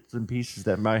little bits and pieces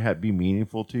that might be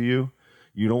meaningful to you.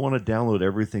 You don't want to download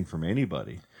everything from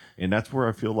anybody. And that's where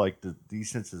I feel like the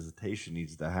desensitization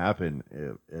needs to happen.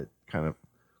 It kind of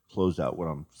close out what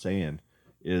I'm saying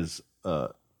is,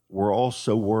 we're all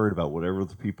so worried about whatever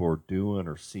the people are doing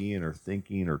or seeing or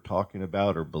thinking or talking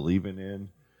about or believing in.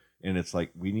 And it's like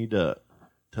we need to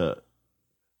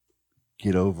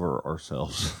get over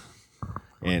ourselves.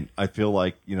 And I feel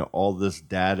like, all this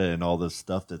data and all this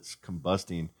stuff that's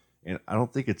combusting, and I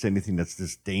don't think it's anything that's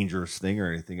this dangerous thing or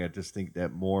anything. I just think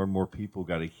that more and more people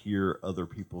got to hear other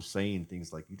people saying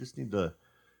things like, you just need to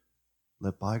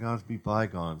let bygones be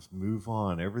bygones. Move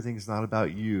on. Everything's not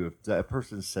about you. If that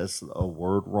person says a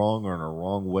word wrong or in a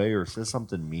wrong way or says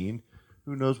something mean,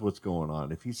 who knows what's going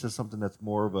on? If he says something that's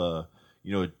more of a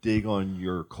dig on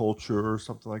your culture or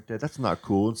something like that, that's not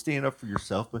cool. And stand up for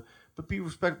yourself, but be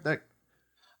respect that.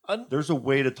 there's a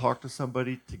way to talk to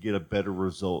somebody to get a better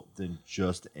result than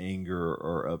just anger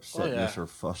or upsetness or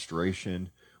frustration.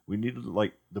 We need to,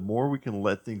 like, the more we can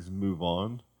let things move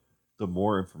on, the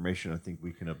more information I think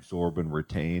we can absorb and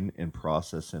retain and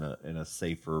process in a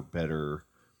safer, better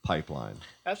pipeline.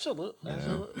 Absolutely,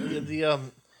 absolutely.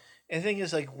 And the thing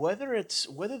is, like, whether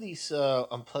these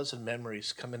unpleasant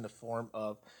memories come in the form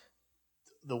of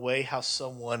the way how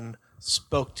someone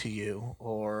spoke to you,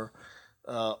 or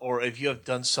if you have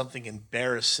done something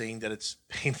embarrassing that it's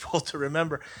painful to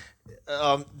remember,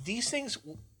 these things,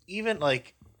 even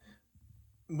like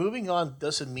moving on,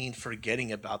 doesn't mean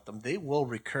forgetting about them. They will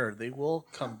recur. They will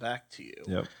come back to you.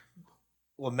 Yep.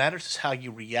 What matters is how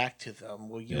you react to them.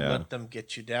 Will you let them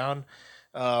get you down?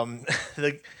 I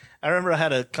remember I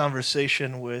had a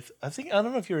conversation with, I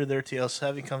don't know if you were there, T. I was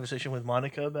having a conversation with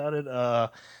Monica about it.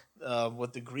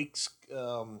 What the Greeks,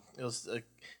 it was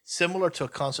similar to a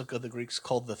concept of the Greeks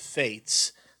called the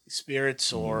fates,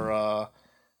 spirits or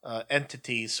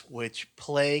entities which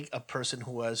plague a person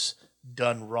who has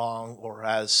done wrong or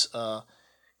has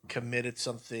committed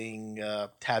something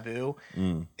taboo.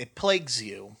 It plagues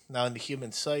you. Now, in the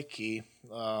human psyche,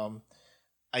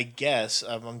 I guess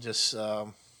I'm just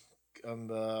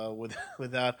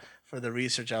without further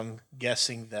research, I'm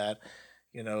guessing that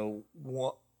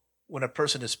when a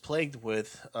person is plagued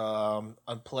with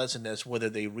unpleasantness, whether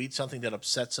they read something that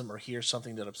upsets them or hear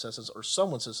something that upsets them, or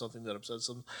someone says something that upsets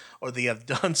them, or they have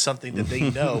done something that they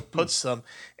know puts them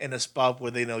in a spot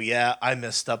where they know, yeah, I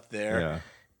messed up there. Yeah.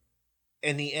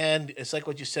 In the end, it's like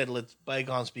what you said, let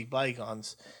bygones be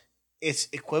bygones. It's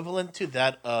equivalent to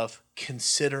that of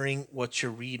considering what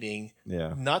you're reading,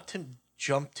 not to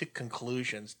jump to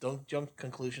conclusions. Don't jump to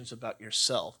conclusions about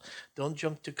yourself. Don't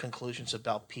jump to conclusions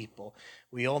about people.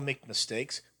 We all make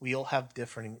mistakes. We all have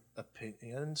different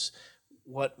opinions.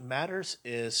 What matters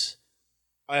is,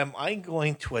 am I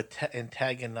going to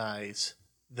antagonize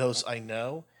those I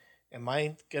know? Am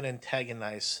I going to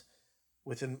antagonize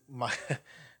within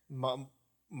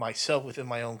myself, within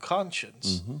my own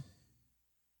conscience?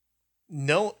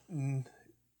 Knowing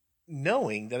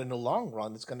that in the long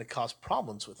run it's going to cause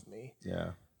problems with me.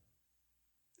 Yeah.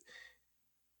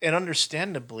 And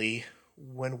understandably,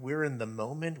 when we're in the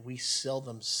moment, we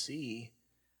seldom see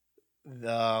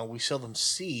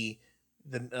that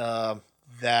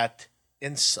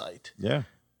insight. Yeah.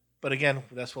 But again,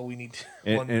 that's what we need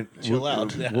to chill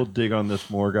out. We'll dig on this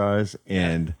more, guys.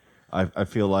 And I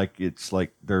feel like it's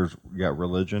like you got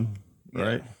religion,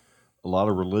 right? A lot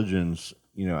of religions,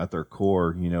 at their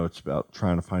core, it's about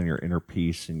trying to find your inner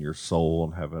peace in your soul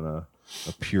and having a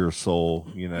pure soul,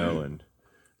 and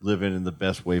living in the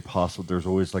best way possible. There's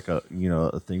always like a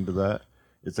thing to that.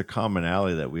 It's a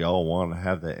commonality that we all want to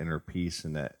have that inner peace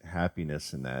and that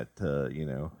happiness and that,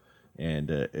 and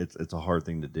it's a hard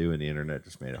thing to do, and the internet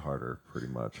just made it harder pretty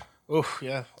much. Oh,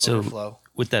 yeah. So Overflow.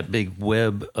 with that big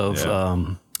web of,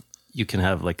 you can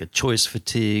have like a choice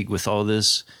fatigue with all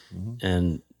this,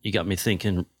 and you got me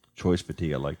thinking. Choice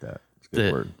fatigue, I like that. It's a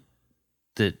good word.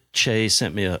 That Che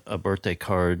sent me a birthday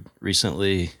card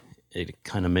recently. It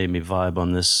kind of made me vibe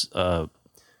on this.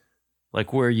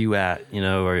 Like, where are you at?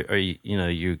 Are you,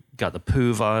 you got the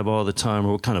poo vibe all the time?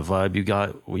 Or what kind of vibe you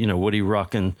got? What are you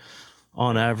rocking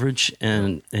on average?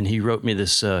 And he wrote me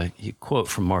this quote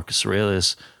from Marcus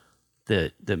Aurelius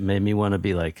that made me want to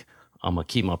be like, I'm going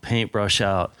to keep my paintbrush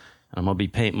out, and I'm going to be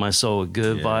painting my soul with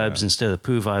good vibes instead of the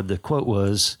poo vibe. The quote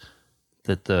was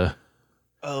that so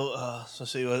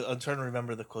see, I'm trying to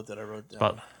remember the quote that I wrote down.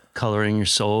 About coloring your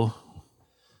soul.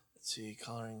 Let's see,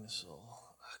 coloring the soul.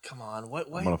 Come on, what?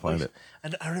 I'm gonna find it.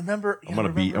 And I remember. I'm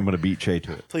gonna beat Che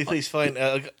to it. Please find.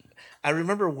 I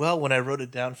remember well when I wrote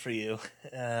it down for you.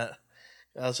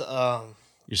 Your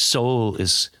soul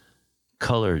is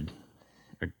colored.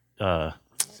 Let's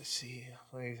see.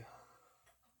 Let me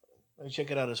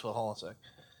check it out as well. Hold on a sec.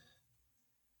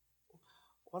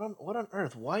 What on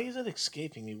earth? Why is it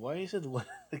escaping me? Why is it when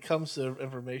it comes to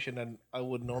information and I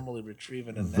would normally retrieve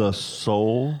it? The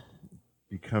soul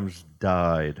becomes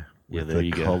dyed with the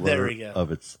color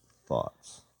of its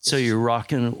thoughts. So you're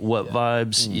rocking what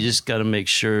vibes? You just got to make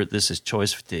sure this is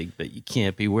choice fatigue, but you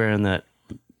can't be wearing that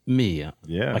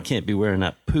I can't be wearing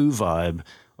that poo vibe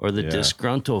or the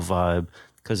disgruntled vibe,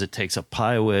 because it takes a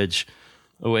pie wedge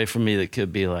away from me that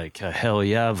could be like a hell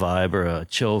yeah vibe or a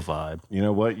chill vibe. You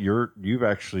know what? You've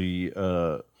actually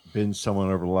been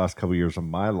someone over the last couple of years of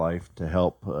my life to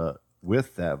help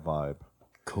with that vibe.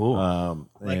 Cool.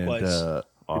 Likewise. And,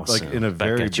 awesome. Like in a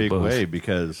very big both. way,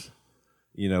 because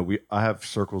I have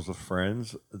circles of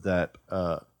friends that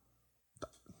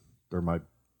they're my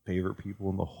favorite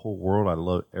people in the whole world. I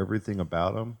love everything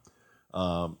about them.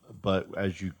 But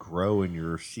as you grow and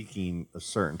you're seeking a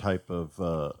certain type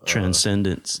of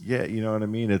Transcendence. yeah, you know what I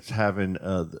mean? It's having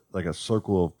like a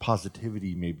circle of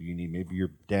positivity. Maybe you need. Maybe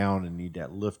you're down and need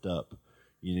that lift up.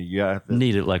 You know, you have to,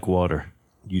 Need it like water.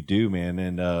 you do, man.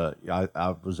 And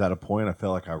I was at a point I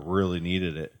felt like I really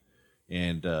needed it.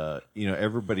 And you know,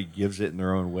 everybody gives it in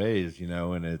their own ways, you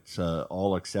know, and it's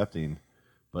all accepting.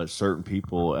 But certain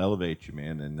people elevate you,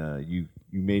 man. And you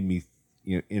made me,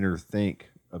 you know, inner think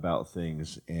about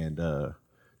things and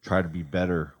try to be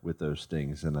better with those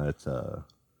things. And it's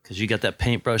Because you got that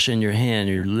paintbrush in your hand,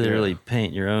 you're literally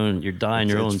painting your own, you're dyeing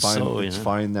your own soul. It's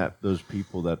find that those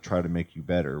people that try to make you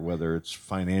better, whether it's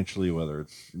financially, whether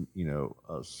it's, you know,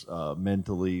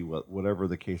 mentally, whatever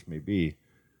the case may be.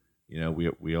 You know,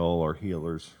 we all are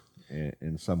healers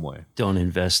in some way. Don't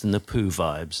invest in the poo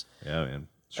vibes. Yeah, man.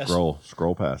 Scroll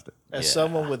past it. As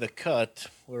someone with a cut,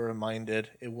 we're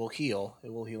reminded it will heal.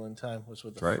 It will heal in time. Was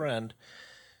with a friend.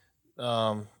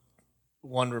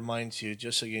 One reminds you,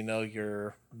 just so you know,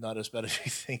 you're not as bad as you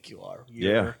think you are.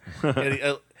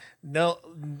 No,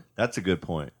 that's a good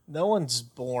point. No one's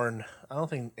born. I don't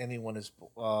think anyone is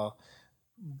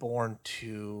born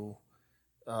to.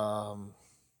 No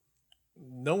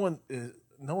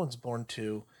one's born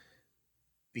to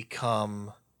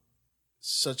become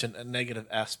such a negative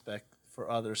aspect for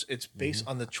others. It's based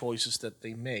on the choices that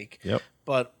they make. Yep.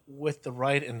 But with the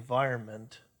right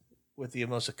environment, with the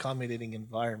most accommodating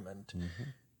environment,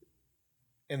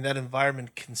 and that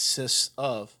environment consists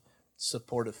of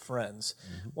supportive friends,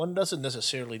 one doesn't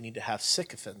necessarily need to have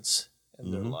sycophants in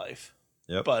their life.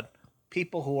 Yep. But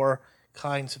people who are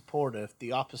kind, supportive,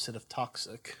 the opposite of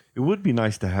toxic. It would be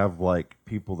nice to have like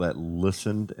people that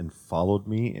listened and followed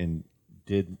me and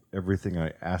did everything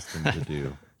I asked them to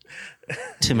do.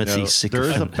 Timothy You know, there is a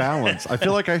sycophant. balance. I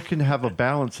feel like I can have a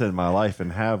balance in my life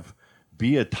and have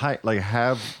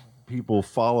people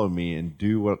follow me and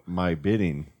do what my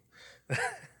bidding.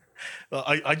 Well,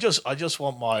 I just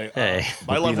want my Hey.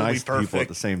 my But life be would nice be to people at perfect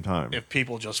the same time. if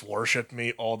people just worshiped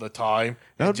me all the time.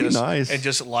 That would be nice. And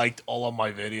just liked all of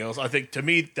my videos. I think to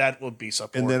me that would be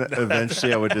support. And then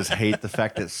eventually I would just hate the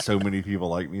fact that so many people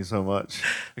like me so much.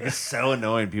 Like, it's so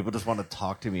annoying. People just want to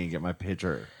talk to me and get my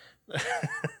picture. All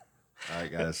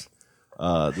right, guys.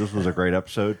 This was a great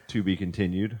episode. To be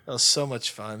continued. That was so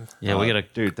much fun. Yeah, we got to.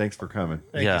 Dude, thanks for coming.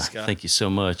 Thank Yeah, you, Scott. thank you so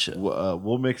much.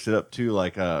 We'll mix it up too.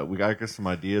 Like we got to get some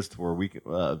ideas to where we can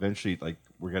eventually, like,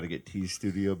 we got to get T's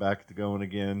studio back to going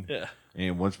again. Yeah.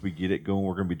 And once we get it going,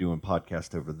 we're going to be doing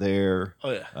podcast over there.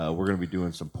 Oh, yeah. We're going to be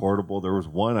doing some portable. There was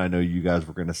one I know you guys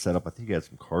were going to set up. I think he had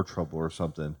some car trouble or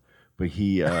something. But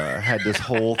he had this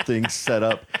whole thing set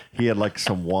up. He had like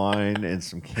some wine and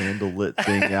some candlelit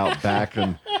thing out back,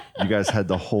 and you guys had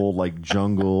the whole like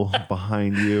jungle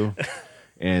behind you,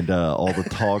 and all the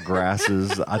tall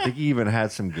grasses. I think he even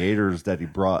had some gators that he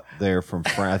brought there from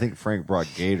Frank. I think Frank brought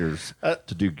gators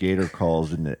to do gator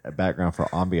calls in the background for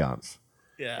ambiance.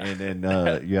 Yeah. And then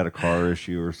you had a car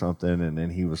issue or something, and then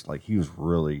he was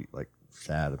really like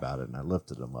sad about it, and I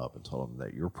lifted him up and told him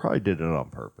that you probably did it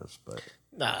on purpose, but.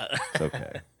 Nah. It's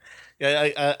okay.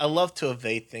 Yeah, I love to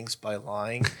evade things by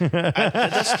lying. That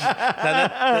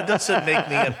doesn't make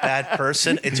me a bad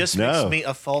person. It just makes me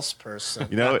a false person.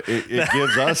 You know, it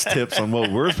gives us tips on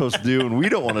what we're supposed to do, and we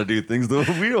don't want to do things that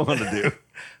we don't want to do.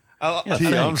 T,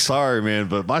 I'm sorry, man,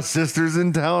 but my sister's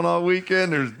in town all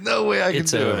weekend. There's no way I can It's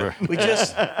do over. it. We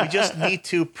just need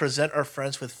to present our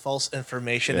friends with false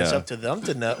information. It's Yeah. up to them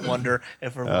to not wonder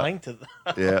if we're lying to them.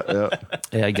 Yeah.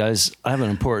 Hey, guys, I have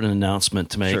an important announcement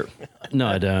to make. Sure. No,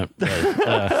 I don't.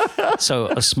 But, so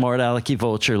a smart alecky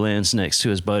vulture lands next to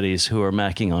his buddies who are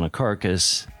macking on a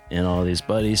carcass, and all these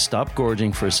buddies stop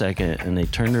gorging for a second, and they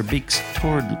turn their beaks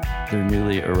toward their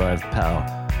newly arrived pal.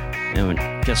 And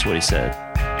guess what he said?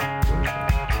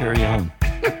 Carry on.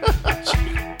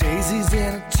 Daisy's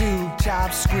in a tube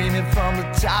top, screaming from the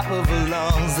top of her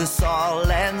lungs. This all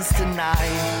ends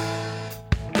tonight.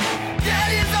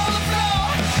 Daddy's on the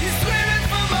floor, he's screaming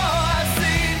for more,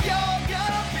 saying you're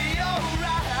gonna be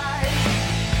alright.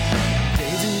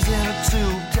 Daisy's in a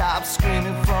tube top,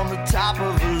 screaming from the top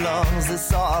of her lungs.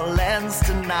 This all ends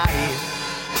tonight.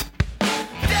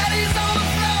 Daddy's on the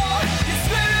floor, he's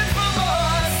screaming for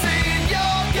more, saying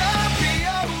you're gonna be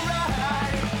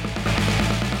alright.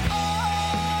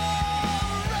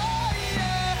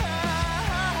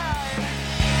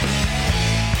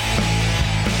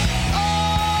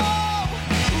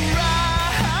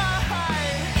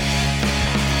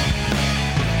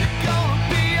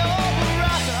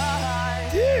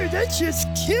 Dude, that shit's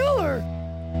killer.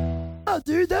 Oh,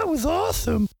 dude, that was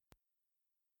awesome.